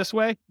to buy this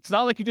way. It's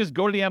not like you just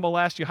go to the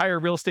MLS, you hire a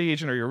real estate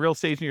agent or you're a real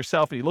estate agent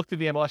yourself and you look through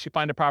the MLS, you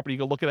find a property, you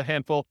go look at a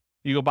handful,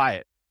 you go buy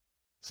it.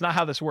 It's not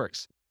how this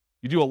works.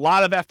 You do a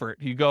lot of effort.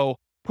 You go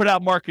put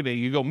out marketing,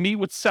 you go meet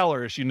with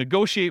sellers, you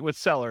negotiate with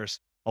sellers.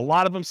 A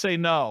lot of them say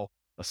no.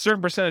 A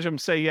certain percentage of them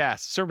say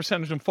yes. A certain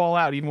percentage of them fall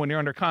out even when you're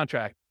under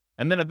contract.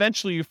 And then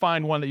eventually you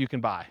find one that you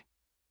can buy.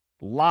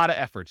 A lot of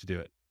effort to do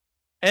it.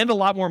 And a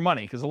lot more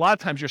money, because a lot of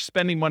times you're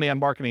spending money on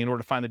marketing in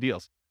order to find the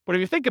deals. But if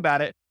you think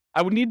about it,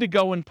 I would need to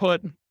go and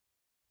put,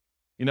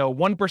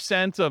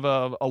 1%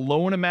 of a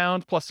loan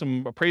amount plus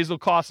some appraisal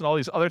costs and all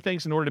these other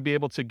things in order to be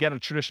able to get a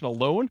traditional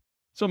loan.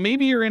 So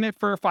maybe you're in it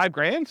for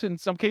 $5,000 in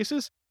some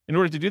cases. In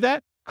order to do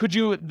that, could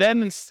you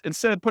then,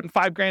 instead of putting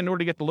 $5,000 in order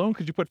to get the loan,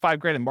 could you put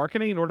 $5,000 in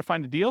marketing in order to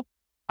find a deal?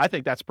 I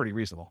think that's pretty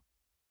reasonable.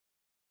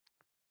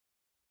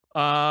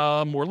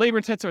 More labor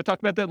intensive. I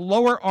talked about that.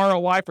 Lower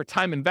ROI for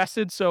time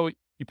invested. So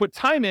you put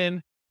time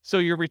in, so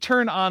your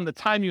return on the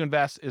time you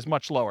invest is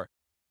much lower.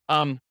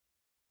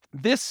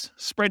 This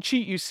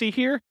spreadsheet you see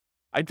here,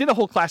 I did a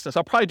whole class on this.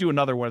 I'll probably do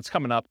another one. It's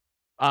coming up.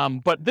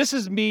 But this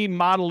is me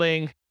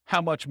modeling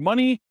how much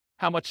money,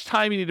 how much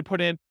time you need to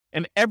put in,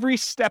 and every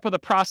step of the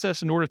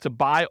process in order to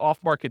buy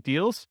off-market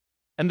deals,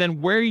 and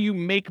then where you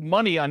make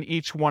money on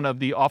each one of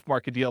the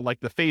off-market deal, like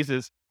the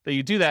phases that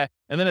you do that.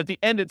 And then at the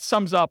end, it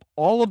sums up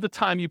all of the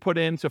time you put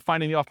into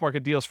finding the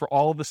off-market deals for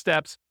all of the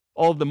steps,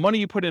 all of the money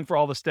you put in for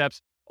all the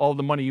steps, all of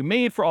the money you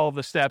made for all of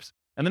the steps.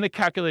 And then it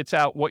calculates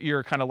out what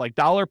your kind of like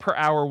dollar per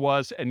hour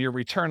was and your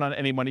return on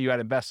any money you had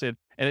invested.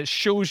 And it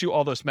shows you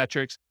all those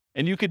metrics.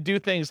 And you could do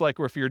things like,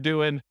 or if you're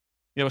doing,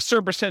 a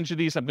certain percentage of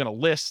these, I'm going to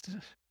list,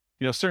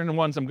 certain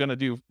ones I'm going to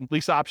do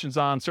lease options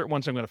on, certain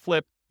ones I'm going to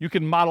flip. You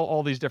can model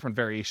all these different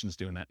variations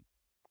doing that.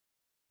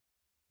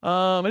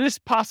 It is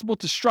possible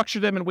to structure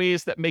them in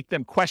ways that make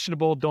them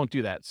questionable. Don't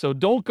do that. So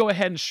don't go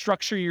ahead and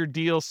structure your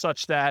deals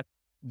such that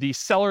the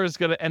seller is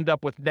going to end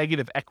up with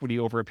negative equity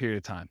over a period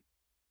of time,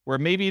 where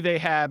maybe they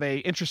have a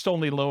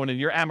interest-only loan and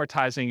you're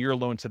amortizing your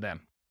loan to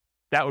them.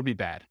 That would be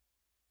bad.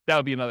 That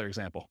would be another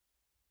example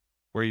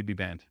where you'd be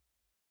banned.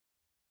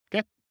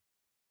 Okay.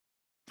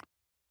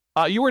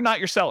 You are not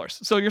your sellers.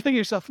 So you're thinking to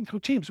yourself, oh,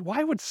 James,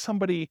 why would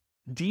somebody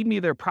deed me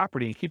their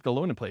property and keep the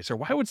loan in place? Or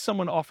why would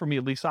someone offer me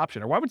a lease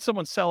option? Or why would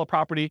someone sell a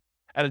property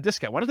at a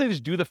discount? Why don't they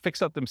just do the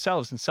fix up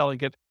themselves and sell and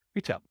get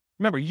retail?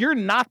 Remember, you're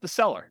not the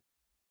seller.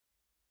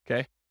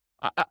 Okay.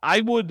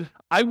 I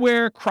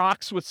wear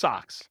Crocs with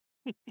socks.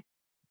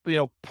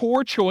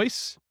 Poor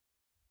choice.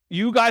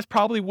 You guys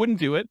probably wouldn't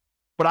do it,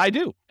 but I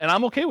do, and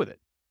I'm okay with it.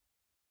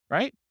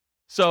 Right?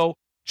 So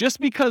just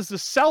because the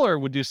seller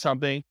would do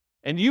something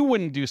and you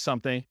wouldn't do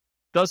something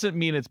doesn't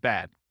mean it's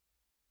bad.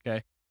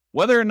 Okay?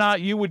 Whether or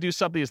not you would do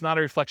something is not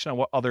a reflection on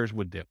what others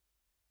would do.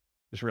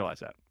 Just realize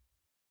that.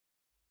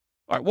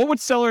 All right, why would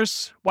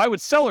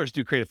sellers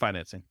do creative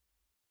financing?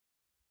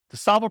 To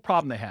solve a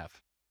problem they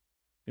have.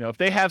 If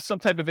they have some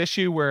type of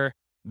issue where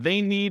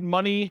they need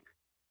money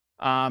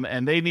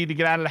and they need to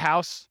get out of the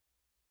house,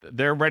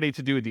 they're ready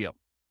to do a deal.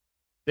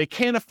 They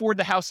can't afford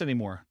the house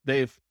anymore.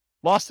 They've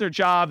lost their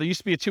job. They used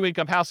to be a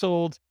 2-income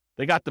household.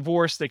 They got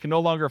divorced. They can no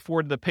longer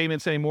afford the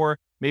payments anymore.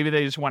 Maybe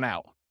they just went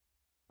out.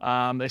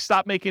 They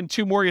stopped making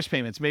 2 mortgage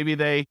payments. Maybe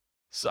they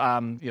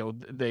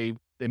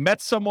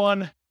met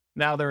someone.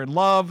 Now they're in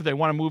love. They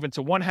want to move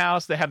into one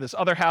house. They have this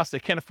other house. They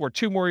can't afford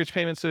 2 mortgage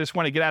payments. So they just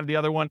want to get out of the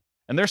other one.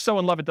 And they're so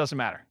in love, it doesn't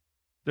matter.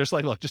 They're just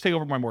like, look, just take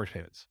over my mortgage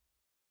payments.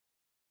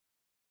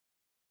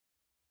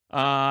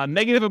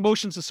 Negative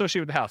emotions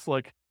associated with the house.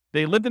 Like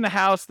they lived in the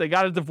house, they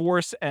got a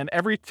divorce, and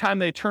every time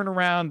they turn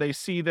around, they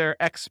see their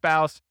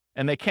ex-spouse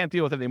and they can't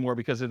deal with it anymore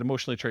because it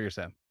emotionally triggers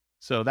them.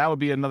 So that would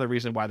be another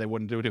reason why they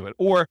wouldn't do it.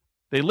 Or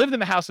they lived in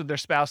the house with their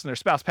spouse and their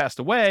spouse passed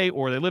away,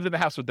 or they lived in the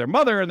house with their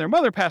mother and their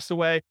mother passed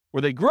away, or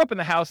they grew up in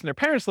the house and their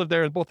parents lived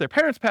there and both their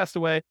parents passed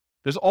away.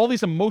 There's all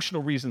these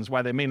emotional reasons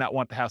why they may not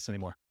want the house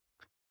anymore.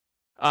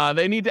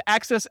 They need to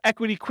access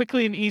equity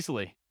quickly and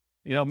easily.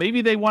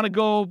 Maybe they want to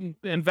go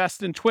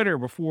invest in Twitter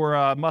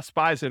before Musk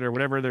buys it or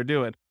whatever they're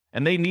doing,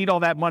 and they need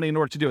all that money in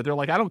order to do it. They're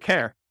like, I don't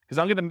care because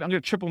I'm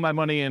gonna triple my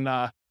money in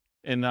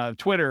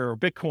Twitter or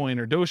Bitcoin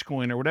or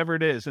Dogecoin or whatever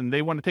it is, and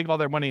they want to take all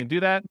their money and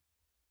do that.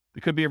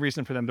 It could be a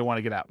reason for them to want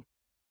to get out.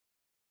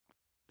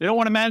 They don't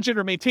want to manage it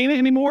or maintain it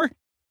anymore.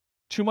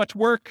 Too much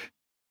work,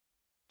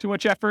 too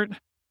much effort.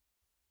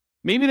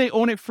 Maybe they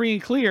own it free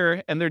and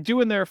clear and they're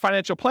doing their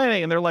financial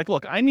planning and they're like,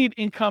 look, I need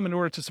income in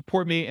order to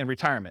support me in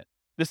retirement.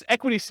 This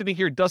equity sitting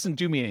here doesn't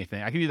do me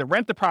anything. I can either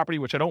rent the property,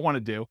 which I don't want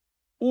to do,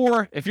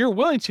 or if you're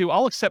willing to,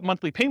 I'll accept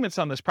monthly payments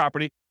on this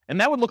property, and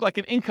that would look like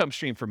an income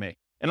stream for me.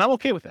 And I'm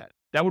okay with that.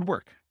 That would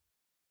work.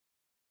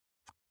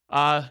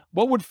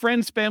 What would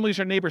friends, families,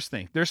 or neighbors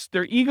think?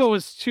 Their ego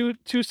is too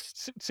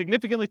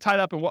significantly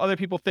tied up in what other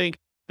people think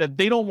that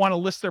they don't want to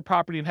list their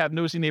property and have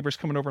nosy neighbors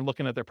coming over and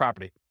looking at their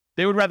property.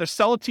 They would rather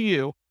sell it to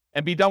you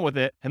and be done with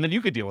it, and then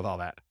you could deal with all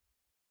that.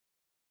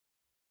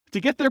 To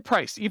get their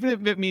price, even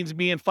if it means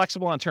being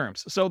flexible on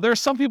terms. So there are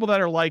some people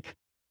that are like,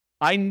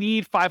 I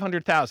need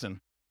 $500,000.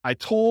 I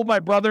told my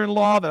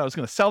brother-in-law that I was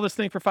going to sell this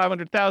thing for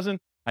 $500,000.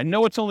 I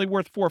know it's only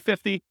worth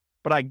 $450,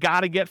 but I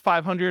got to get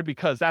 $500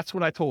 because that's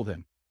what I told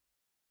him.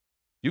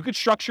 You could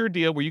structure a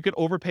deal where you could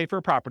overpay for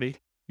a property.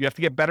 You have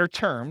to get better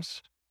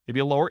terms, maybe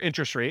a lower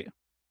interest rate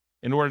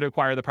in order to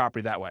acquire the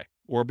property that way,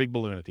 or a big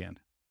balloon at the end.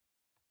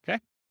 Okay?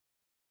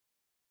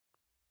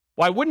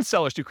 Why wouldn't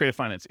sellers do creative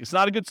financing? It's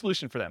not a good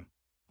solution for them.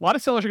 A lot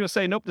of sellers are going to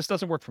say, nope, this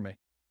doesn't work for me.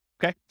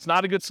 Okay? It's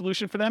not a good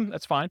solution for them.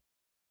 That's fine.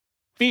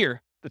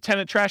 Fear, the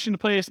tenant trashing the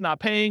place, not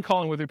paying,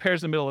 calling with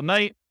repairs in the middle of the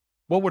night.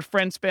 What would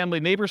friends, family,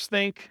 neighbors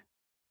think?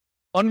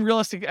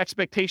 Unrealistic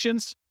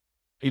expectations.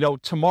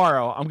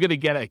 Tomorrow I'm going to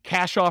get a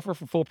cash offer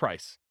for full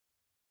price.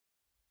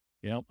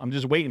 I'm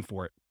just waiting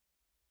for it.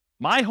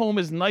 My home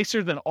is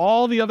nicer than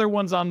all the other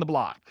ones on the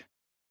block.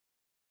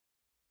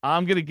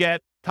 I'm going to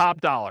get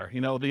top dollar.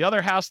 The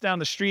other house down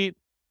the street,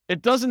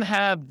 it doesn't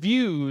have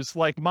views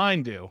like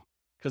mine do.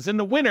 Because in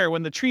the winter,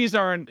 when the trees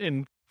are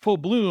in full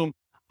bloom,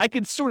 I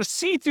can sort of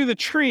see through the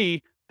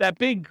tree that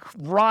big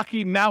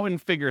rocky mountain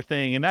figure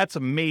thing, and that's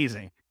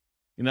amazing.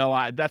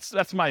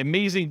 That's my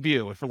amazing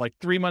view for like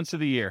 3 months of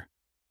the year,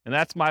 and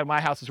that's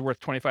my house is worth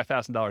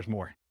 $25,000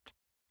 more.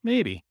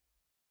 Maybe.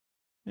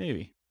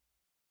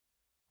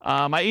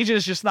 My agent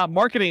is just not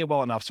marketing it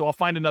well enough, so I'll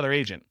find another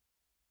agent.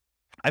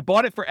 I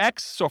bought it for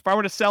X, so if I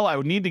were to sell, I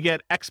would need to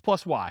get X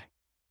plus Y.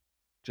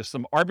 Just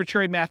some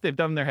arbitrary math they've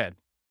done in their head.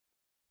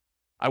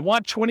 I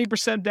want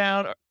 20%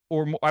 down,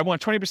 or I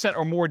want 20%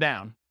 or more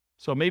down.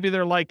 So maybe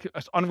they're like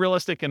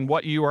unrealistic in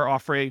what you are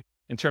offering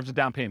in terms of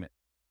down payment.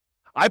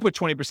 I put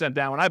 20%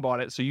 down when I bought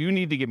it, so you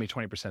need to give me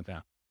 20%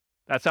 down.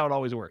 That's how it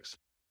always works.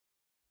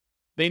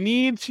 They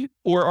need to,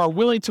 or are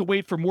willing to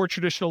wait for more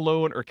traditional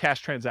loan or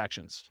cash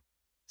transactions.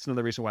 It's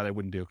another reason why they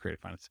wouldn't do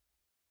creative finance.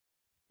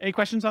 Any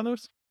questions on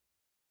those?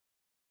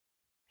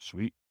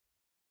 Sweet.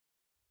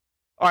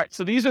 All right,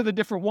 so these are the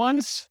different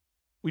ones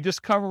we're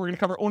going to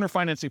cover owner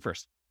financing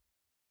first.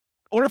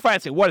 Owner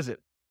financing, what is it?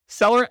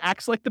 Seller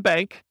acts like the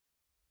bank.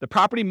 The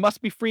property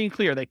must be free and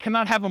clear. They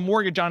cannot have a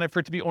mortgage on it for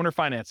it to be owner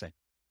financing.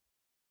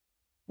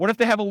 What if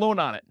they have a loan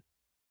on it?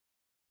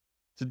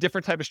 It's a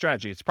different type of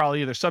strategy. It's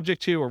probably either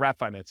subject to or wrap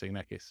financing in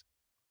that case.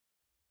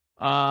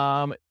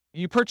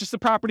 You purchase the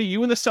property.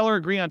 You and the seller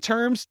agree on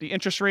terms, the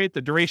interest rate,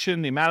 the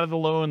duration, the amount of the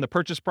loan, the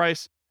purchase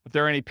price, if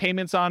there are any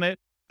payments on it,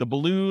 the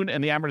balloon,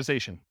 and the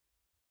amortization.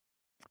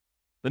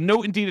 The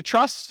note and deed of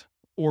trust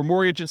or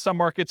mortgage in some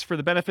markets for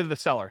the benefit of the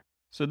seller.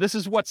 So this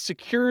is what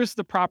secures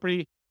the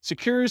property,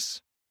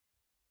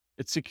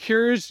 it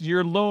secures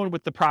your loan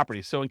with the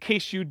property. So in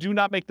case you do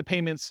not make the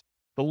payments,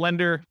 the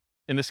lender,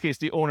 in this case,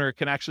 the owner,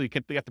 can actually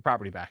get the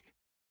property back.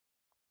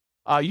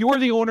 You are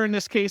the owner in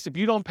this case. If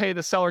you don't pay,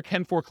 the seller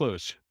can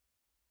foreclose.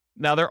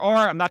 Now I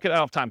don't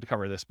have time to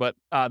cover this, but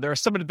there are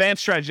some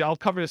advanced strategies. I'll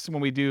cover this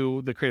when we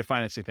do the creative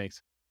financing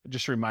things.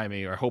 Just remind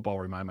me, or I hope I'll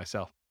remind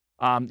myself.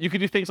 You can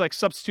do things like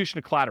substitution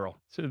of collateral.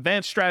 It's an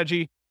advanced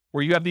strategy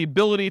where you have the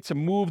ability to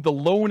move the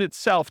loan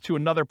itself to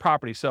another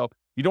property. So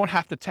you don't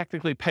have to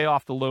technically pay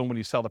off the loan when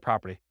you sell the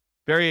property.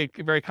 Very,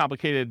 very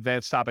complicated,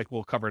 advanced topic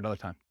we'll cover another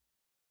time.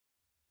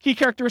 Key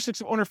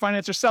characteristics of owner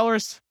finance or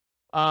sellers.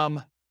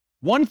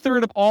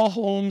 1/3 of all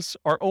homes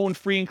are owned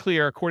free and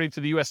clear, according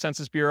to the U.S.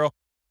 Census Bureau,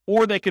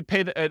 or they could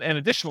pay,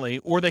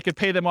 they could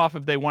pay them off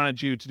if they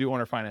wanted you to do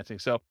owner financing.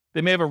 So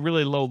they may have a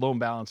really low loan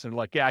balance and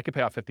like, yeah, I could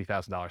pay off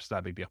 $50,000. It's not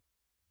a big deal.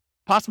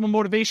 Possible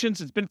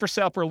motivations. It's been for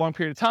sale for a long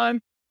period of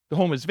time. The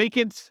home is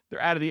vacant.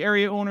 They're out of the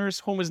area owners.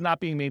 Home is not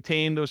being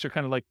maintained. Those are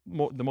kind of like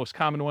the most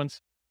common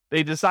ones.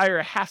 They desire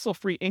a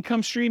hassle-free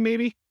income stream,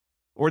 maybe,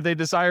 or they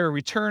desire a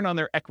return on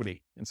their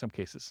equity in some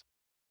cases.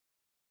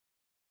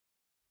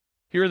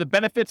 Here are the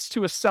benefits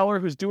to a seller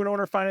who's doing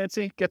owner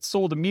financing. Gets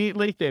sold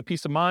immediately. They have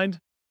peace of mind.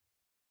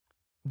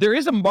 There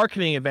is a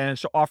marketing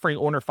advantage to offering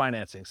owner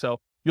financing. So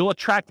you'll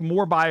attract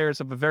more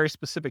buyers of a very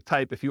specific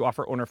type if you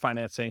offer owner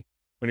financing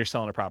when you're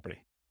selling a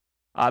property.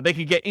 They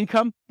can get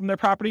income from their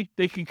property.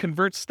 They can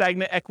convert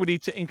stagnant equity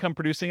to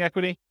income-producing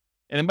equity.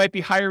 And it might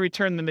be higher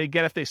return than they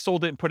get if they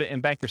sold it and put it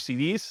in bank or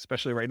CDs,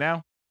 especially right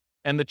now.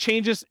 And it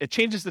changes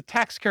the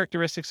tax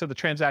characteristics of the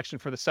transaction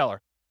for the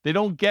seller. They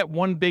don't get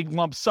one big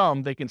lump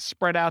sum. They can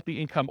spread out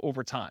the income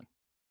over time.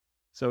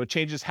 So it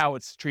changes how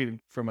it's treated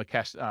from a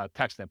cash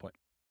tax standpoint.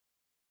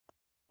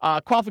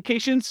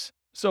 Qualifications.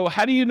 So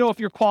how do you know if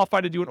you're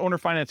qualified to do an owner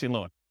financing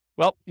loan?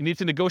 Well, you need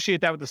to negotiate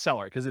that with the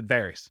seller because it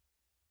varies.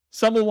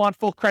 Some will want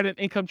full credit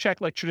income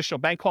check like traditional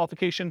bank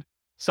qualification.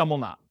 Some will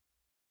not.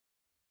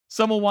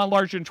 Some will want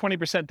larger than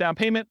 20% down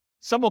payment.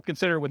 Some will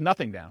consider with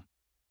nothing down.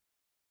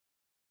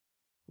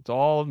 It's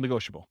all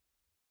negotiable.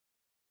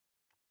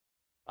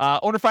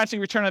 Owner financing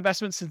return on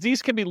investment. Since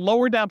these can be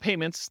lower down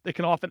payments, they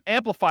can often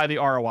amplify the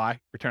ROI,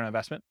 return on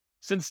investment,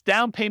 since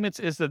down payments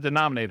is the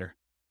denominator.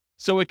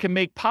 So it can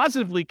make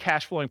positively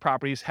cash flowing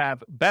properties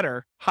have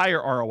better,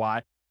 higher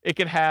ROI. It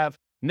can have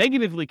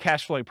negatively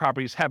cash flowing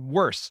properties have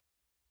worse,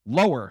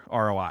 lower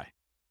ROI.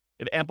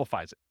 It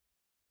amplifies it.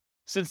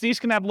 Since these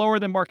can have lower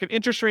than market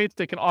interest rates,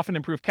 they can often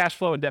improve cash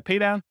flow and debt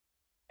paydown.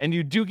 And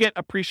you do get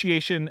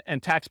appreciation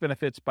and tax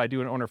benefits by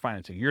doing owner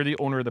financing. You're the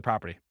owner of the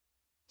property.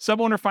 Some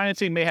owner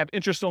financing may have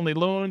interest-only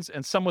loans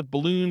and some with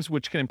balloons,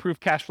 which can improve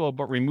cash flow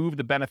but remove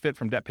the benefit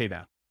from debt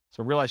paydown.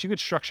 So realize you could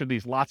structure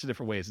these lots of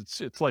different ways.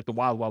 It's like the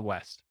wild, wild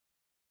west.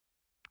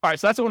 All right,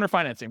 so that's owner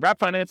financing. Wrap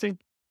financing.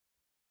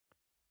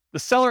 The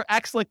seller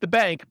acts like the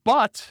bank,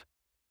 but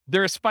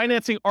there is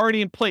financing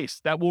already in place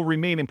that will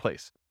remain in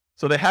place.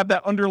 So they have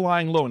that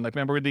underlying loan. Like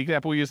remember the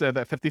example we used, that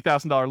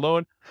 $50,000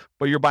 loan,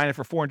 but you're buying it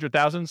for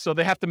 $400,000. So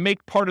they have to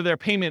make part of their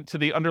payment to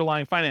the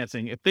underlying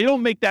financing. If they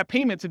don't make that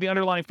payment to the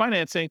underlying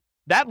financing,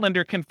 that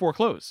lender can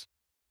foreclose.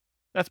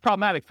 That's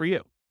problematic for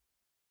you.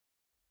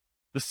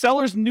 The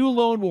seller's new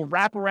loan will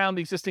wrap around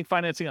the existing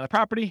financing on the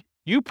property.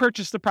 You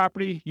purchase the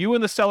property. You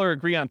and the seller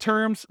agree on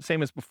terms,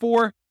 same as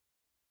before.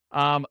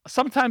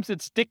 Sometimes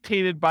it's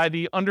dictated by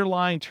the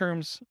underlying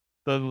terms,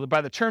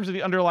 by the terms of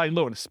the underlying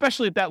loan,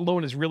 especially if that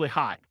loan is really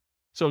high.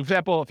 So, for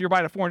example, if you're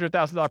buying a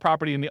 $400,000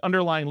 property and the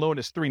underlying loan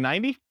is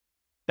 $390,000,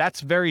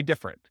 that's very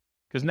different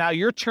because now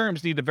your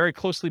terms need to very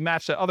closely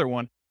match that other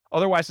one.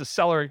 Otherwise, the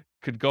seller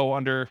could go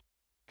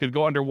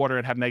underwater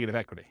and have negative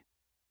equity.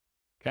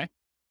 Okay.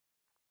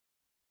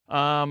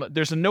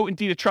 There's a note in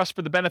deed of trust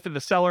for the benefit of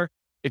the seller.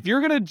 If you're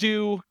going to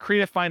do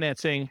creative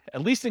financing,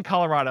 at least in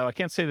Colorado, I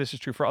can't say this is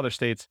true for other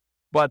states,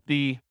 but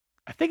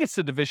I think it's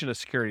the Division of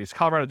Securities,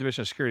 Colorado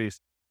Division of Securities,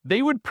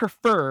 they would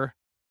prefer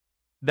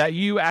that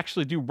you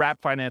actually do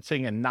wrap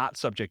financing and not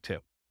subject to.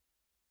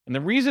 And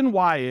the reason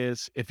why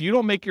is if you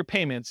don't make your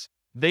payments,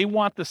 they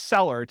want the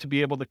seller to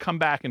be able to come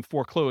back and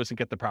foreclose and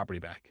get the property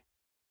back.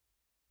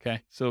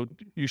 Okay. So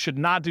you should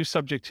not do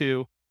subject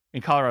to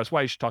in Colorado. That's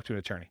why you should talk to an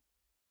attorney.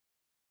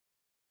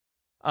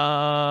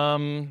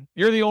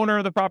 You're the owner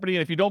of the property,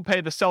 and if you don't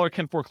pay, the seller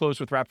can foreclose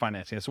with wrap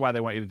financing. That's why they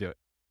want you to do it.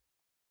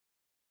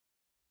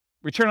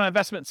 Return on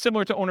investment,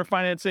 similar to owner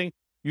financing.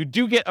 You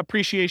do get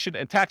appreciation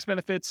and tax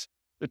benefits.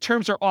 The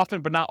terms are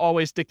often, but not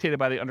always, dictated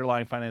by the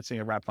underlying financing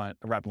of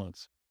wrap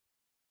loans.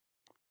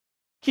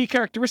 Key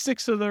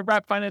characteristics of the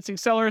wrap financing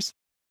sellers.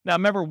 Now,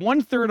 remember,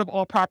 1/3 of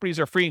all properties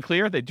are free and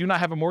clear. They do not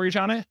have a mortgage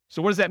on it.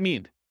 So what does that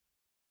mean?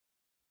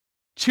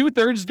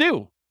 2/3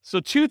 do. So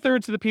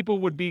 2/3 of the people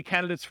would be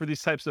candidates for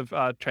these types of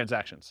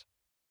transactions.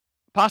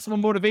 Possible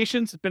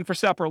motivations: it's been for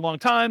sale for a long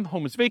time,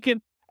 home is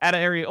vacant,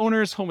 out-of-area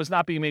owners, home is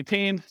not being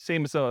maintained,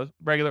 same as a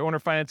regular owner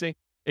financing.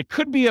 It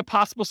could be a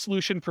possible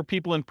solution for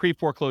people in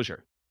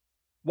pre-foreclosure.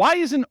 Why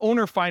isn't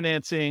owner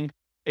financing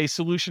a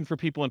solution for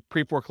people in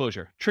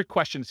pre-foreclosure? Trick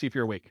question to see if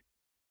you're awake.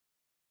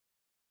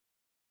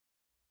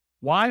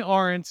 Why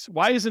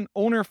isn't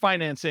owner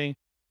financing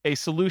a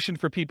solution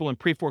for people in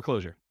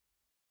pre-foreclosure?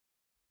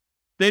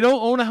 They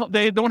don't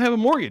have a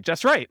mortgage.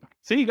 That's right.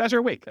 See, you guys are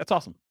awake. That's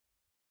awesome.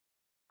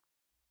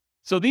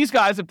 So these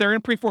guys, if they're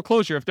in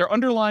pre-foreclosure, if their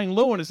underlying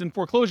loan is in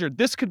foreclosure,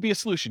 this could be a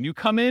solution. You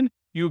come in,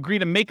 you agree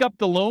to make up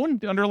the loan,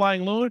 the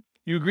underlying loan,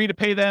 you agree to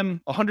pay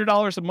them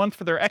 $100 a month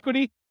for their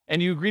equity,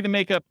 and you agree to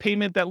make a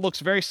payment that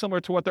looks very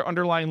similar to what their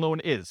underlying loan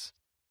is.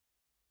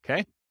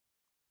 Okay?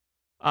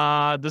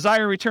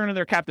 Desire return of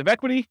their captive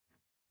equity.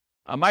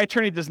 My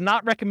attorney does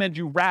not recommend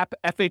you wrap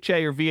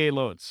FHA or VA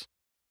loans.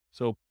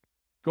 So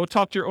go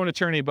talk to your own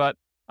attorney, but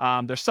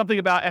there's something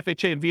about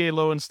FHA and VA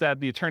loans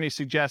that the attorney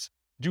suggests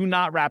do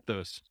not wrap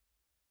those.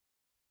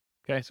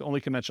 Okay, so only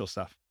conventional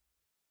stuff.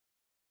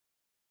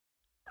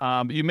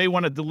 You may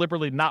want to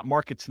deliberately not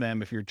market to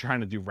them if you're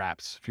trying to do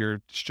wraps. If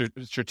you're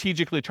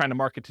strategically trying to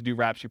market to do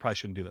wraps, you probably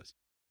shouldn't do this.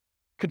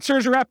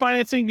 Concerns of wrap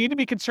financing: need to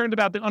be concerned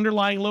about the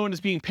underlying loan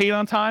is being paid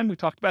on time. We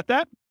talked about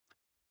that.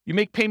 You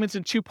make payments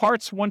in two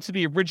parts, one to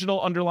the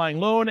original underlying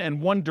loan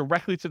and one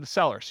directly to the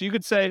seller. So you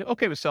could say,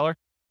 okay, the seller,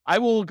 I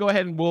will go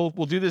ahead and we'll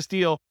do this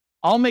deal.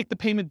 I'll make the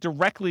payment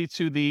directly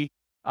to the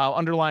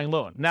underlying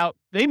loan. Now,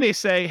 they may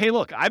say, hey,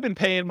 look, I've been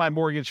paying my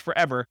mortgage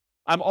forever.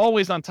 I'm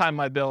always on time with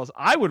my bills.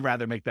 I would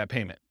rather make that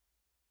payment.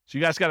 So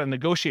you guys got to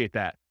negotiate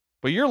that.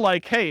 But you're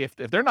like, hey, if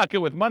they're not good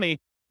with money,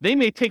 they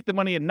may take the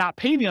money and not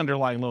pay the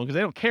underlying loan because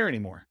they don't care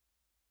anymore.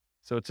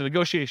 So it's a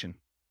negotiation.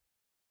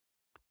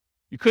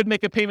 You could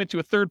make a payment to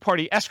a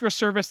third-party escrow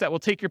service that will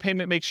take your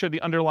payment, make sure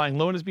the underlying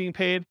loan is being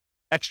paid.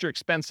 Extra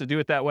expense to do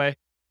it that way.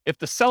 If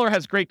the seller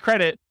has great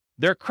credit,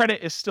 their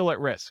credit is still at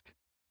risk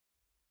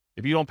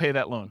if you don't pay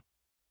that loan.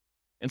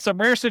 In some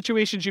rare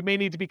situations, you may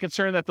need to be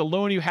concerned that the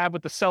loan you have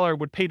with the seller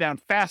would pay down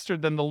faster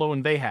than the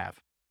loan they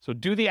have. So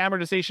do the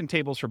amortization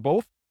tables for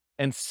both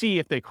and see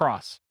if they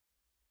cross.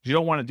 You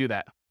don't want to do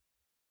that.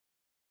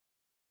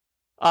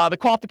 The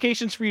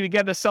qualifications for you to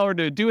get a seller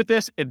to do with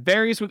this, it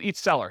varies with each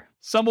seller.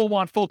 Some will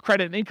want full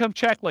credit and income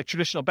check like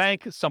traditional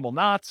bank. Some will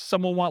not.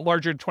 Some will want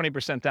larger than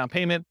 20% down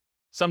payment.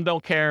 Some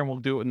don't care and will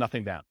do it with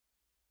nothing down.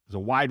 There's a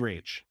wide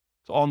range.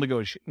 It's all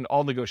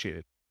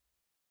negotiated.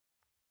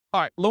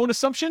 All right, loan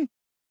assumption.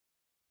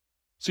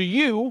 So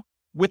you,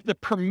 with the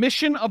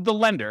permission of the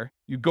lender,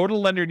 you go to the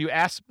lender and you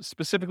ask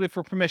specifically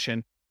for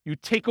permission. You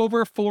take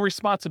over full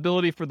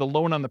responsibility for the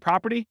loan on the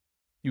property.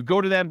 You go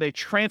to them, they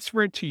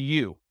transfer it to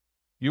you.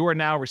 You are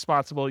now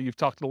responsible. You've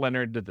talked to the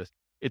lender and did this.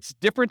 It's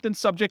different than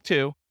subject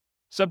to.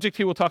 Subject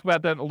to, we'll talk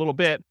about that in a little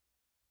bit.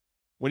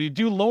 When you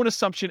do loan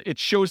assumption, it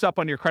shows up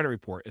on your credit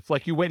report. It's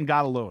like you went and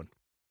got a loan.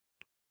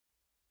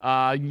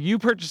 You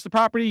purchase the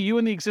property. You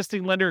and the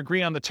existing lender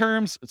agree on the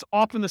terms. It's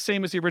often the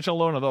same as the original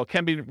loan, although it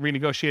can be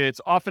renegotiated.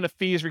 It's often a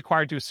fee is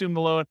required to assume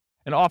the loan,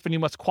 and often you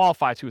must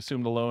qualify to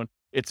assume the loan.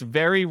 It's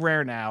very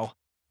rare now.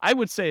 I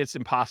would say it's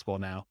impossible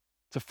now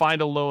to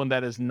find a loan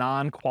that is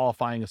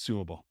non-qualifying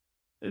assumable.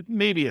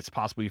 Maybe it's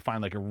possible you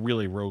find like a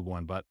really rogue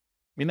one, but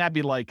I mean, that'd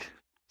be like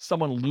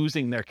someone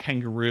losing their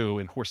kangaroo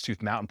in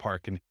Horsetooth Mountain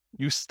Park and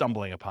you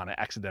stumbling upon it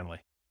accidentally.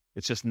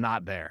 It's just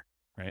not there,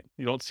 right?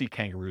 You don't see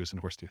kangaroos in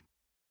Horsetooth.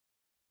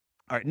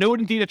 All right, note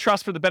and deed of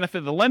trust for the benefit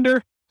of the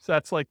lender. So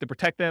that's like to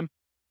protect them.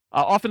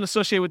 Often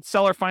associated with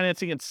seller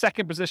financing in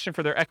second position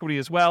for their equity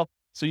as well.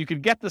 So you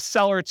could get the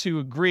seller to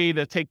agree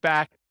to take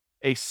back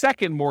a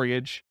second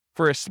mortgage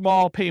for a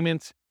small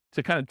payment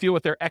to kind of deal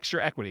with their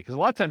extra equity. Because a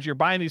lot of times you're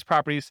buying these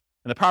properties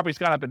and the property's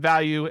gone up in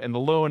value and the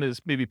loan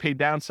is maybe paid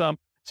down some.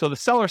 So the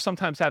seller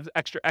sometimes has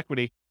extra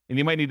equity and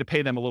you might need to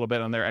pay them a little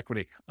bit on their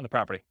equity on the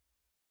property.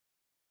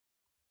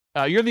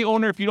 You're the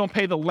owner. If you don't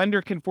pay, the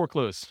lender can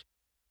foreclose.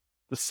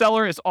 The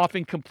seller is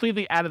often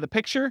completely out of the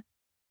picture.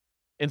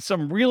 In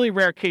some really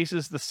rare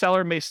cases, the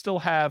seller may still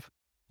have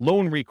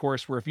loan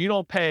recourse where if you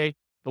don't pay,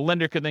 the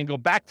lender could then go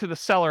back to the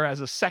seller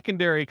as a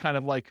secondary kind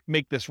of like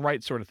make this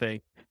right sort of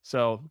thing.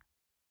 So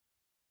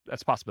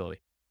that's a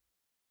possibility.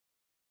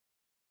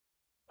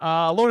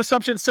 Loan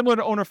assumption, similar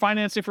to owner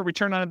financing for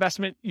return on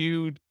investment,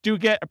 you do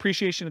get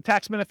appreciation and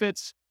tax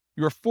benefits.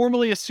 You're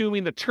formally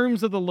assuming the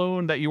terms of the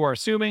loan that you are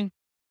assuming.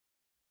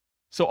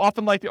 So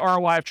often like the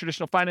ROI of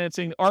traditional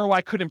financing,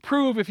 ROI could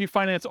improve if you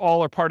finance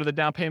all or part of the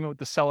down payment with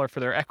the seller for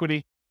their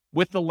equity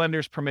with the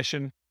lender's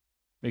permission.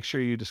 Make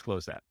sure you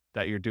disclose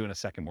that you're doing a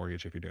second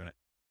mortgage if you're doing it.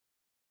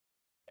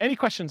 Any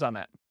questions on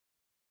that?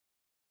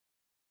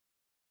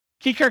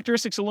 Key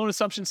characteristics of loan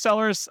assumption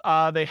sellers,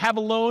 they have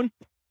a loan.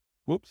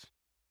 Whoops.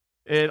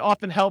 It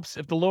often helps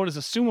if the loan is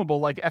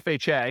assumable, like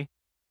FHA.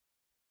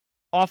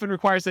 Often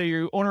requires that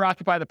you owner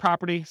occupy the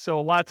property. So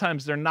a lot of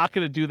times they're not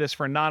going to do this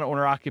for a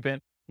non-owner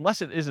occupant,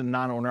 unless it is a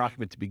non-owner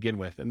occupant to begin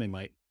with, and they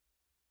might.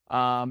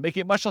 Make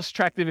it much less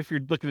attractive if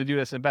you're looking to do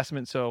this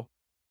investment. So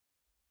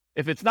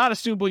if it's not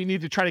assumable, you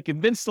need to try to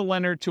convince the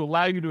lender to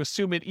allow you to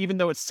assume it, even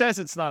though it says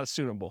it's not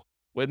assumable,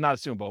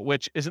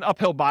 which is an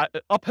uphill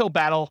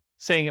battle,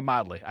 saying it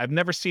mildly. I've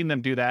never seen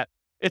them do that.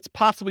 It's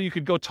possible you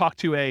could go talk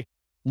to a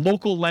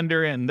local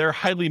lender and they're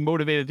highly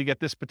motivated to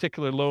get this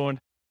particular loan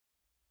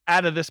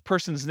out of this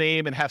person's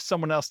name and have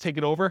someone else take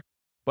it over.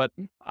 But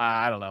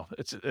I don't know.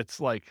 It's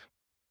like,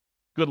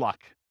 good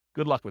luck.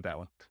 Good luck with that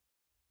one.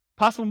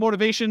 Possible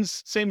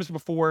motivations, same as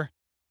before.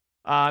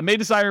 May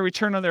desire a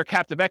return on their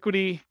captive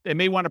equity. They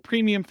may want a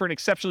premium for an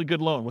exceptionally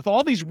good loan. With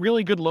all these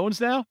really good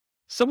loans now,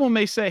 someone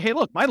may say, hey,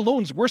 look, my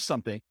loan's worth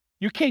something.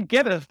 You can't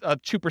get a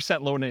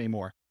 2% loan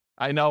anymore.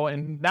 I know,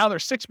 and now they're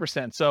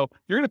 6%. So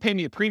you're going to pay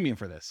me a premium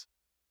for this.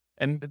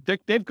 And they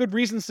have good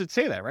reasons to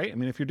say that, right? I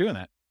mean, if you're doing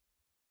that.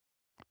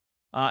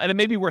 And it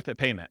may be worth it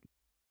paying that.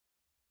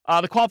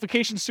 The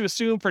qualifications to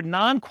assume for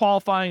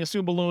non-qualifying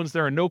assumable loans,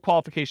 there are no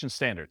qualification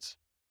standards.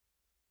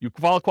 You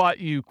qualify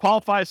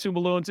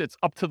assumable loans, it's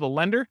up to the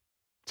lender,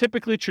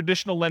 typically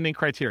traditional lending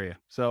criteria.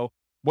 So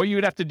what you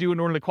would have to do in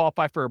order to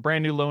qualify for a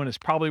brand new loan is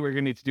probably what you're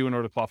going to need to do in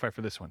order to qualify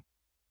for this one.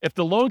 If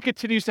the loan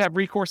continues to have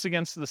recourse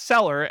against the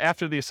seller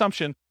after the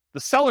assumption, the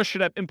seller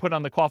should have input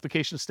on the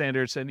qualification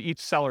standards, and each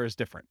seller is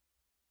different.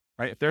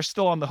 Right? If they're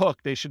still on the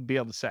hook, they should be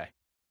able to say.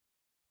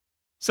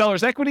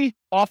 Seller's equity,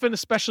 often,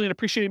 especially in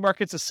appreciating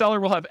markets, a seller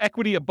will have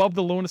equity above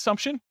the loan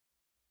assumption.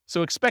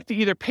 So expect to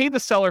either pay the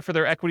seller for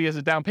their equity as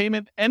a down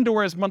payment and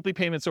or as monthly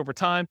payments over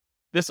time.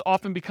 This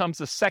often becomes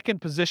the second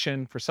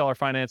position for seller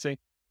financing,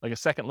 like a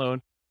second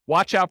loan.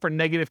 Watch out for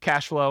negative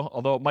cash flow,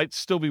 although it might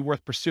still be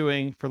worth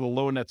pursuing for the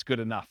loan that's good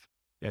enough.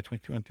 Yeah,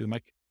 22 on to the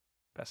mic.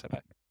 Pass that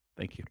back.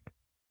 Thank you.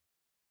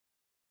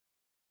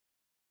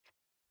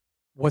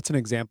 What's an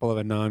example of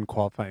a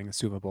non-qualifying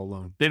assumable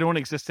loan? They don't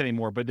exist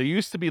anymore, but there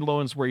used to be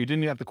loans where you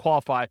didn't even have to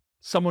qualify.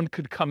 Someone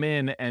could come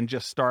in and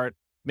just start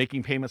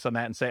making payments on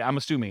that and say, I'm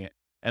assuming it.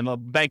 And the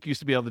bank used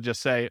to be able to just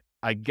say,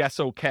 I guess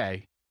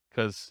okay,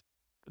 because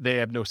they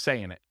have no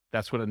say in it.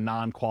 That's what a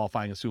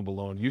non-qualifying assumable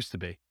loan used to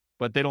be,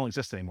 but they don't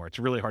exist anymore. It's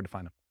really hard to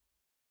find them.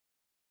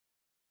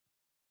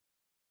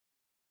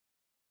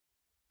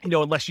 You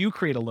know, unless you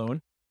create a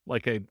loan,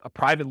 like a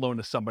private loan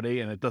to somebody,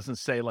 and it doesn't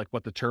say like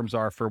what the terms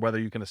are for whether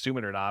you can assume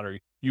it or not, or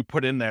you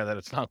put in there that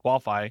it's not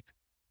qualifying,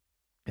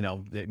 you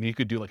know, you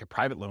could do like a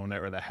private loan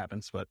where that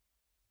happens, but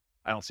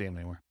I don't see them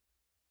anymore.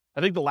 I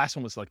think the last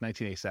one was like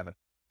 1987.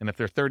 And if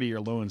they're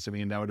 30-year loans, I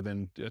mean, that would have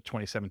been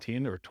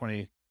 2017 or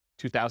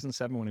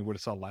 2007 when we would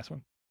have saw the last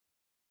one.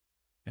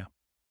 Yeah.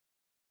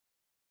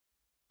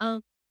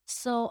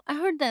 So I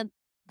heard that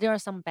there are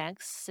some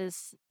banks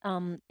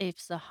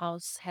if the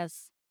house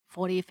has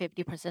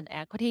 40-50%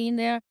 equity in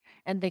there,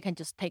 and they can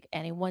just take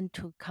anyone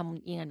to come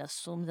in and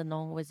assume the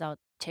loan without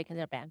checking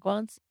their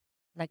backgrounds,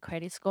 like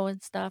credit score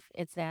and stuff.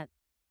 Is that?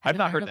 I've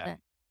not heard of that.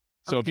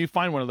 So if you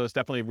find one of those,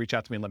 definitely reach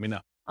out to me and let me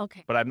know.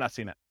 Okay. But I've not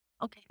seen it.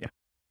 Okay. Yeah.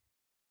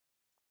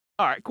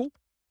 All right, cool.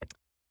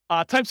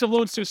 Types of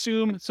loans to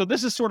assume. So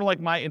this is sort of like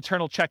my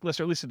internal checklist,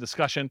 or at least a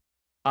discussion.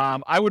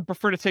 I would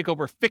prefer to take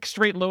over fixed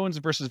rate loans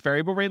versus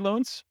variable rate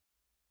loans.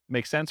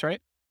 Makes sense, right?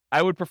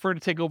 I would prefer to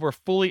take over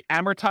fully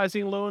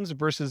amortizing loans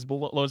versus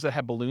loans that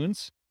have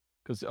balloons,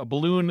 because a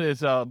balloon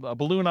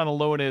on a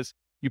loan is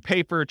you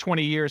pay for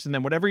 20 years, and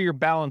then whatever your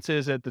balance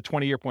is at the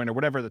 20-year point or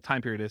whatever the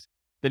time period is,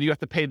 then you have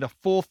to pay the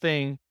full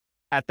thing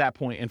at that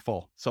point in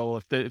full.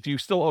 So if you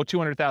still owe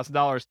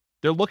 $200,000,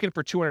 they're looking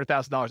for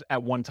 $200,000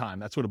 at one time.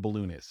 That's what a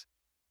balloon is.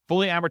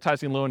 Fully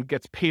amortizing loan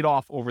gets paid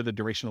off over the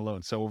duration of the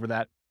loan. So over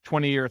that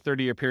 20-year,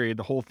 30-year period,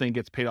 the whole thing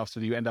gets paid off, so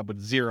you end up with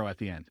zero at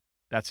the end.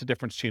 That's the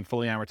difference between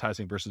fully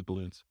amortizing versus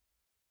balloons.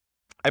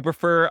 I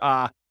prefer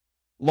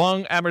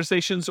long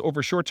amortizations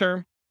over short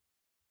term.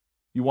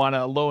 You want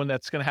a loan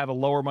that's going to have a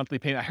lower monthly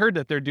payment. I heard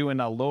that they're doing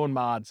loan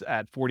mods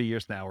at 40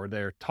 years now, or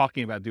they're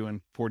talking about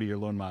doing 40-year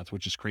loan mods,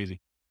 which is crazy.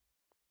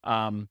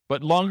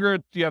 But longer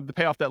you have to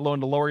pay off that loan,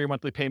 the lower your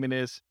monthly payment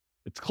is.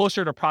 It's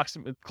closer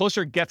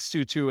it gets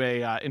to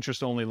a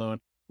interest-only loan,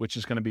 which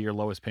is going to be your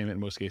lowest payment in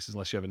most cases,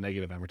 unless you have a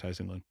negative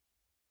amortizing loan.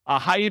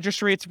 High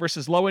interest rates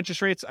versus low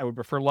interest rates, I would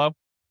prefer low.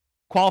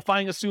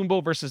 Qualifying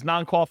assumable versus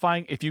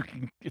non-qualifying. If you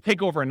can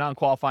take over a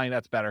non-qualifying,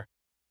 that's better.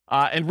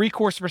 And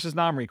recourse versus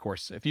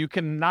non-recourse. If you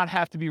cannot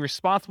have to be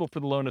responsible for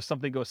the loan if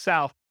something goes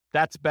south,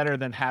 that's better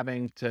than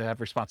having to have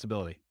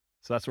responsibility.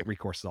 So that's what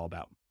recourse is all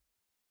about.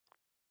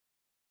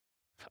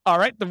 All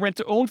right, the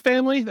rent-to-own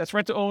family. That's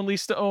rent-to-own,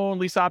 lease-to-own,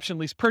 lease option,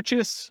 lease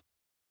purchase.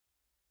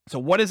 So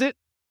what is it?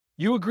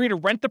 You agree to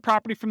rent the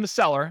property from the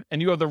seller,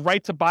 and you have the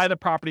right to buy the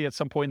property at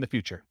some point in the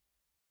future.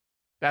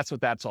 That's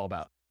what that's all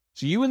about.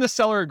 So you and the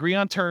seller agree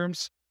on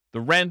terms, the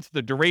rent,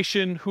 the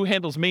duration, who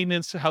handles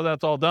maintenance, how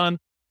that's all done.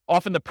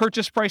 Often the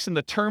purchase price and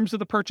the terms of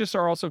the purchase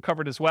are also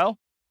covered as well.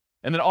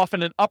 And then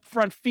often an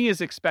upfront fee is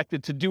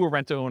expected to do a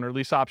rent-to-own or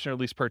lease option or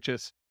lease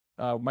purchase.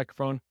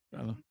 Microphone.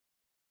 I'm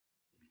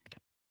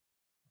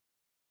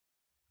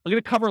going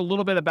to cover a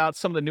little bit about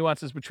some of the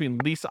nuances between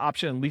lease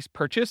option and lease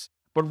purchase.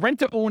 But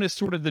rent-to-own is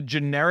sort of the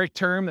generic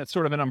term. That's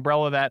sort of an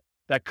umbrella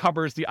that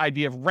covers the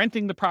idea of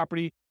renting the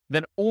property,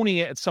 then owning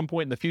it at some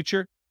point in the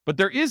future. But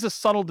there is a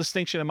subtle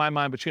distinction in my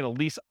mind between a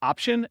lease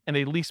option and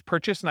a lease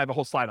purchase, and I have a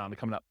whole slide on it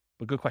coming up.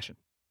 But good question.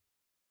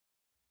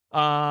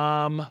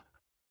 Often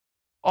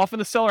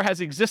the seller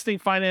has existing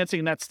financing,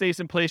 and that stays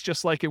in place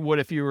just like it would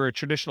if you were a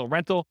traditional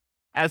rental.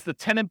 As the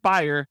tenant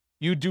buyer,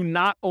 you do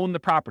not own the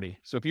property.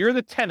 So if you're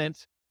the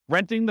tenant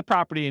renting the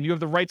property and you have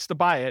the rights to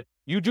buy it,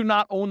 you do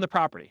not own the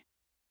property.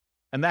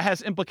 And that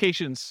has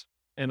implications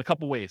in a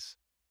couple ways.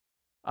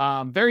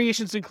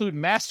 Variations include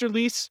master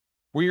lease,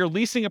 where you're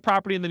leasing a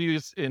property and then you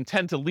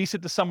intend to lease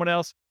it to someone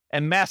else,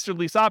 and master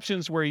lease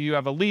options, where you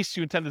have a lease,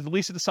 you intend to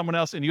lease it to someone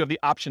else, and you have the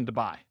option to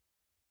buy.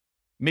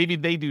 Maybe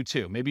they do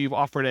too. Maybe you've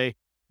offered a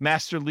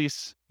master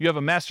lease, you have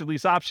a master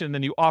lease option, and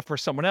then you offer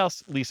someone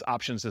else lease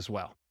options as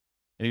well.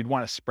 And you'd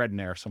want a spread in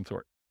there of some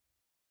sort.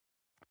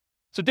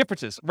 So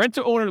differences. Rent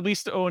to own or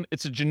lease to own,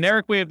 it's a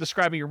generic way of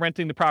describing you're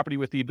renting the property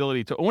with the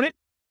ability to own it.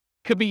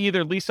 Could be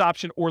either lease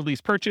option or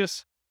lease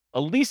purchase.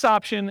 A lease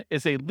option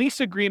is a lease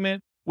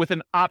agreement with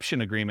an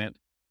option agreement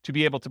to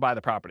be able to buy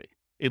the property.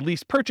 A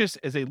lease purchase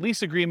is a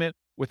lease agreement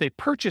with a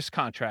purchase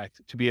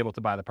contract to be able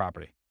to buy the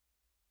property.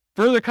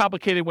 Further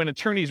complicated when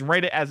attorneys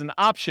write it as an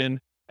option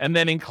and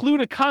then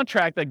include a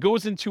contract that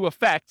goes into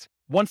effect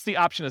once the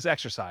option is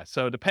exercised.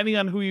 So depending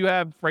on who you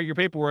have write your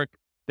paperwork,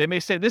 they may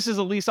say this is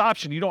a lease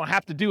option. You don't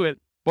have to do it.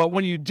 But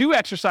when you do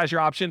exercise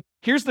your option,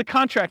 here's the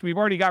contract we've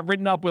already got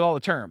written up with all the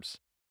terms.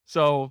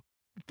 So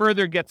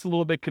further gets a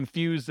little bit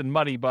confused and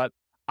muddy, but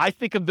I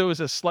think of those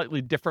as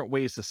slightly different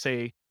ways to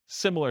say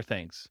similar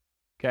things.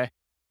 Okay.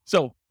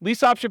 So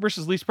lease option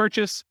versus lease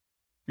purchase.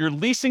 You're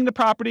leasing the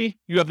property.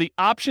 You have the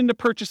option to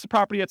purchase the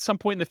property at some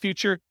point in the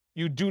future.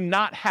 You do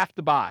not have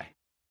to buy.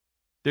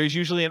 There's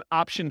usually an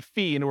option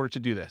fee in order to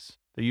do this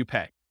that you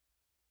pay.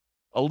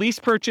 A lease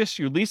purchase,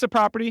 you lease a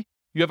property.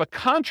 You have a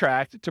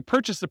contract to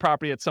purchase the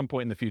property at some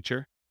point in the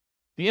future.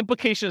 The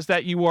implication is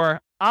that you are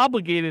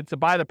obligated to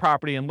buy the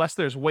property unless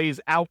there's ways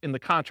out in the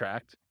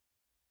contract,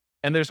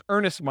 and there's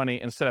earnest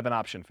money instead of an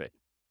option fee.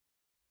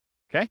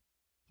 Okay?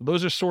 So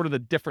those are sort of the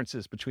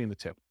differences between the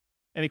two.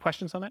 Any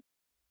questions on that?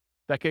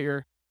 Did that get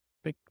your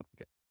big?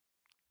 Okay.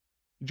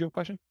 Did you have a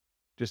question?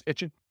 Just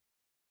itching?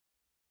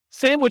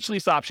 Sandwich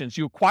lease options.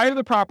 You acquire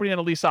the property on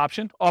a lease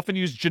option, often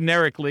used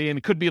generically, and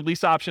it could be a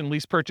lease option,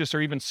 lease purchase,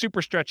 or even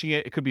super stretching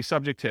it. It could be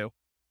subject to.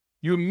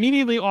 You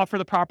immediately offer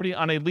the property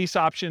on a lease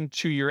option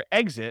to your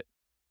exit,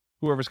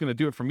 whoever's going to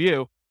do it from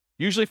you,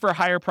 usually for a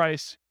higher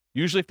price,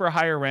 usually for a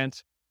higher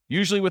rent,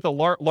 usually with a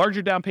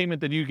larger down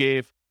payment than you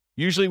gave,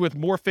 usually with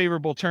more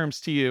favorable terms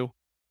to you.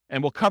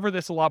 And we'll cover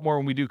this a lot more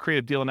when we do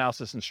creative deal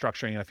analysis and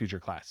structuring in a future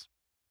class.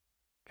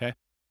 Okay.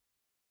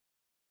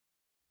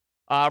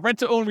 Rent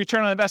to own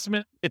return on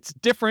investment. It's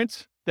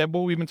different than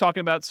what we've been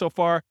talking about so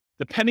far.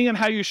 Depending on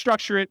how you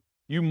structure it,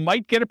 you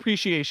might get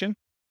appreciation.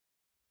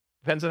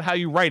 Depends on how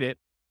you write it,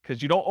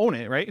 because you don't own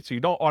it, right? So you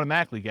don't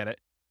automatically get it.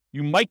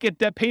 You might get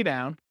debt pay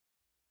down.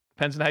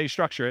 Depends on how you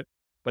structure it,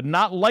 but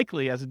not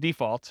likely as a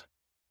default.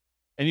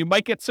 And you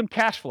might get some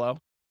cash flow.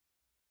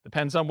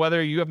 Depends on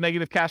whether you have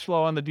negative cash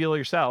flow on the deal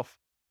yourself.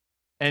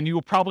 And you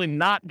will probably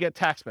not get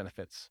tax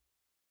benefits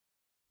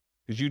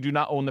because you do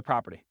not own the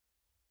property.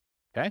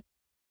 Okay?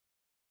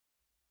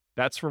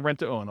 That's for rent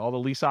to own. All the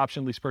lease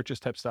option, lease purchase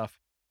type stuff.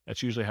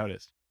 That's usually how it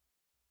is.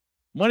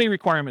 Money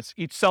requirements.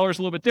 Each seller is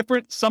a little bit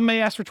different. Some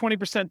may ask for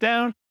 20%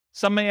 down.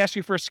 Some may ask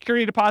you for a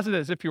security deposit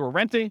as if you were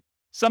renting.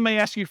 Some may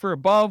ask you for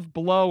above,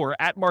 below, or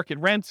at market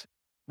rent.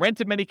 Rent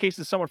in many cases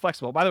is somewhat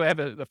flexible. By the way, I have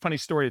a funny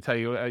story to tell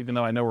you, even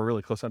though I know we're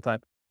really close on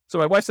time. So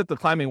my wife's at the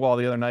climbing wall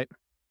the other night,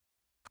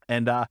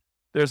 and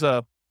there's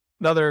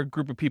another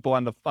group of people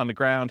on the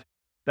ground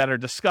that are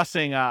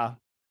discussing. The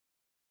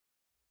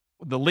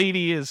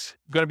lady is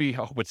going to be.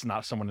 Oh, it's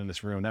not someone in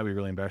this room. That'd be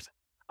really embarrassing.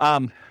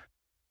 The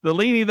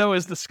lady though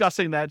is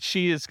discussing that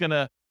she is going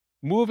to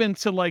move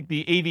into like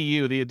the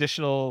ADU, the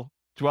additional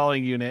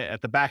dwelling unit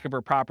at the back of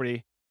her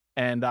property,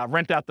 and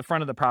rent out the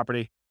front of the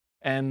property.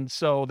 And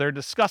so they're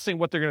discussing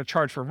what they're going to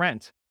charge for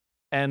rent.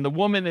 And the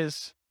woman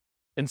is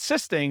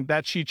insisting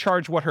that she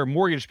charge what her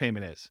mortgage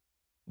payment is,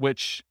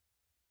 which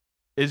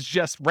is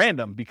just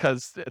random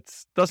because it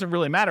doesn't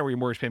really matter what your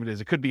mortgage payment is.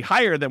 It could be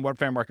higher than what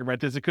fair market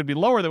rent is. It could be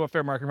lower than what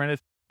fair market rent is.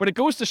 But it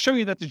goes to show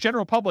you that the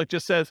general public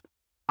just says,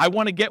 I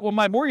want to get what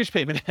my mortgage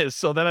payment is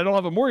so that I don't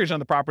have a mortgage on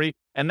the property.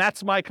 And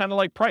that's my kind of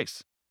like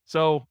price.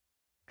 So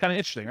kind of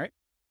interesting, right?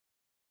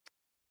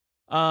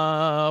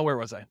 Where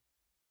was I?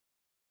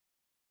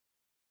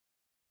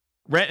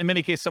 Rent in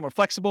many cases somewhat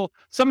flexible.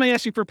 Some may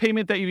ask you for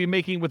payment that you'd be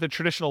making with a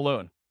traditional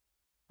loan,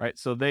 right?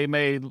 So they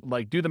may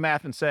like do the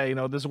math and say,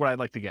 this is what I'd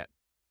like to get.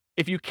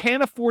 If you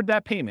can't afford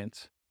that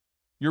payment,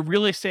 you're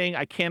really saying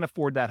I can't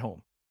afford that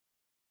home,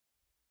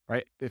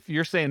 right? If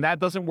you're saying that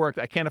doesn't work,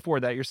 I can't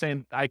afford that, you're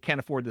saying I can't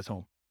afford this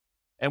home.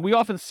 And we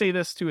often say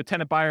this to a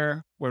tenant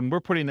buyer when we're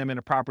putting them in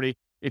a property.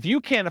 If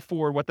you can't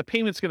afford what the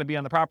payment's going to be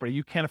on the property,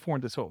 you can't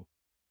afford this home.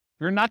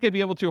 You're not going to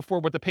be able to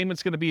afford what the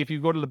payment's going to be if you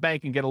go to the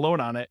bank and get a loan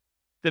on it.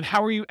 Then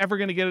how are you ever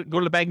going to go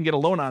to the bank and get a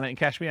loan on it and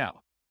cash me out?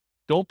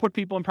 Don't put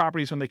people in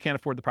properties when they can't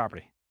afford the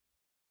property.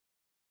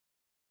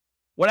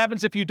 What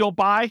happens if you don't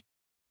buy?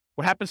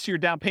 What happens to your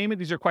down payment?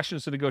 These are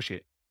questions to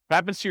negotiate. What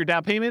happens to your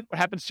down payment? What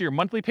happens to your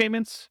monthly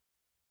payments?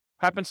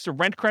 What happens to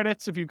rent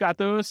credits if you've got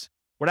those?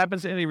 What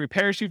happens to any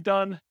repairs you've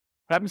done?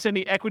 What happens to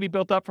any equity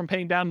built up from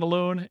paying down the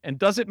loan? And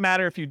does it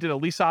matter if you did a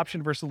lease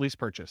option versus a lease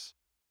purchase?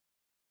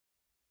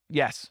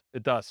 Yes,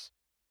 it does,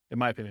 in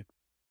my opinion.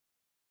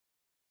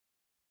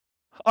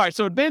 All right,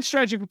 so advanced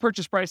strategy for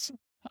purchase price.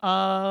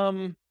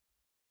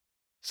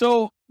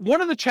 So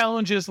one of the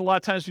challenges a lot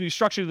of times when you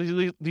structure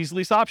these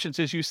lease options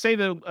is you say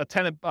to a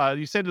tenant,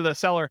 you say to the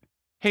seller,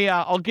 hey,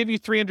 I'll give you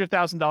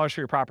 $300,000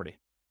 for your property.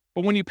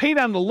 But when you pay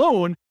down the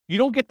loan, you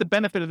don't get the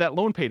benefit of that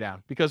loan pay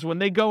down because when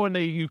they go and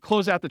you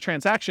close out the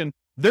transaction,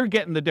 they're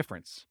getting the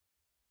difference.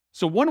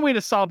 So one way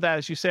to solve that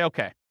is you say,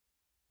 okay,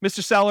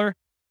 Mr. Seller,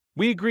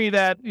 we agree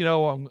that,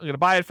 I'm going to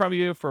buy it from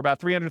you for about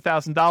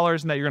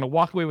 $300,000 and that you're going to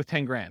walk away with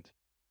 10 grand.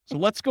 So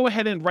let's go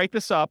ahead and write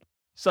this up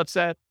such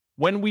that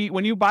when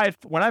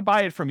I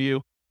buy it from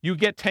you, you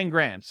get 10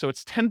 grand. So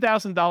it's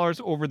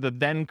 $10,000 over the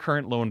then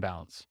current loan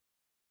balance.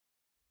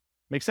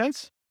 Make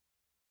sense?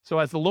 So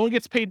as the loan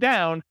gets paid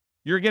down,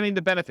 you're getting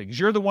the benefit because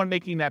you're the one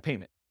making that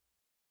payment.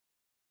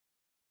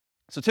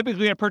 So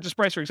typically a purchase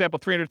price, for example,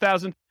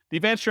 $300,000, the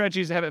advanced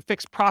strategy is to have a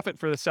fixed profit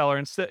for the seller.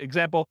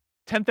 Example,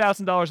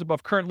 $10,000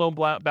 above current loan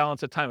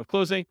balance at time of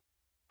closing.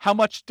 How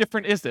much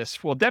different is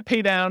this? Well, debt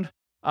pay down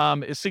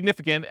is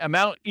significant.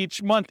 Amount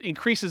each month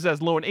increases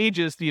as loan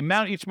ages. The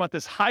amount each month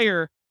is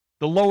higher,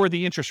 the lower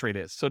the interest rate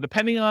is. So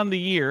depending on the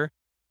year,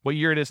 what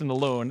year it is in the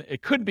loan,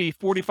 it could be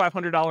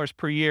 $4,500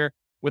 per year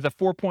with a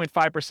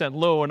 4.5%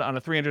 loan on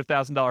a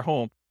 $300,000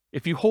 home.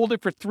 If you hold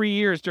it for 3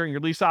 years during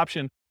your lease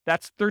option,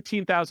 that's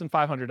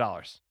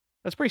 $13,500.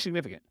 That's pretty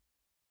significant.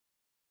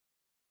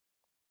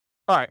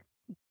 All right.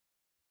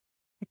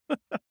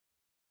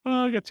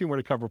 I got 2 more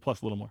to cover,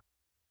 plus a little more.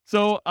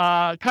 So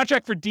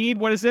contract for deed,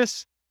 what is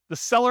this? The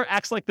seller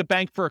acts like the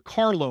bank for a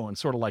car loan,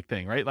 sort of like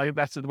thing, right? Like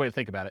that's the way to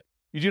think about it.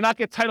 You do not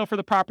get title for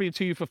the property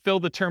until you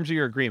fulfill the terms of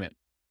your agreement.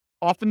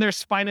 Often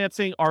there's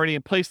financing already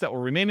in place that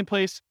will remain in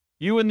place.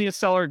 You and the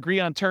seller agree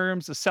on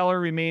terms. The seller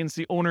remains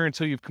the owner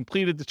until you've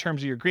completed the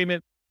terms of your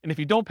agreement. And if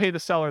you don't pay the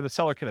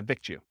seller can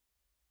evict you.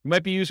 It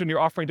might be used when you're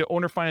offering to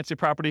owner finance your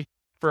property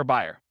for a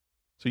buyer.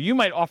 So you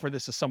might offer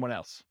this to someone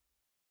else.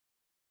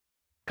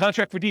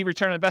 Contract for deed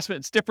return on investment,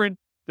 it's different.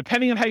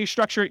 Depending on how you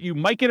structure it, you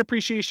might get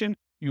appreciation,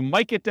 you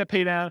might get debt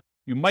pay down,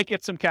 you might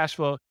get some cash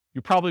flow.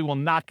 You probably will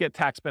not get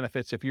tax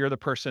benefits if you're the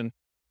person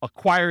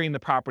acquiring the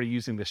property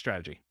using this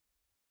strategy.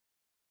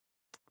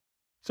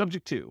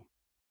 Subject 2.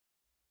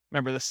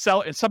 Remember,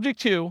 in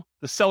subject 2,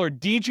 the seller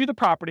deeds you the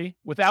property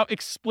without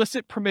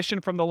explicit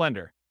permission from the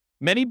lender.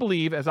 Many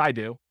believe, as I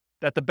do,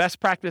 that the best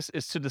practice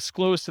is to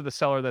disclose to the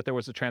seller that there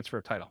was a transfer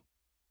of title.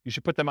 You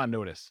should put them on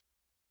notice.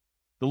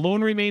 The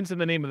loan remains in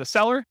the name of the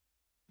seller.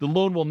 The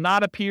loan will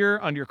not appear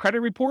on your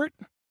credit report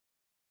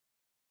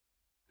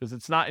because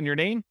it's not in your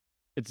name.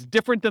 It's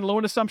different than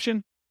loan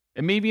assumption.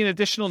 It may be an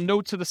additional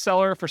note to the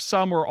seller for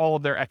some or all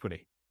of their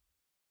equity.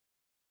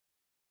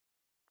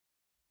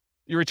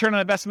 Your return on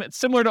investment,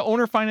 similar to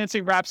owner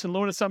financing, wraps, and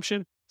loan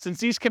assumption. Since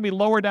these can be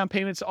lower down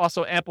payments,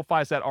 also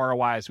amplifies that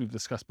ROI as we've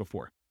discussed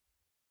before.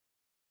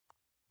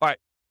 All right,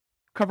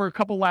 cover a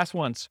couple last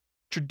ones.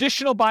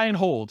 Traditional buy and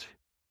hold.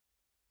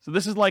 So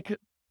this is like,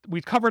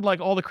 we've covered like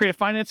all the creative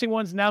financing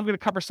ones. Now I'm going to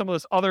cover some of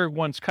those other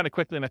ones kind of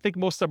quickly. And I think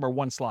most of them are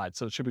one slide,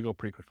 so it should go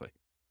pretty quickly.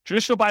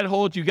 Traditional buy and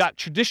hold, you got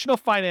traditional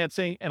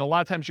financing, and a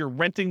lot of times you're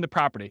renting the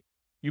property.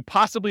 You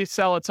possibly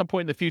sell at some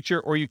point in the future,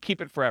 or you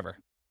keep it forever.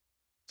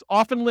 It's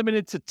often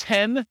limited to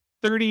 10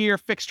 30-year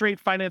fixed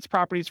rate finance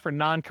properties for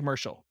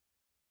non-commercial.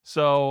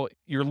 So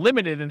you're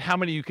limited in how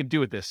many you can do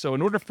with this. So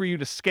in order for you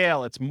to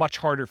scale, it's much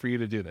harder for you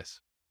to do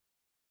this.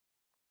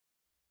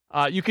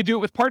 You could do it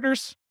with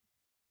partners.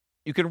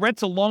 You can rent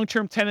to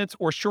long-term tenants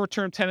or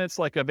short-term tenants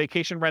like a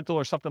vacation rental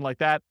or something like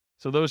that.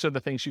 So those are the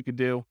things you could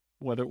do,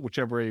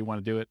 whichever way you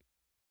want to do it.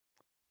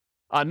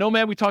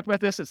 Nomad, we talked about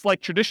this. It's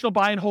like traditional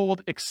buy and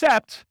hold,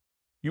 except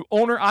you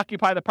owner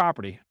occupy the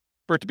property.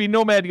 For it to be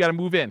Nomad, you got to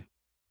move in.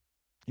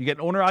 You get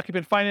owner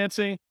occupant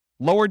financing,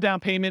 lower down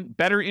payment,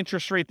 better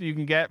interest rate that you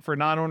can get for a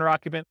non-owner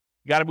occupant.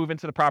 You got to move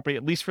into the property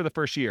at least for the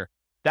first year.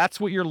 That's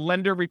what your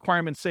lender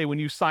requirements say when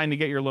you sign to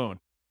get your loan.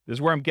 This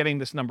is where I'm getting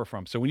this number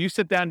from. So when you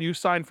sit down and you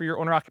sign for your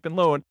owner occupant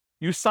loan,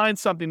 you sign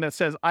something that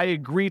says, I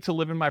agree to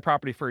live in my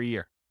property for a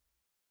year.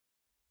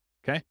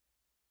 Okay.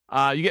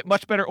 You get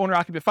much better owner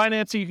occupant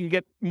financing. You can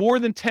get more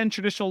than 10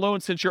 traditional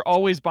loans since you're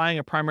always buying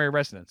a primary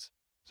residence.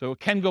 So it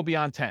can go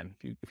beyond 10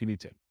 if you need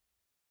to.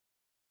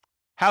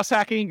 House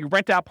hacking, you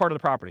rent out part of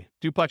the property,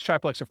 duplex,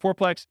 triplex, or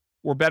fourplex,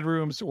 or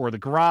bedrooms, or the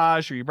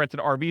garage, or you rent an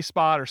RV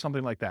spot or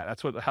something like that.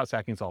 That's what the house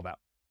hacking is all about.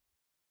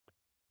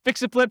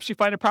 Fix and flips, you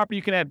find a property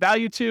you can add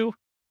value to,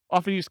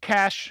 often use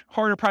cash,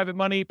 hard or private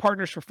money,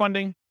 partners for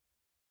funding.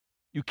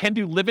 You can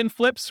do live-in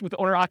flips with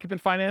owner-occupant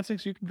financing,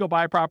 so you can go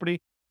buy a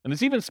property. And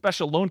there's even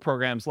special loan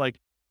programs, like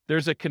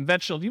there's a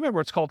conventional, do you remember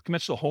what's called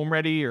conventional Home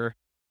Ready? Or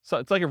so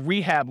it's like a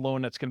rehab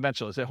loan that's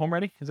conventional. Is it Home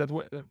Ready? Is that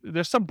what,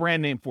 there's some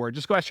brand name for it.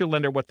 Just go ask your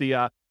lender what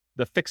the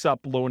fix-up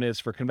loan is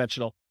for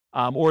conventional.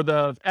 Or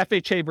the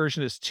FHA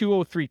version is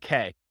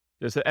 203K.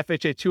 There's the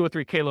FHA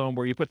 203K loan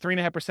where you put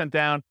 3.5%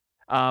 down,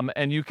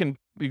 and you can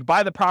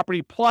buy the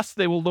property, plus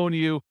they will loan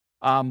you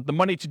the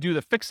money to do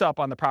the fix-up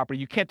on the property.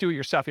 You can't do it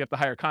yourself. You have to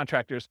hire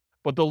contractors,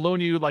 but they'll loan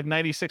you like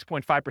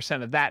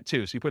 96.5% of that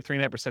too. So you put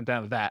 3.5%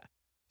 down of that.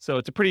 So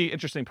it's a pretty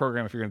interesting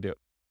program if you're going to do it.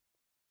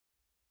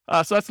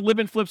 So that's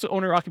live-in flips with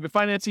owner-occupant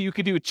financing. You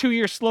could do a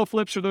 2-year slow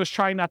flips for those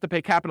trying not to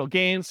pay capital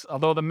gains,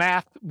 although the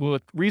math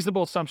with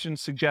reasonable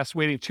assumptions suggests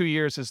waiting 2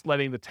 years is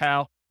letting the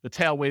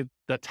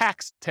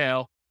tax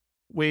tail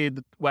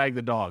wag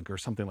the dog or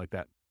something like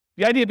that.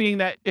 The idea being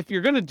that if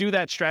you're going to do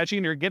that strategy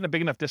and you're getting a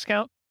big enough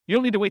discount, you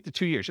don't need to wait the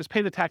 2 years. Just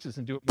pay the taxes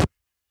and do it.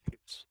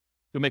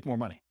 You'll make more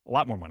money, a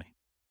lot more money.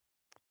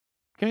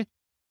 Okay.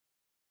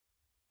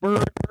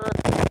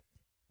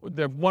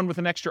 The one with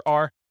an extra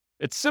R.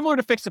 It's similar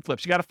to fix and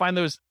flips. You got to find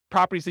those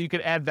properties that you could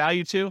add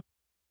value to.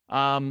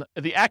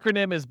 The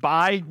acronym is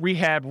buy,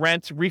 rehab,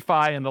 rent,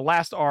 refi, and the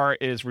last R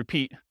is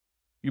repeat.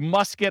 You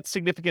must get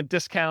significant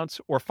discounts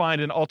or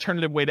find an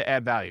alternative way to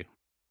add value.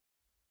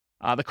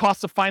 The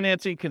cost of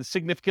financing can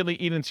significantly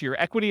eat into your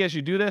equity as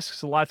you do this.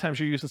 So a lot of times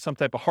you're using some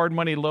type of hard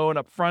money loan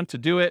up front to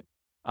do it.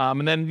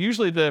 And then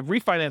usually the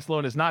refinance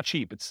loan is not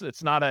cheap.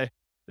 It's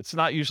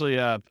not usually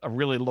a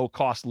really low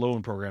cost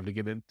loan program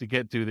to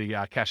get to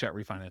the cash out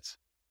refinance.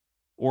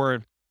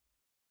 Or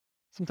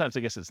sometimes I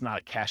guess it's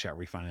not a cash out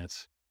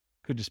refinance.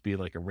 Could just be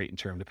like a rate and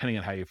term, depending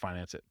on how you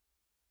finance it.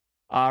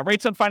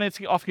 Rates on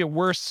financing often get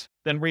worse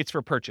than rates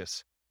for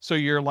purchase. So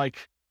your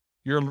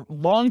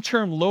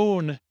long-term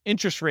loan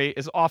interest rate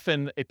is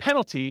often a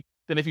penalty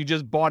than if you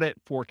just bought it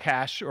for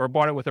cash or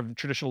bought it with a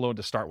traditional loan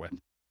to start with.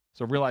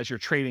 So realize you're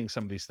trading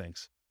some of these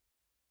things.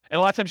 And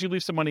a lot of times you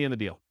leave some money in the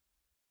deal.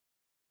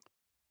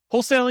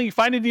 Wholesaling, you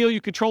find a deal, you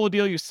control a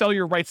deal, you sell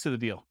your rights to the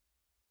deal.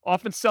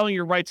 Often selling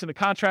your rights in a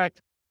contract.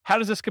 How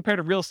does this compare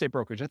to real estate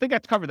brokerage? I think I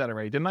covered that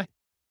already, didn't I?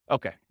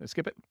 Okay, let's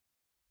skip it.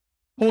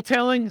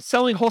 Wholesaling,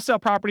 selling wholesale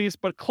properties,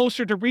 but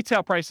closer to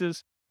retail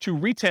prices to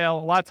retail,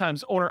 a lot of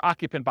times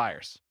owner-occupant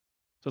buyers.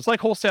 So it's like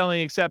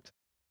wholesaling, except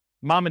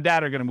mom and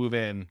dad are going to move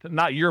in.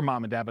 Not your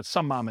mom and dad, but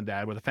some mom and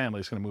dad with a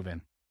family is going to move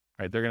in.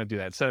 Right? They're going to do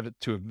that instead of it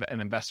to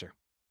an investor.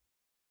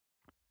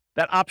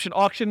 That option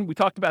auction, we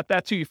talked about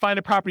that too. You find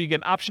a property, you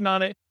get an option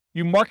on it.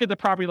 You market the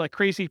property like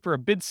crazy for a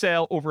bid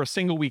sale over a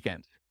single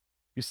weekend.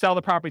 You sell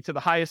the property to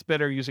the highest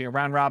bidder using a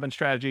round robin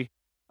strategy.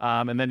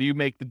 And then you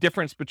make the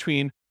difference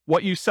between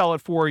what you sell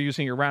it for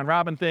using your round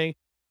robin thing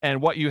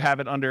and what you have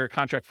it under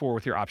contract for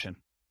with your option.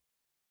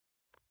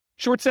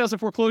 Short sales and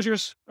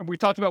foreclosures. We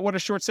talked about what are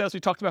short sales. We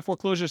talked about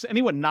foreclosures.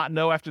 Anyone not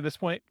know after this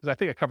point? Because I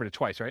think I covered it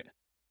twice, right?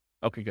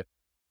 Okay, good.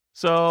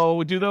 So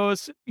we do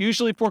those.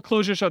 Usually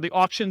foreclosures are the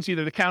auctions,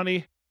 either the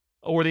county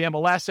or the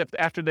MLS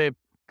after they've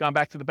gone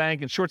back to the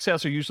bank. And short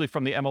sales are usually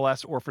from the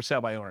MLS or for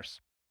sale by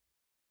owners.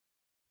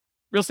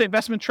 Real estate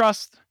investment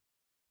trust.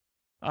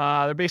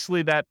 They're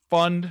basically that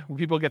fund where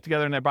people get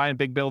together and they're buying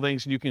big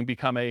buildings and you can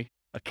become a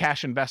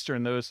cash investor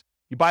in those.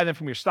 You buy them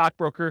from your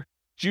stockbroker.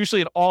 It's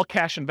usually an all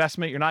cash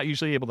investment. You're not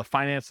usually able to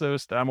finance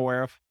those that I'm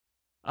aware of.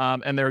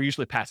 And they're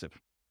usually passive.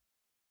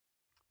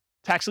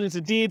 Tax liens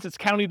and deeds, it's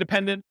county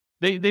dependent.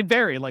 They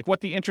vary, like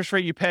what the interest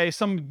rate you pay.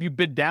 Some you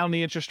bid down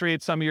the interest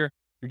rate. Some you're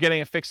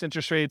getting a fixed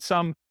interest rate.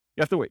 Some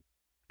you have to wait.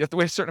 You have to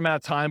wait a certain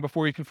amount of time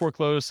before you can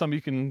foreclose. Some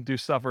you can do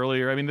stuff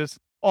earlier. I mean, there's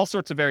all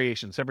sorts of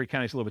variations. Every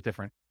county is a little bit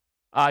different.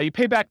 You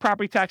pay back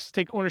property taxes,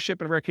 take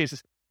ownership in rare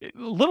cases. A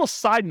little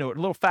side note, a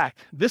little fact.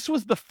 This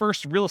was the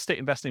first real estate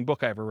investing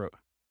book I ever wrote.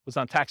 It was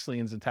on tax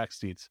liens and tax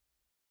deeds.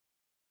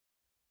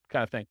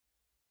 Kind of thing.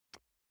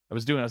 I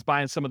was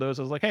buying some of those.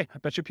 I was like, hey, I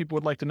bet you people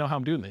would like to know how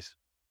I'm doing these.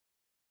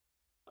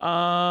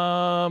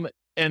 And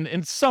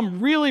in some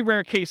really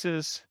rare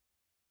cases,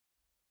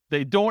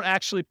 they don't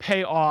actually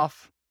pay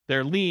off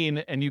their lien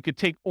and you could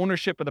take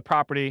ownership of the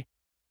property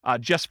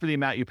just for the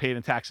amount you paid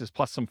in taxes,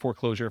 plus some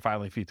foreclosure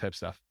filing fee type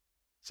stuff.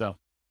 So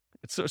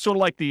it's sort of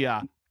like the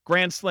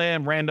grand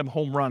slam random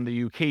home run that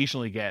you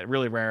occasionally get,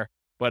 really rare,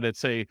 but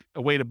it's a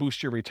way to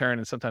boost your return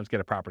and sometimes get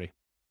a property.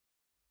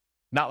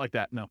 Not like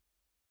that, no.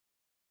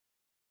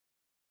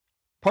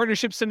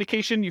 Partnership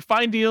syndication, you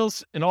find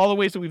deals in all the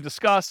ways that we've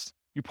discussed.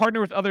 You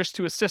partner with others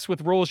to assist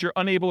with roles you're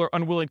unable or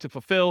unwilling to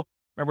fulfill.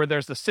 Remember,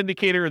 there's the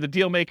syndicator or the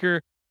deal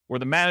maker or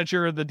the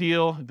manager of the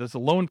deal. There's a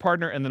loan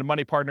partner and then a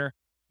money partner.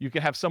 You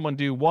can have someone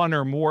do one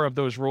or more of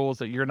those roles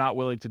that you're not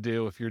willing to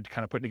do if you're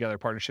kind of putting together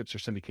partnerships or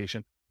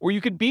syndication. Or you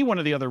could be one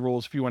of the other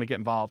roles if you want to get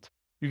involved.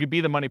 You could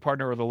be the money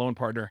partner or the loan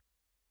partner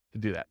to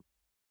do that.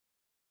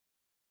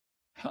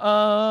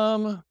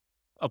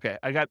 Okay,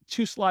 I got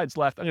 2 slides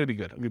left. I'm going to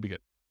be good.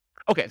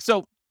 Okay,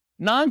 so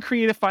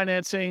non-creative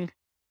financing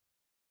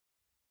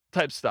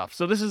type stuff.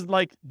 So this is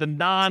like the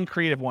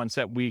non-creative ones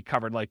that we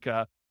covered. Like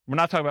we're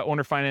not talking about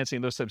owner financing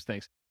and those types of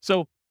things.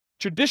 So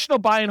traditional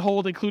buy and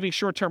hold, including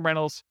short-term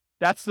rentals,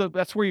 that's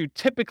where you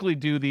typically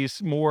do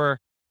these more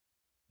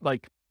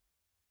like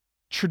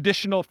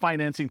traditional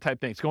financing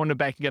type things. Going to the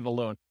bank and getting a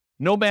loan.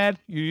 Nomad,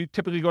 you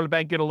typically go to the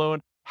bank and get a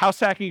loan. House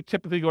hacking, you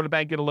typically go to the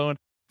bank and get a loan.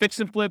 Fix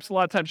and flips, a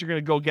lot of times you're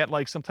going to go get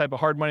like some type of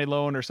hard money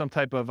loan or some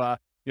type of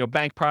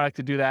bank product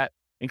to do that,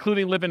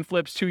 including live-in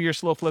flips, 2-year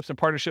slow flips, and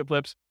partnership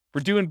flips. For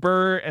doing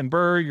BRRRR and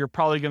BRRRR, you're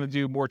probably going to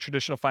do more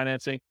traditional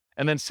financing.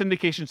 And then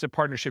syndications and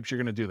partnerships, you're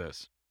going to do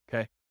those.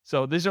 Okay.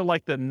 So these are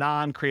like the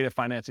non-creative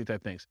financing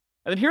type things.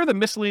 And then here are the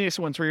miscellaneous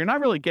ones where you're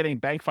not really getting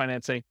bank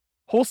financing.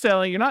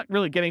 Wholesaling, you're not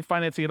really getting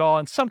financing at all.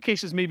 In some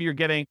cases, maybe you're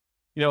getting,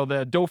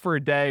 the dough for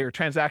a day or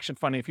transaction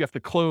funding if you have to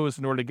close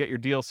in order to get your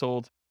deal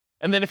sold.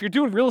 And then if you're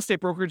doing real estate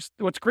brokerage,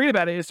 what's great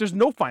about it is there's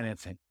no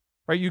financing,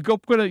 right? You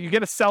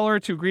get a seller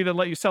to agree to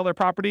let you sell their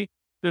property.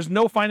 There's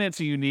no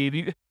financing you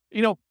need.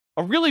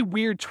 A really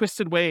weird,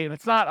 twisted way, and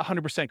it's not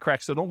 100%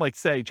 correct, so don't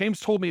say, James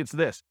told me it's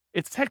this.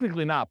 It's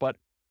technically not, but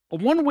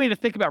one way to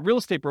think about real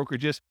estate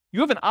brokerage is you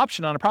have an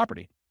option on a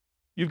property.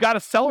 You've got a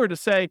seller to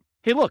say,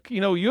 hey, look,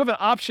 you have an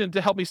option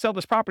to help me sell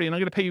this property, and I'm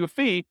going to pay you a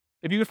fee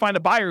if you can find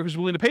a buyer who's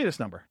willing to pay this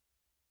number,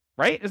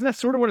 right? Isn't that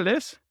sort of what it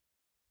is?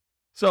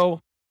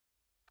 So,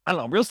 I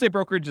don't know, real estate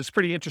brokerage is a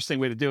pretty interesting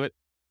way to do it.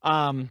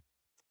 And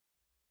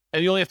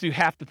you only have to do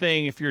half the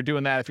thing if you're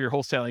doing that. If you're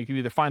wholesaling, you can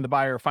either find the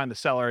buyer or find the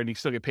seller and you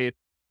still get paid.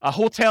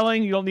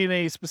 Wholesaling, you don't need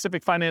any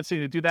specific financing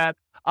to do that.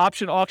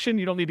 Option auction,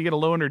 you don't need to get a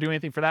loan or do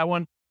anything for that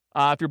one.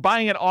 If you're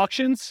buying at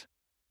auctions,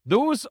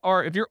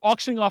 if you're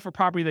auctioning off a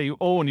property that you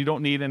own, you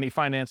don't need any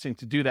financing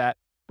to do that.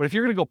 But if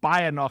you're going to go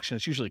buy at an auction,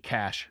 it's usually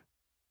cash.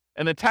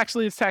 And then tax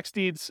liens, tax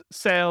deeds,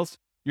 sales,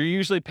 you're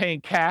usually paying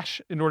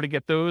cash in order to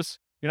get those.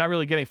 You're not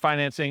really getting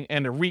financing,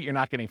 and a REIT, you're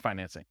not getting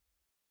financing.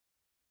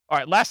 All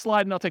right, last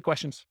slide, and I'll take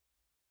questions.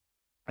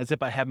 As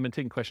if I haven't been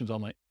taking questions all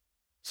night.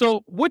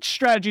 So which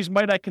strategies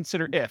might I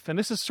consider if? And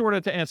this is sort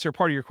of to answer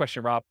part of your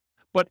question, Rob.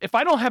 But if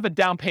I don't have a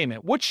down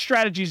payment, which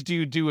strategies do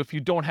you do if you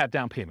don't have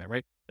down payment,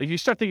 right? Like you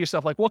start thinking to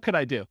yourself, like, what could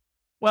I do?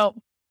 Well,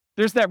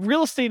 there's that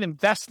real estate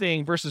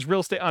investing versus real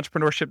estate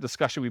entrepreneurship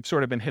discussion we've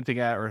sort of been hinting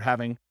at or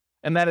having.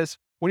 And that is,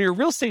 when you're a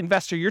real estate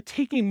investor, you're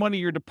taking money,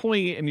 you're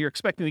deploying it, and you're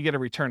expecting to get a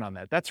return on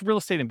that. That's real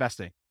estate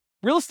investing.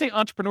 Real estate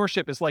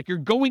entrepreneurship is like you're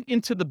going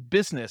into the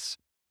business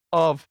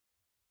of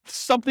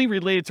something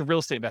related to real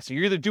estate investing.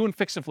 You're either doing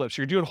fix and flips,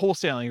 you're doing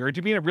wholesaling, or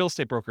you're being a real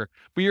estate broker,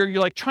 but you're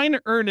like trying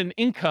to earn an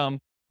income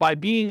by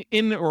being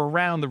in or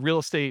around the real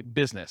estate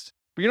business.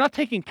 But you're not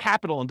taking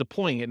capital and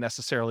deploying it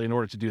necessarily in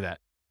order to do that.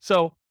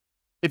 So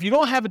if you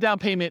don't have a down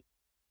payment,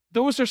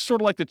 those are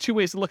sort of like the 2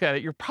 ways to look at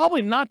it. You're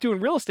probably not doing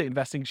real estate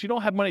investing because you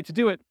don't have money to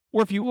do it.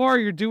 Or if you are,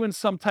 you're doing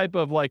some type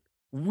of like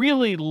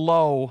really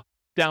low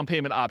down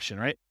payment option,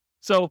 right?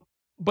 So,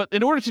 but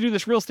in order to do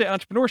this real estate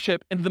entrepreneurship,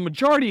 in the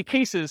majority of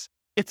cases,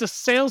 it's a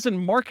sales and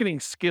marketing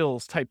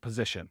skills type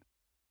position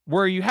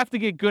where you have to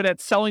get good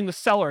at selling the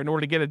seller in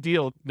order to get a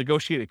deal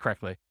negotiated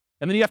correctly.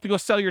 And then you have to go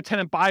sell your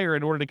tenant buyer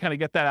in order to kind of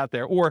get that out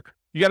there. Or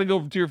you got to go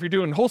do, if you're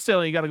doing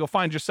wholesaling, you got to go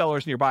find your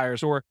sellers and your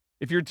buyers. Or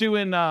if you're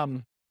doing,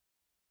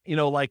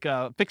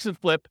 fix and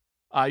flip,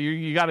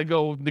 you got to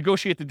go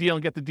negotiate the deal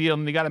and get the deal.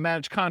 And you got to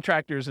manage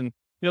contractors. And,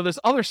 there's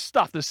other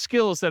stuff, there's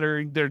skills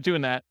they're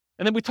doing that.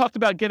 And then we talked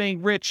about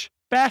getting rich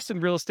fast in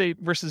real estate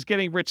versus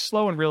getting rich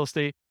slow in real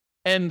estate.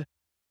 And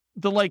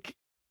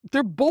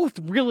they're both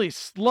really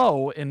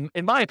slow in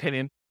my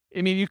opinion.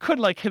 I mean, you could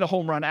hit a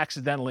home run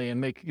accidentally and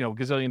make,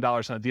 gazillion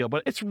dollars on a deal,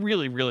 but it's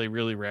really, really,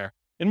 really rare.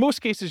 In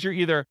most cases, you're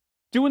either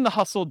doing the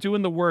hustle,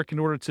 doing the work in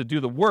order to do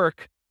the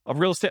work of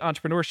real estate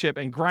entrepreneurship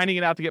and grinding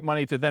it out to get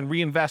money to then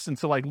reinvest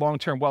into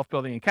long-term wealth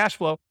building and cash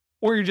flow,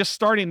 or you're just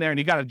starting there and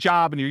you got a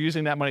job and you're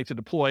using that money to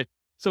deploy.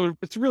 So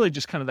it's really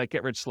just kind of that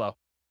get rich slow.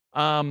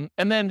 And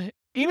then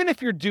even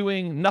if you're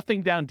doing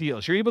nothing down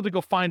deals, you're able to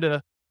go find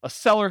a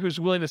seller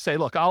who's willing to say,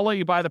 look, I'll let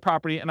you buy the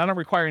property and I don't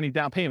require any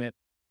down payment.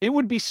 It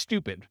would be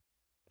stupid.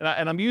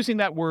 And I'm using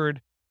that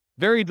word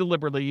very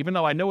deliberately, even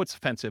though I know it's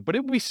offensive, but it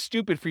would be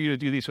stupid for you to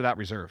do these without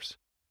reserves,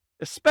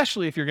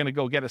 especially if you're going to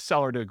go get a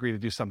seller to agree to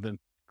do something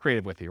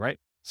creative with you, right?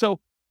 So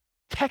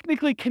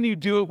technically, can you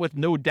do it with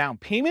no down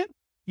payment?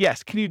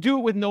 Yes. Can you do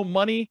it with no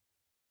money?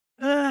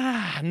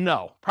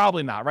 No,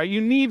 probably not, right? You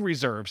need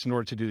reserves in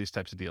order to do these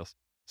types of deals.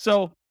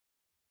 So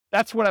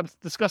that's what I've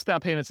discussed,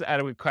 down payments,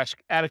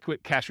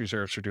 adequate cash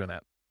reserves for doing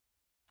that.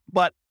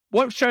 But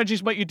what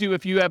strategies might you do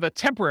if you have a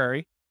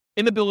temporary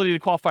inability to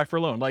qualify for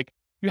a loan? Like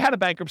you had a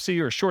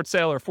bankruptcy or a short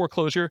sale or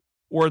foreclosure,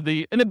 or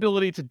the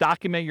inability to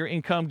document your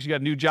income because you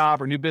got a new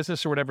job or new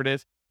business or whatever it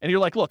is. And you're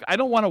like, look, I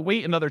don't want to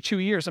wait another 2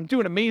 years. I'm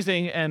doing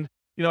amazing. And,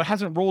 it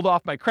hasn't rolled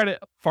off my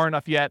credit far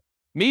enough yet.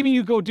 Maybe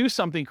you go do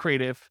something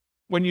creative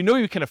when you know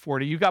you can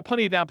afford it. You've got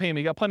plenty of down payment,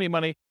 you got plenty of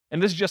money.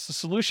 And this is just a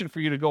solution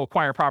for you to go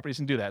acquire properties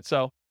and do that.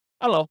 So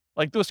I don't know,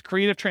 like those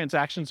creative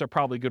transactions are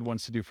probably good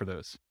ones to do for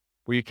those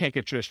where you can't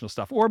get traditional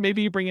stuff. Or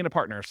maybe you bring in a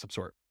partner of some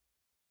sort.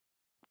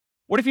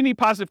 What if you need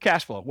positive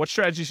cash flow? What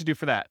strategies to do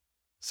for that?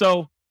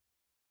 So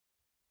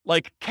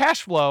like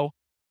cash flow,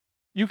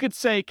 you could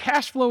say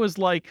cash flow is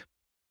like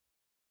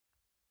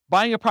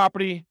buying a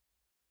property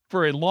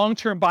for a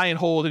long-term buy and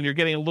hold, and you're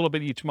getting a little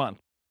bit each month.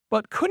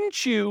 But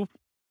couldn't you,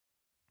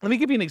 let me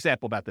give you an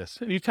example about this,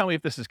 and you tell me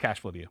if this is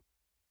cash flow to you.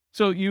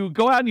 So you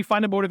go out and you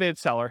find a motivated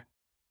seller,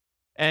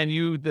 and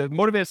the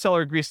motivated seller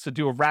agrees to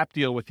do a wrap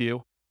deal with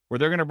you, where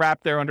they're going to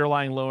wrap their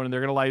underlying loan and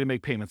they're going to allow you to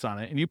make payments on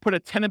it. And you put a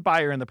tenant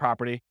buyer in the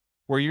property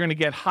where you're going to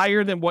get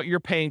higher than what you're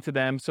paying to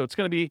them. So it's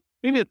going to be,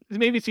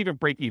 maybe it's even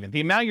break even.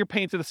 The amount you're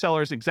paying to the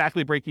seller is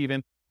exactly break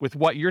even with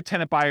what your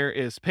tenant buyer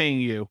is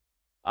paying you.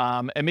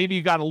 And maybe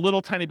you got a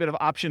little tiny bit of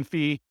option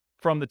fee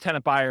from the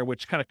tenant buyer,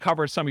 which kind of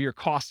covers some of your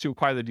costs to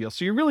acquire the deal.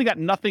 So you really got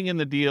nothing in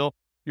the deal.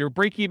 You're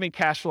break even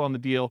cash flow on the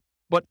deal.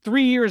 But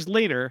 3 years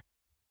later,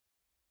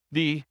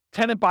 the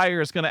tenant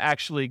buyer is going to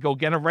actually go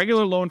get a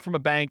regular loan from a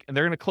bank, and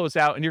they're going to close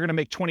out, and you're going to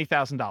make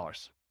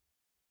 $20,000.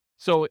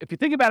 So if you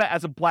think about it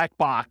as a black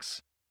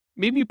box,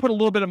 maybe you put a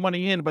little bit of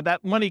money in, but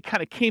that money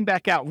kind of came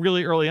back out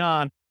really early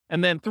on.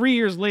 And then 3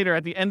 years later,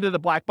 at the end of the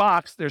black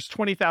box, there's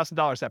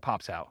 $20,000 that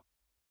pops out.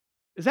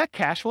 Is that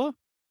cash flow?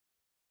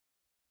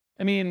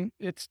 I mean,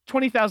 it's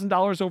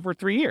 $20,000 over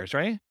 3 years,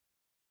 right?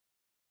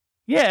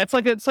 Yeah, it's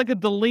like a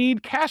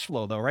delayed cash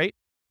flow though, right?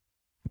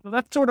 So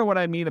that's sort of what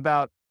I mean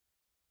about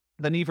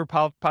the need for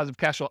positive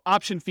cash flow,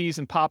 option fees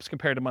and pops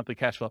compared to monthly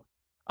cash flow.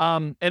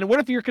 And what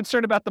if you're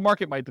concerned about the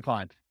market might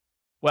decline?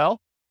 Well,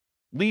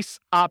 lease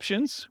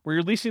options, where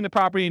you're leasing the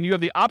property and you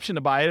have the option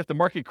to buy it. If the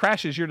market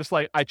crashes, you're just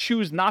like, I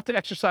choose not to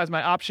exercise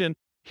my option.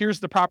 Here's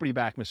the property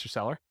back, Mr.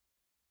 Seller.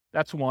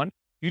 That's one.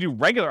 You do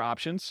regular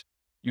options.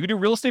 You can do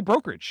real estate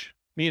brokerage.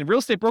 I mean, real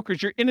estate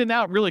brokerage, you're in and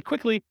out really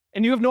quickly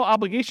and you have no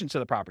obligation to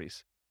the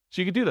properties.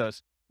 So you can do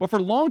those. But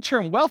for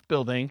long-term wealth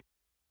building,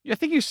 I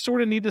think you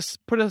sort of need to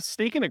put a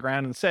stake in the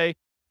ground and say,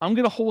 I'm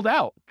going to hold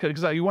out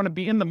because you want to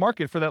be in the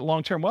market for that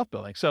long-term wealth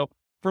building. So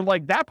for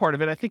like that part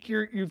of it, I think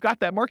you've got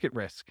that market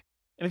risk.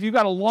 And if you've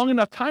got a long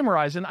enough time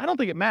horizon, I don't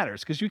think it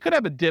matters because you could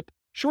have a dip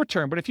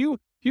short-term. But if you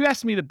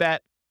asked me to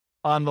bet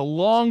on the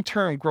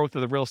long-term growth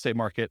of the real estate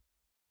market,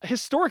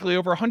 historically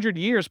over 100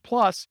 years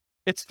plus,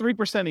 it's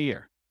 3% a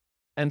year.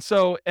 And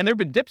there've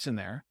been dips in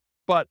there,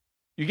 but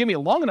you give me a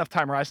long enough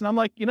time horizon, I'm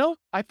like,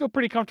 I feel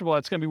pretty comfortable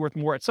it's going to be worth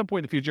more at some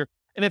point in the future.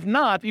 And if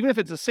not, even if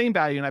it's the same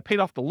value and I paid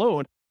off the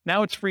loan,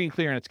 now it's free and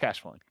clear and it's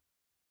cash flowing.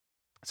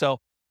 So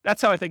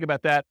that's how I think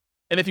about that.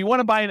 And if you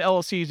want to buy in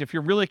LLCs, if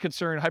you're really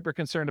hyper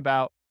concerned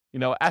about,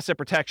 asset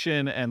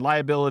protection and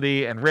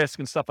liability and risk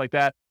and stuff like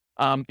that,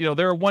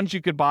 there are ones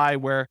you could buy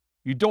where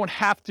you don't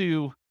have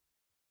to,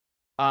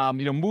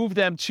 move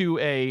them to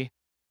a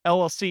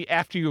LLC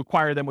after you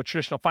acquire them with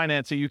traditional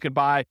financing. You could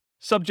buy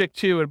subject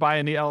to and buy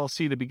in the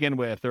LLC to begin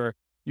with, or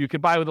you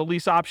could buy with a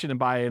lease option and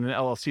buy in an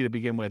LLC to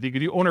begin with. You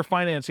could do owner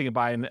financing and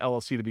buy in an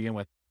LLC to begin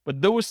with.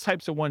 But those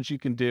types of ones you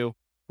can do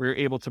where you're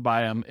able to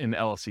buy them in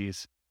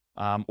LLCs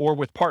or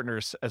with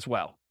partners as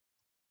well.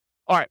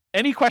 All right.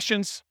 Any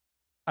questions?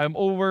 I'm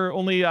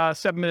only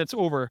 7 minutes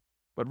over,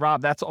 but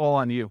Rob, that's all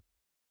on you.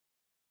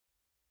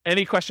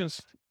 Any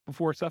questions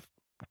before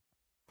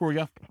we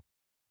go?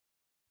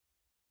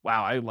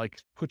 Wow, I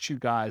put you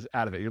guys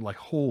out of it. You're like,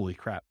 holy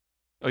crap.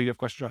 Oh, you have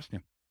questions,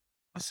 Justin?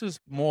 This is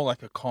more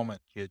like a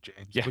comment here,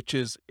 James, Yeah. which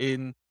is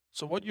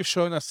so what you're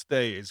showing us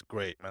today is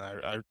great,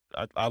 man.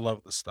 I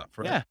love this stuff,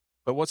 right? Yeah.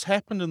 But what's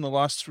happened in the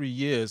last 3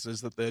 years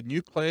is that there are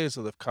new players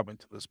that have come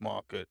into this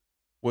market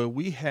where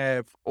we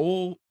have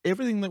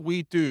everything that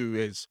we do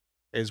is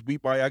we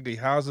buy ugly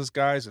houses,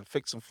 guys, and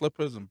fix and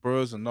flippers and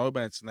burrs and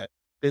nomads and that.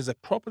 There's a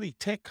property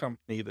tech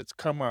company that's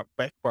come up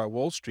backed by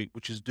Wall Street,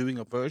 which is doing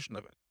a version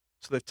of it.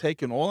 So they've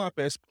taken all our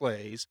best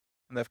plays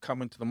and they've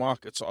come into the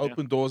market. So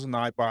Open Doors is an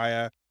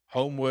iBuyer,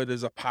 Homeward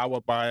is a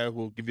power buyer who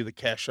will give you the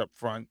cash up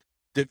front.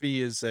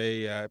 Divvy is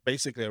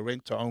basically a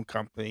rent-to-own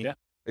company. Yeah.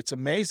 It's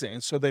amazing.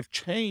 And so they've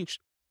changed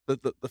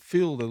the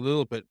field a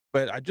little bit.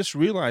 But I just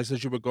realized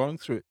as you were going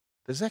through it,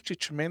 there's actually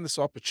tremendous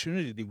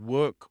opportunity to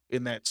work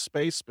in that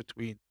space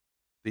between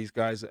these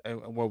guys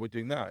and what we're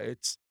doing now.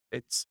 It's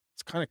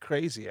kind of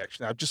crazy,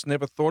 actually. I've just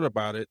never thought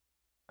about it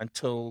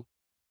until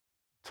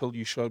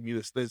you showed me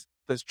this.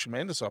 There's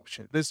tremendous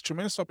opportunity. There's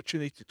tremendous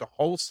opportunity to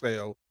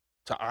wholesale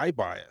to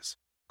iBuyers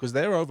because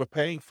they're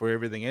overpaying for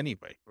everything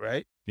anyway,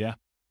 right? Yeah,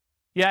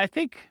 I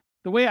think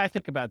the way I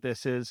think about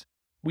this is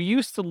we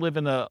used to live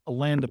in a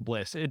land of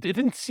bliss. It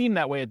didn't seem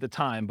that way at the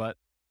time, but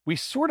we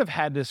sort of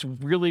had this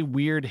really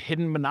weird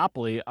hidden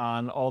monopoly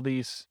on all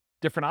these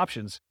different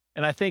options.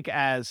 And I think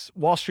as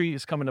Wall Street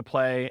is coming to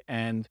play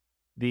and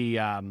the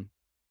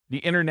the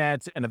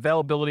internet and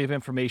availability of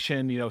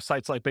information,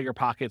 sites like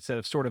BiggerPockets that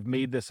have sort of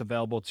made this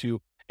available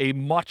to a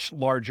much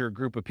larger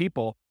group of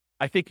people,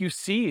 I think you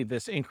see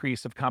this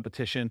increase of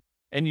competition,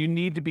 and you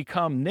need to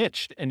become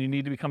niched, and you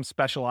need to become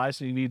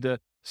specialized, and you need to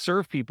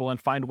serve people and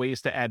find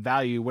ways to add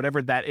value,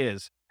 whatever that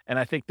is. And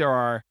I think there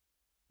are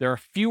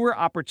fewer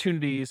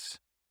opportunities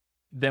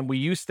than we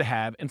used to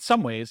have in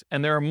some ways,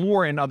 and there are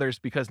more in others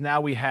because now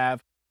we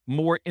have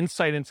more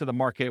insight into the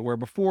market, where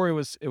before it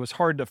was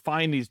hard to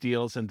find these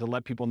deals and to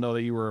let people know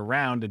that you were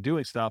around and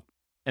doing stuff.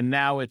 And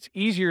now it's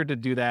easier to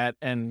do that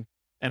and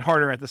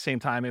harder at the same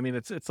time. I mean,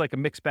 it's like a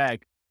mixed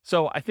bag.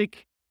 So I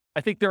think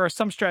there are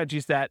some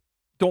strategies that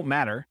don't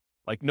matter,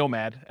 like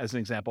Nomad as an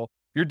example.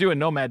 If you're doing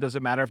Nomad, does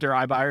it matter if there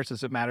are iBuyers?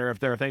 Does it matter if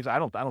there are things? I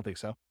don't think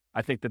so.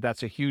 I think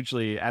that's a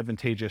hugely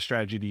advantageous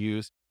strategy to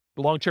use.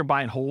 Long-term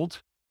buy and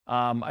hold.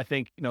 I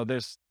think,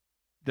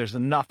 there's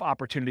enough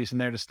opportunities in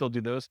there to still do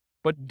those,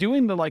 but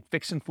doing the like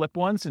fix and flip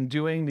ones and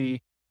doing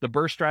the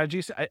burst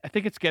strategies, I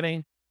think it's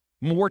getting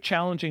more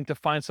challenging to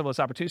find some of those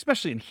opportunities,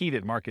 especially in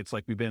heated markets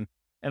like we've been.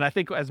 And I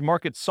think as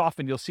markets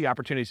soften, you'll see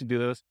opportunities to do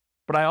those.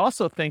 But I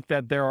also think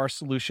that there are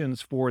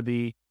solutions for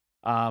the,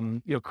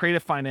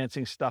 creative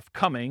financing stuff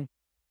coming.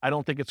 I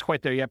don't think it's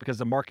quite there yet because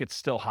the market's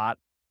still hot,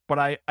 but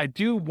I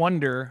do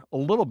wonder a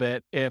little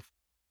bit if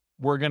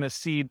we're going to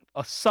see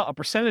a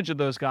percentage of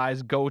those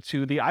guys go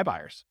to the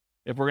iBuyers.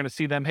 If we're going to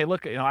see them, hey,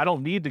 look, I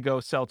don't need to go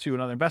sell to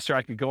another investor.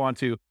 I could go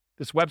onto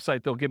this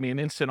website. They'll give me an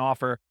instant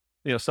offer,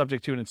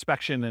 subject to an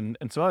inspection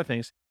and some other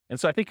things. And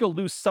so I think you'll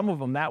lose some of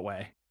them that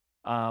way,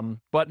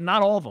 but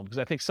not all of them, because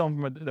I think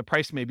some of them, the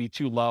price may be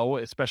too low,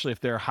 especially if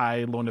they're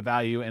high loan to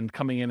value, and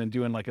coming in and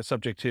doing like a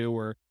subject to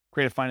or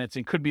creative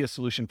financing could be a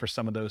solution for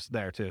some of those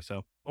there too.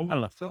 So I don't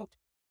know.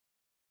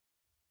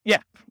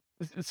 Yeah.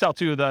 Sell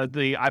to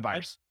the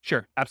iBuyers.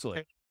 Sure.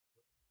 Absolutely.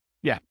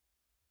 Yeah.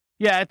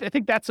 Yeah. I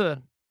think that's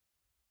a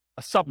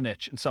sub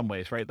niche in some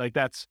ways, right? Like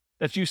that's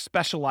you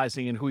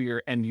specializing in who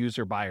your end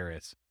user buyer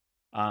is.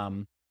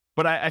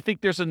 But I think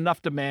there's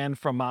enough demand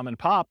from mom and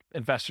pop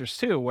investors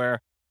too,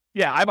 where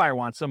iBuyer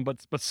wants them,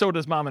 but so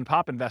does mom and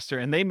pop investor.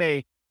 And they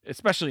may,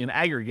 especially in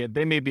aggregate,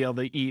 they may be able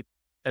to eat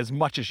as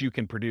much as you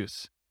can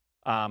produce.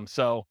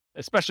 So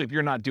especially if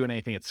you're not doing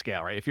anything at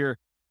scale, right? If you're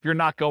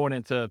not going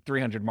into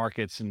 300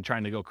 markets and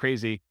trying to go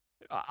crazy,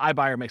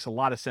 iBuyer makes a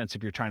lot of sense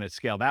if you're trying to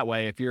scale that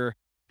way. If you're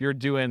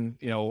doing,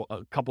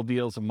 a couple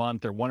deals a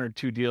month or one or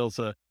two deals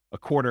a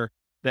quarter,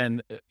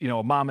 then,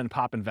 a mom and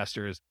pop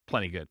investor is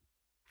plenty good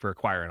for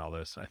acquiring all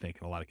those, I think,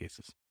 in a lot of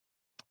cases.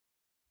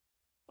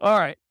 All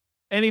right.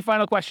 Any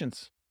final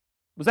questions?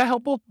 Was that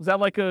helpful? Was that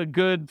like a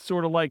good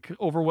sort of like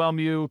overwhelm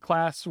you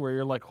class where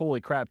you're like,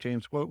 holy crap,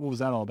 James, what was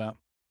that all about?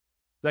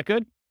 Is that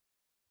good?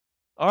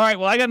 All right.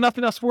 Well, I got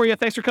nothing else for you.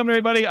 Thanks for coming,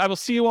 everybody. I will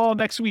see you all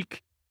next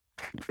week.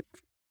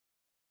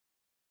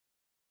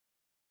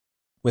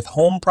 With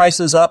home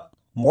prices up,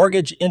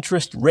 mortgage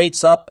interest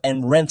rates up,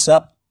 and rents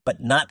up,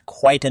 but not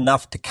quite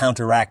enough to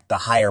counteract the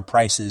higher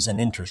prices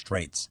and interest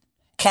rates.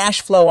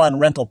 Cash flow on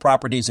rental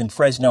properties in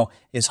Fresno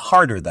is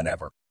harder than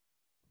ever.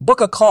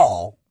 Book a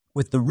call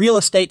with the Real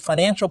Estate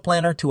Financial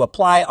Planner to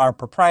apply our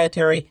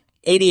proprietary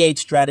 88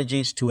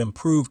 strategies to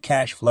improve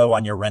cash flow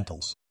on your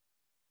rentals.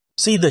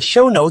 See the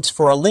show notes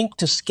for a link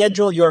to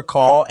schedule your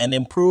call and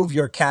improve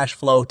your cash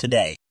flow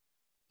today.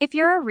 If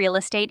you're a real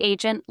estate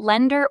agent,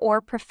 lender,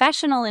 or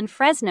professional in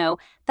Fresno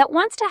that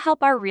wants to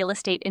help our real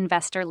estate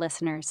investor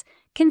listeners,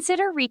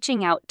 consider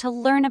reaching out to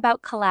learn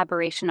about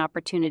collaboration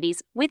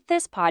opportunities with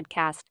this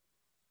podcast.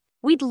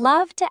 We'd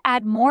love to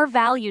add more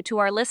value to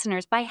our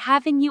listeners by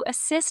having you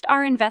assist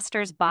our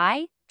investors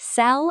buy,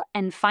 sell,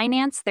 and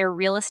finance their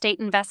real estate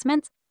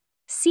investments.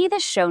 See the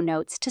show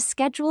notes to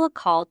schedule a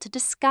call to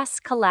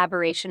discuss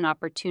collaboration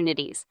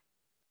opportunities.